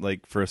unless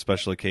like for a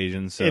special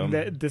occasion. So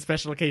and the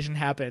special occasion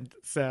happened.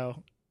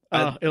 So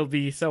it'll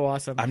be so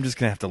awesome. I'm just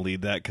going to have to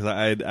lead that because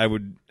I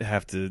would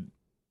have to.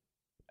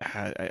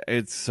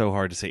 It's so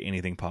hard to say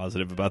anything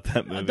positive about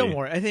that movie. Don't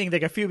worry. I think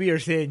like a few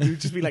years in,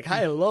 you'd just be like,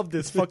 "Hi, I love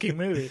this fucking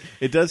movie."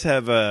 It does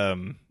have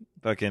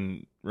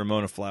fucking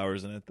Ramona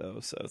Flowers in it though,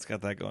 so it's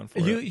got that going for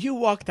it. You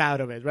walked out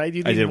of it, right?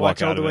 You didn't I did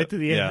watch walk all out the of way it. to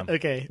the end. Yeah.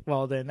 Okay,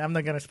 well then I'm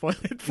not gonna spoil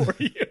it for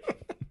you.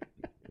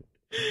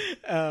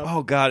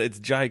 Oh God, it's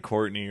Jai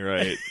Courtney,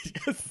 right?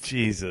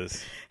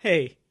 Jesus.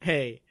 Hey,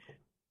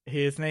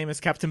 his name is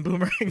Captain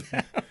Boomerang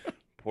now.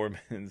 Poor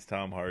man's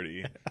Tom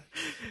Hardy.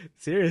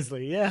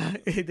 Seriously, yeah,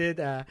 he did.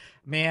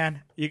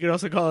 Man, you could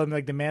also call him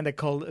like the man that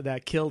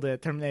killed the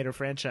Terminator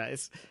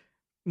franchise.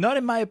 Not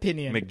in my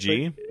opinion.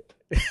 McG?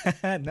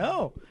 But,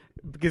 no,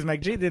 because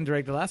McG didn't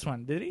direct the last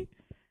one, did he?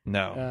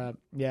 No.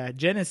 Yeah,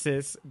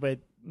 Genesis, but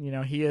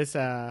he is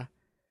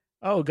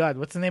Oh God,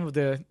 what's the name of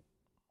the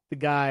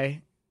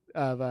guy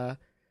of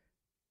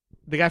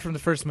the guy from the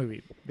first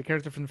movie, the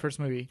character from the first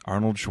movie,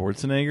 Arnold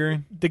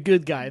Schwarzenegger, the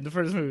good guy in the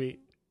first movie,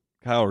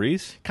 Kyle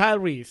Reese. Kyle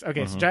Reese.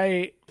 Okay, so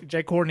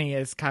Jay Courtney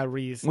is Kyle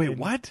Reese. Wait, in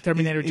what?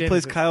 Terminator He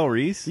plays Genesis. Kyle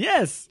Reese.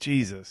 Yes,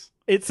 Jesus.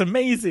 it's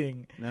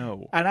amazing.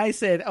 No. And I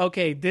said,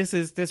 okay,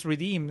 this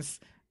redeems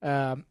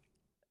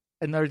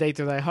Another Day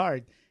to Die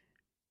Hard,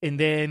 and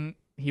then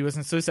he was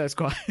in Suicide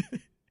Squad.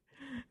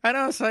 And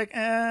I was like,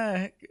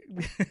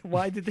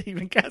 why did they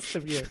even cast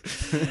him here?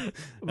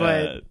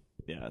 But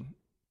yeah.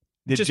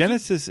 Did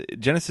Just-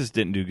 Genesis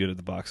didn't do good at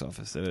the box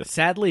office, did it?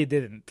 sadly, it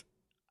didn't.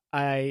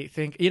 I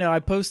think, I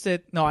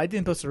posted, no, I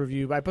didn't post a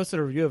review, but I posted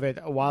a review of it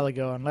a while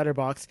ago on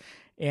Letterboxd.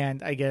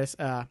 And I guess,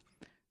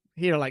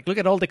 here, like, look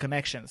at all the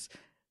connections.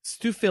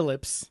 Stu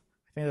Phillips,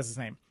 I think that's his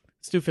name.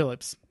 Stu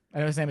Phillips. I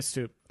know his name is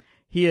Stu.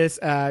 He is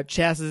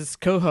Chaz's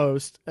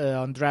co-host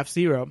on Draft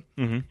Zero.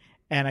 Mm-hmm.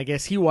 And I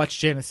guess he watched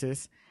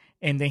Genesis.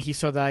 And then he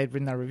saw that I had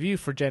written a review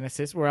for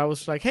Genesis where I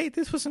was like, hey,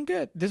 this wasn't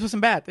good. This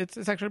wasn't bad.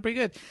 It's actually pretty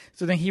good.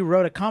 So then he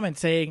wrote a comment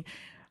saying,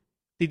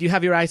 did you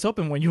have your eyes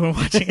open when you were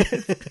watching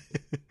it?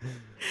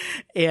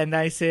 And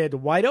I said,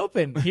 wide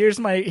open. Here's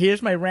my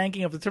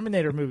ranking of the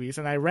Terminator movies.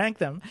 And I ranked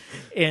them.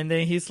 And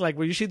then he's like,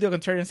 well, you should do a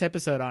Contrarians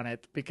episode on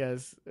it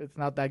because it's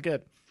not that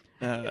good.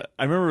 I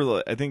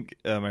remember, I think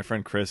my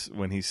friend Chris,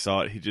 when he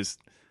saw it,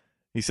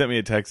 he sent me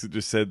a text that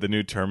just said the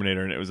new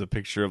Terminator, and it was a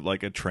picture of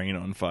like a train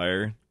on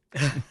fire.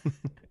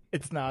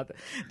 It's not.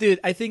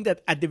 Dude, I think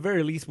that at the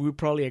very least, we would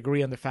probably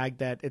agree on the fact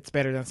that it's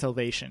better than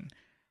Salvation.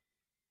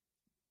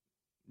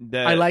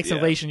 I like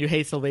Salvation, you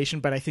hate Salvation,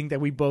 but I think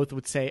that we both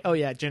would say, oh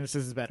yeah,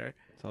 Genesis is better.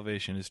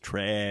 Salvation is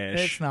trash.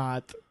 It's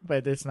not,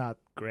 but it's not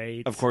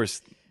great. Of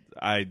course,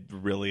 I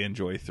really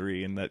enjoy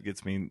 3, and that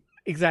gets me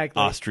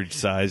exactly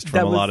ostracized from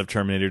That a was- lot of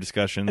Terminator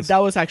discussions. That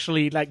was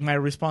actually like my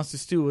response to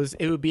Stu was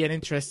it would be an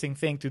interesting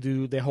thing to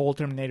do the whole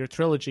Terminator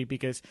trilogy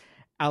because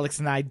Alex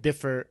and I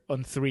differ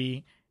on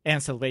 3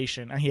 and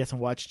Salvation, and he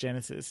hasn't watched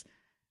Genesis.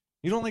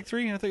 You don't like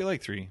 3? I thought you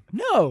liked 3.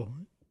 No,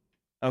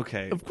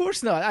 Okay. of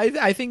course not.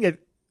 I think that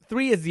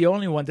 3 is the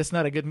only one that's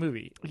not a good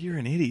movie. You're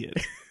an idiot.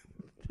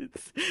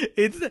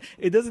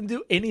 It doesn't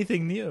do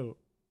anything new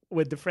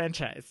with the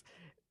franchise.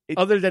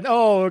 Other than,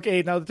 now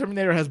the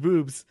Terminator has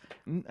boobs.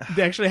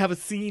 They actually have a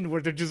scene where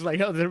they're just like,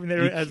 the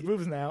Terminator has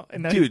boobs now.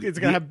 And now Dude, it's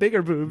going to have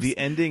bigger boobs. The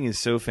ending is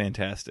so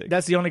fantastic.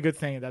 That's the only good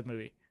thing in that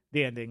movie.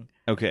 The ending.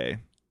 Okay.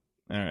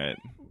 All right.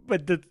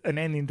 But an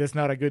ending does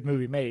not a good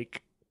movie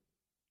make.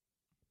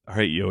 All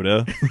right,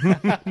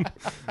 Yoda.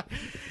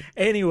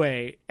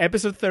 Anyway,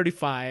 episode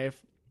 35.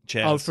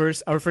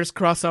 Chaz. Our first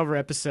crossover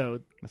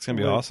episode. That's going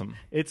to be awesome.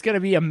 It's going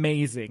to be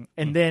amazing.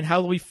 And then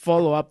how do we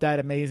follow up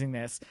that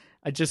amazingness?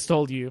 I just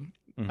told you.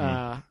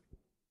 Well,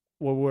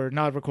 we're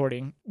not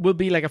recording, will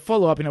be like a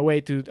follow-up in a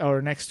way to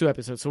our next 2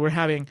 episodes. So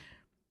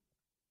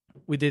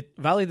we did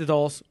Valley of the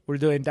Dolls, we're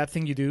doing That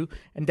Thing You Do,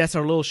 and that's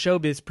our little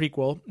showbiz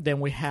prequel. Then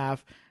we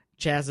have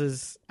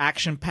Chaz's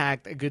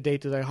action-packed A Good Day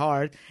to Die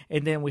Hard,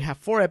 and then we have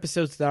 4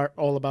 episodes that are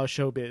all about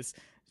showbiz.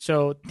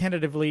 So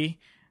tentatively,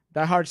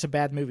 Die Hard's a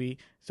bad movie,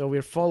 so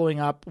we're following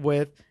up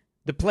with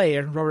The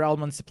Player, Robert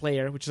Altman's The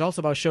Player, which is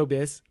also about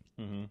showbiz,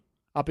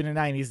 up in the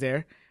 90s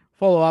there.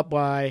 Follow up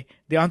by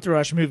the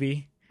Entourage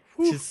movie,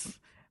 which is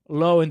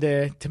low in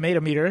the tomato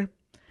meter.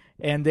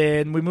 And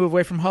then we move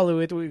away from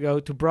Hollywood. We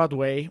go to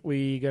Broadway.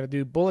 We're going to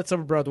do Bullets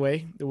Over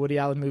Broadway, the Woody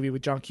Allen movie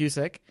with John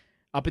Cusack,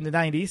 up in the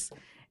 90s.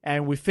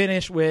 And we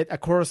finish with A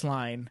Chorus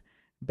Line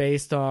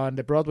based on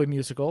the Broadway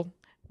musical,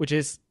 which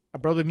is a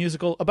Broadway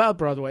musical about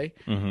Broadway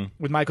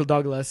with Michael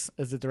Douglas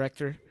as the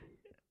director.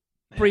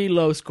 Pretty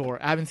low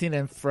score. I haven't seen it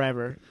in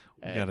forever.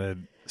 Got a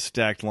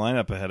stacked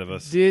lineup ahead of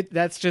us. Dude,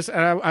 that's just...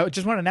 I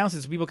just want to announce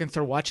it so people can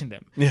start watching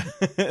them. Yeah.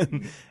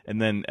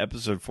 And then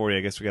episode 40,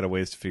 I guess we got a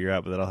ways to figure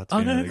out, but that'll have to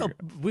be No.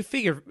 We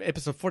figured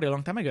episode 40 a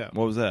long time ago.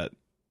 What was that?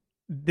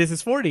 This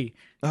is 40.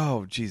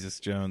 Oh, Jesus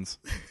Jones.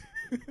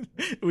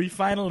 We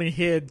finally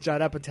hit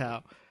Judd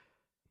Apatow.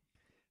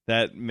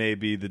 That may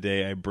be the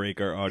day I break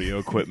our audio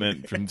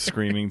equipment from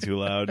screaming too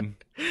loud.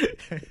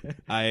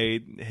 I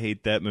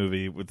hate that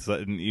movie with,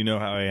 you know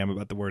how I am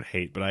about the word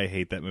hate, but I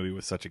hate that movie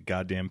with such a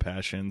goddamn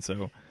passion.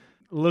 So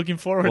Looking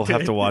forward we'll to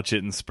have it. to watch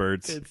it in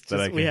spurts It's that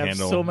just, I can we have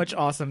handle. so much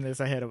awesomeness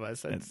ahead of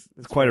us. It's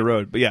quite a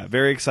road, but yeah,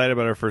 very excited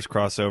about our first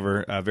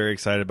crossover. Very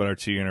excited about our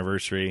 2-year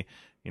anniversary.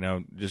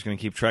 Just going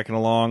to keep trekking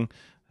along.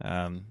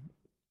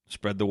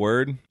 Spread the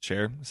word,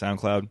 share,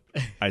 SoundCloud,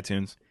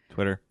 iTunes,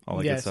 Twitter, all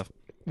that good Yes. stuff.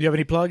 Do you have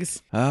any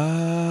plugs?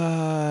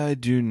 I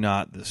do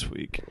not this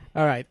week.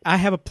 All right. I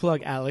have a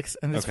plug, Alex,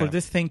 and it's Okay. for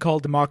this thing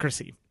called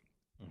democracy.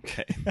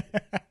 Okay.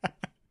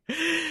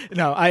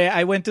 No,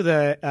 I went to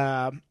the...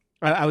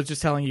 I was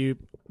just telling you,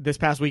 this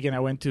past weekend I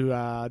went to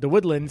the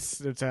Woodlands.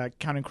 It's a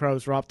Counting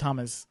Crows, Rob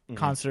Thomas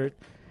concert.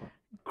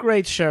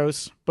 Great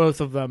shows,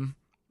 both of them.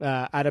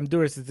 Adam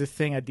Duras is this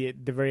thing at the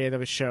very end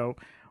of his show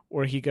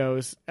where he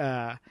goes...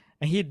 and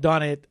he'd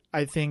done it,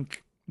 I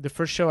think, the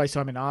first show I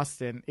saw him in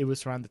Austin, it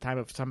was around the time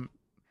of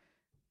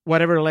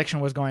whatever election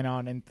was going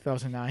on in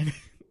 2009.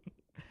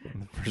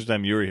 The first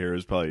time you were here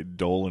was probably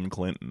Dolan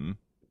Clinton.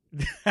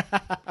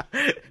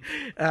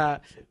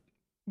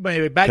 But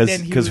anyway, back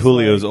then he because was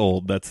Julio's like,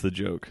 old. That's the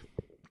joke.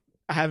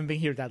 I haven't been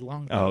here that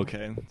long. Oh,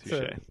 okay. Touche.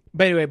 So,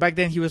 but anyway, back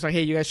then he was like,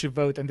 "Hey, you guys should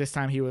vote." And this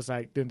time he was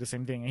like doing the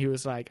same thing. And he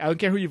was like, "I don't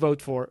care who you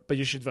vote for, but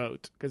you should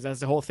vote because that's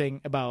the whole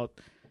thing about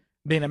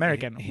being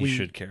American. He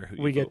should care who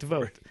you we vote get to for.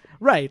 vote,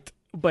 right?"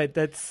 But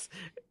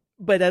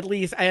at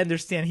least I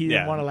understand he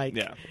didn't want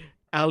to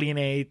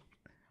alienate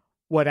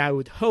what I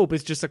would hope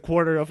is just a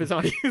quarter of his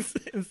audience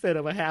instead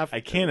of a half. I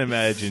can't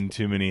imagine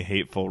too many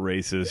hateful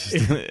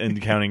racist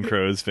and Counting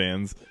Crows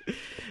fans.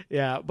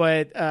 Yeah,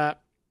 but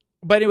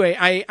anyway,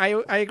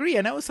 I agree,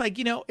 and I was like,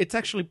 it's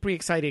actually pretty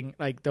exciting,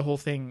 like the whole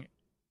thing.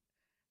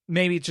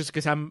 Maybe it's just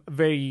because I'm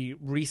very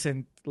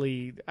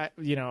recently,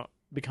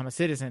 become a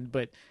citizen,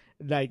 but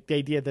like the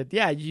idea that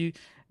you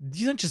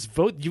don't just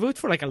vote, you vote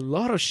for like a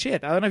lot of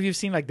shit. I don't know if you've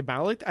seen like the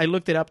ballot. I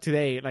looked it up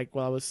today, like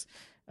while I was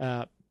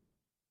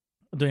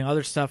doing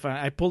other stuff, and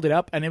I pulled it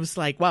up, and it was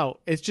like, wow,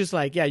 it's just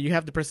like, you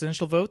have the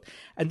presidential vote,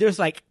 and there's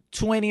like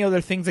 20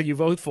 other things that you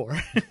vote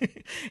for.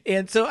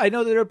 And so I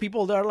know there are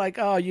people that are like,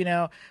 oh,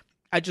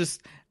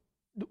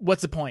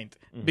 what's the point?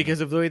 Mm-hmm. Because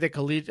of the way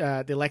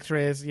the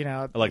electorate is,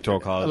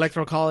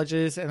 electoral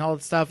colleges and all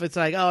that stuff. It's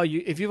like,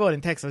 if you vote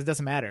in Texas, it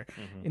doesn't matter,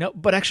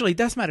 but actually it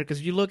does matter,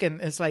 because you look, and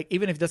it's like,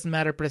 even if it doesn't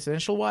matter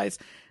presidential wise,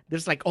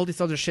 there's like all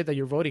this other shit that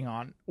you're voting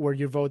on where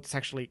your vote is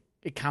actually,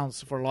 it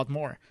counts for a lot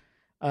more.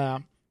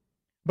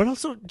 But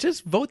also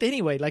just vote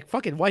anyway. Like,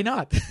 fuck it, why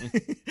not?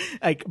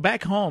 Like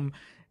back home,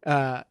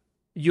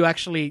 you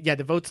actually,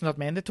 the vote's not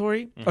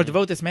mandatory, or the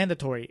vote is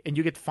mandatory, and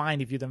you get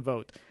fined if you don't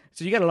vote.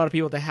 So you got a lot of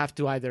people that have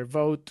to either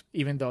vote,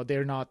 even though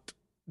they don't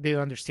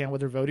understand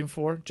what they're voting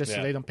for, just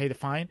so they don't pay the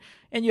fine.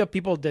 And you have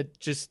people that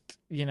just,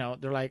 they're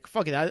like,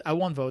 fuck it, I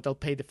won't vote, I'll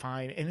pay the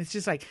fine. And it's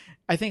just like,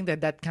 I think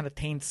that kind of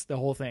taints the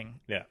whole thing.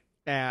 Yeah.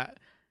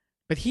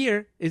 But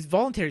here it's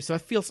voluntary, so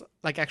it feels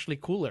like actually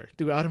cooler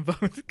to go out and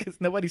vote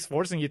because nobody's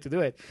forcing you to do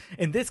it.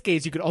 In this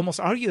case, you could almost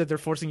argue that they're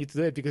forcing you to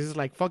do it because it's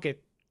like, fuck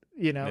it,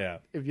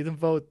 if you don't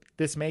vote,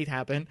 this might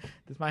happen.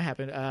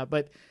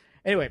 But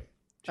anyway,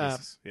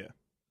 Jesus,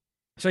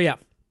 So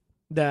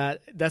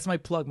that's my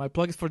plug. My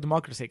plug is for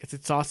democracy because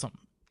it's awesome.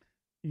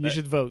 You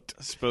should vote.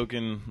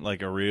 Spoken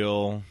like a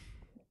real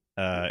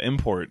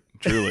import,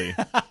 truly.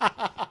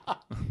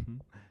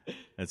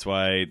 That's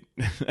why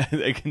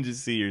I can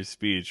just see your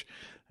speech.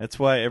 That's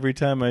why every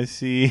time I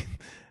see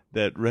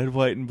that red,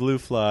 white, and blue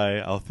fly,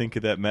 I'll think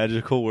of that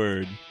magical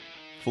word,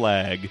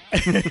 flag.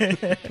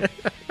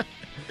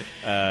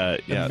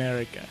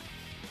 America.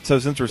 So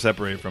since we're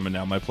separated from it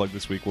now, my plug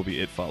this week will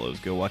be It Follows.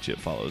 Go watch It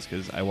Follows,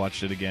 because I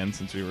watched it again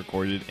since we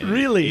recorded. And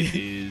really? It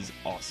is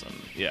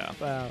awesome. Yeah.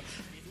 Wow.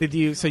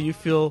 So you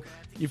feel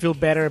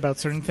better about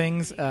certain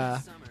things?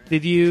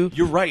 Did you?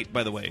 You're right,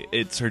 by the way.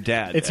 It's her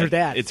dad. It's her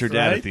dad. It's her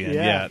dad right? at the end.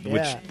 Yeah.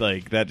 Which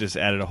like that just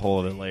added a whole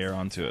other layer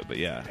onto it. But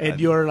yeah.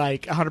 And you're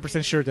like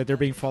 100% sure that they're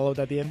being followed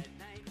at the end?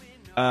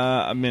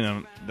 I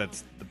mean,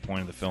 that's the point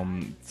of the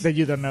film. That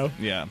you don't know.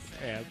 Yeah.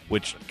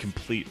 Which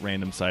complete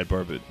random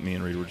sidebar, but me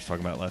and Reed were just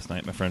talking about it last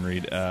night. My friend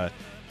Reed, The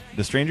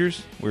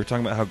Strangers. We were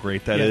talking about how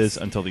great that is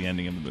until the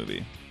ending of the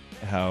movie.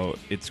 How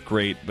it's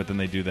great, but then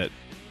they do that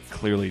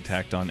clearly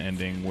tacked on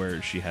ending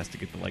where she has to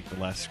get the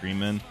last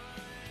scream in.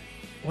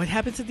 What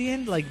happens at the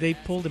end? Like, they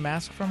pull the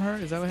mask from her?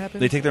 Is that what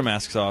happens? They take their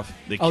masks off.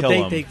 They kill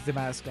them. They take the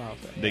mask off.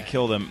 They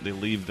kill them. They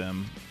leave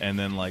them. And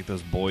then, like,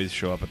 those boys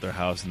show up at their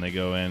house, and they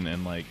go in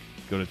and, like,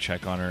 go to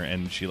check on her,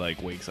 and she,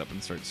 like, wakes up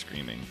and starts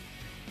screaming.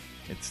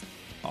 It's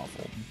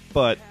awful.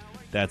 But,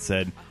 that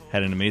said,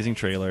 had an amazing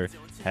trailer.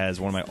 Has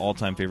one of my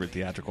all-time favorite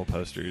theatrical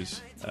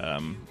posters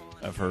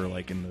of her,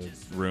 like, in the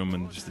room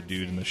and just the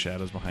dude in the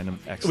shadows behind him.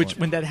 Excellent. Which,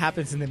 when that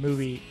happens in the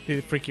movie, did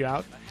it freak you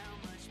out?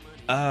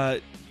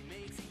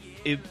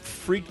 It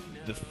freaked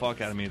the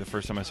fuck out of me the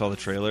first time I saw the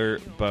trailer,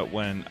 but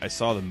when I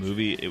saw the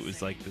movie, it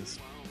was like this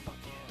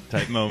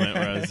type moment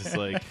where I was just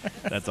like,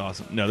 that's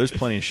awesome. No, there's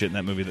plenty of shit in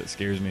that movie that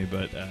scares me,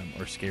 but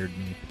or scared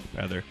me,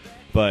 rather.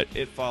 But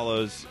It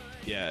Follows,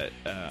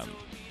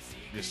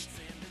 just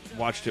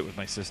watched it with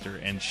my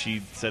sister, and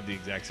she said the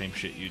exact same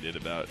shit you did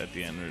about at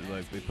the end, where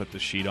like they put the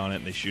sheet on it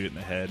and they shoot it in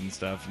the head and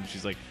stuff, and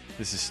she's like,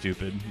 this is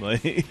stupid.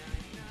 Like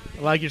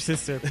your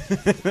sister.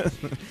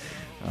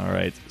 All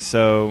right,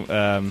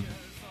 so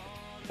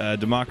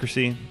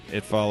democracy,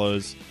 It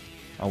Follows.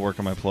 I'll work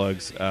on my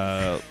plugs.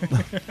 Like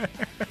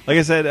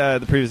I said,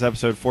 the previous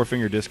episode,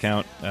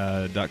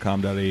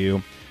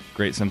 fourfingerdiscount.com.au.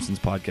 Great Simpsons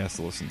podcast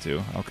to listen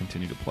to. I'll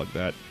continue to plug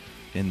that.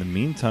 In the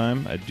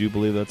meantime, I do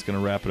believe that's going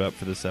to wrap it up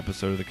for this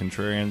episode of The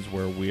Contrarians,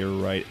 where we are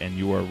right and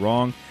you are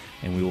wrong.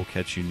 And we will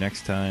catch you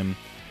next time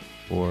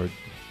for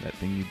That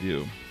Thing You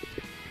Do.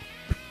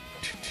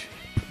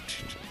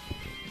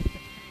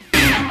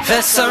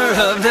 The summer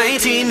of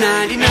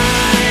 1999,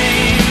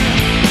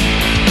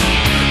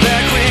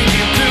 back when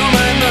you blew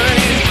my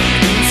mind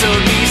and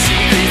told me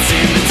secrets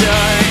in the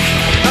dark.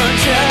 I'm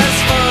just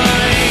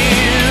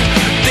fine.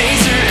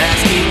 Thanks for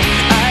asking,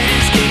 I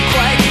just can't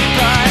quite get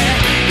by.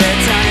 That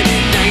time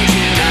in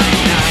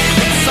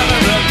 1999, the summer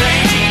of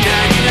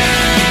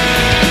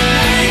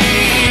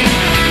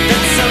 1999, the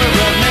summer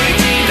of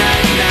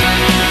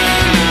 1999.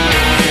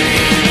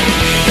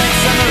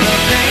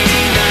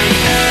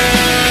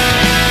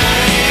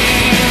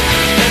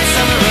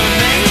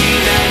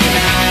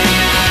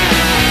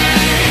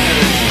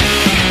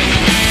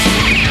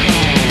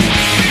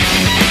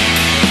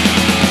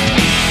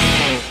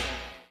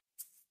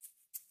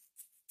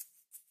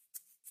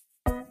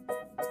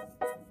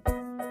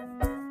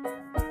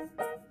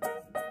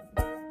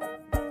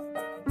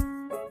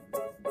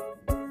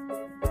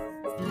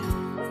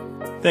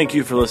 Thank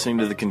you for listening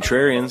to The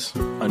Contrarians.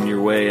 On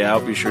your way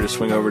out, be sure to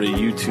swing over to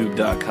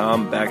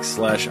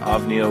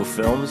youtube.com/Ovnio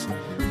Films.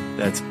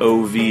 That's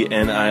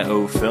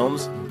OVNIO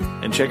Films.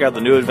 And check out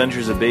the new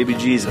adventures of Baby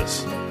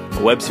Jesus,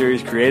 a web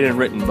series created and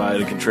written by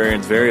The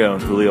Contrarians' very own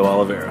Julio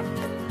Oliveira.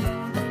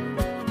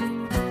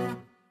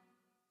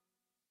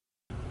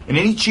 In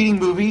any cheating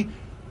movie,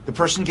 the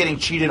person getting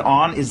cheated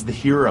on is the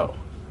hero.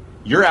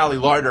 You're Ali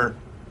Larder.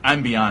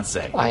 I'm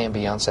Beyonce. I am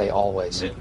Beyonce always.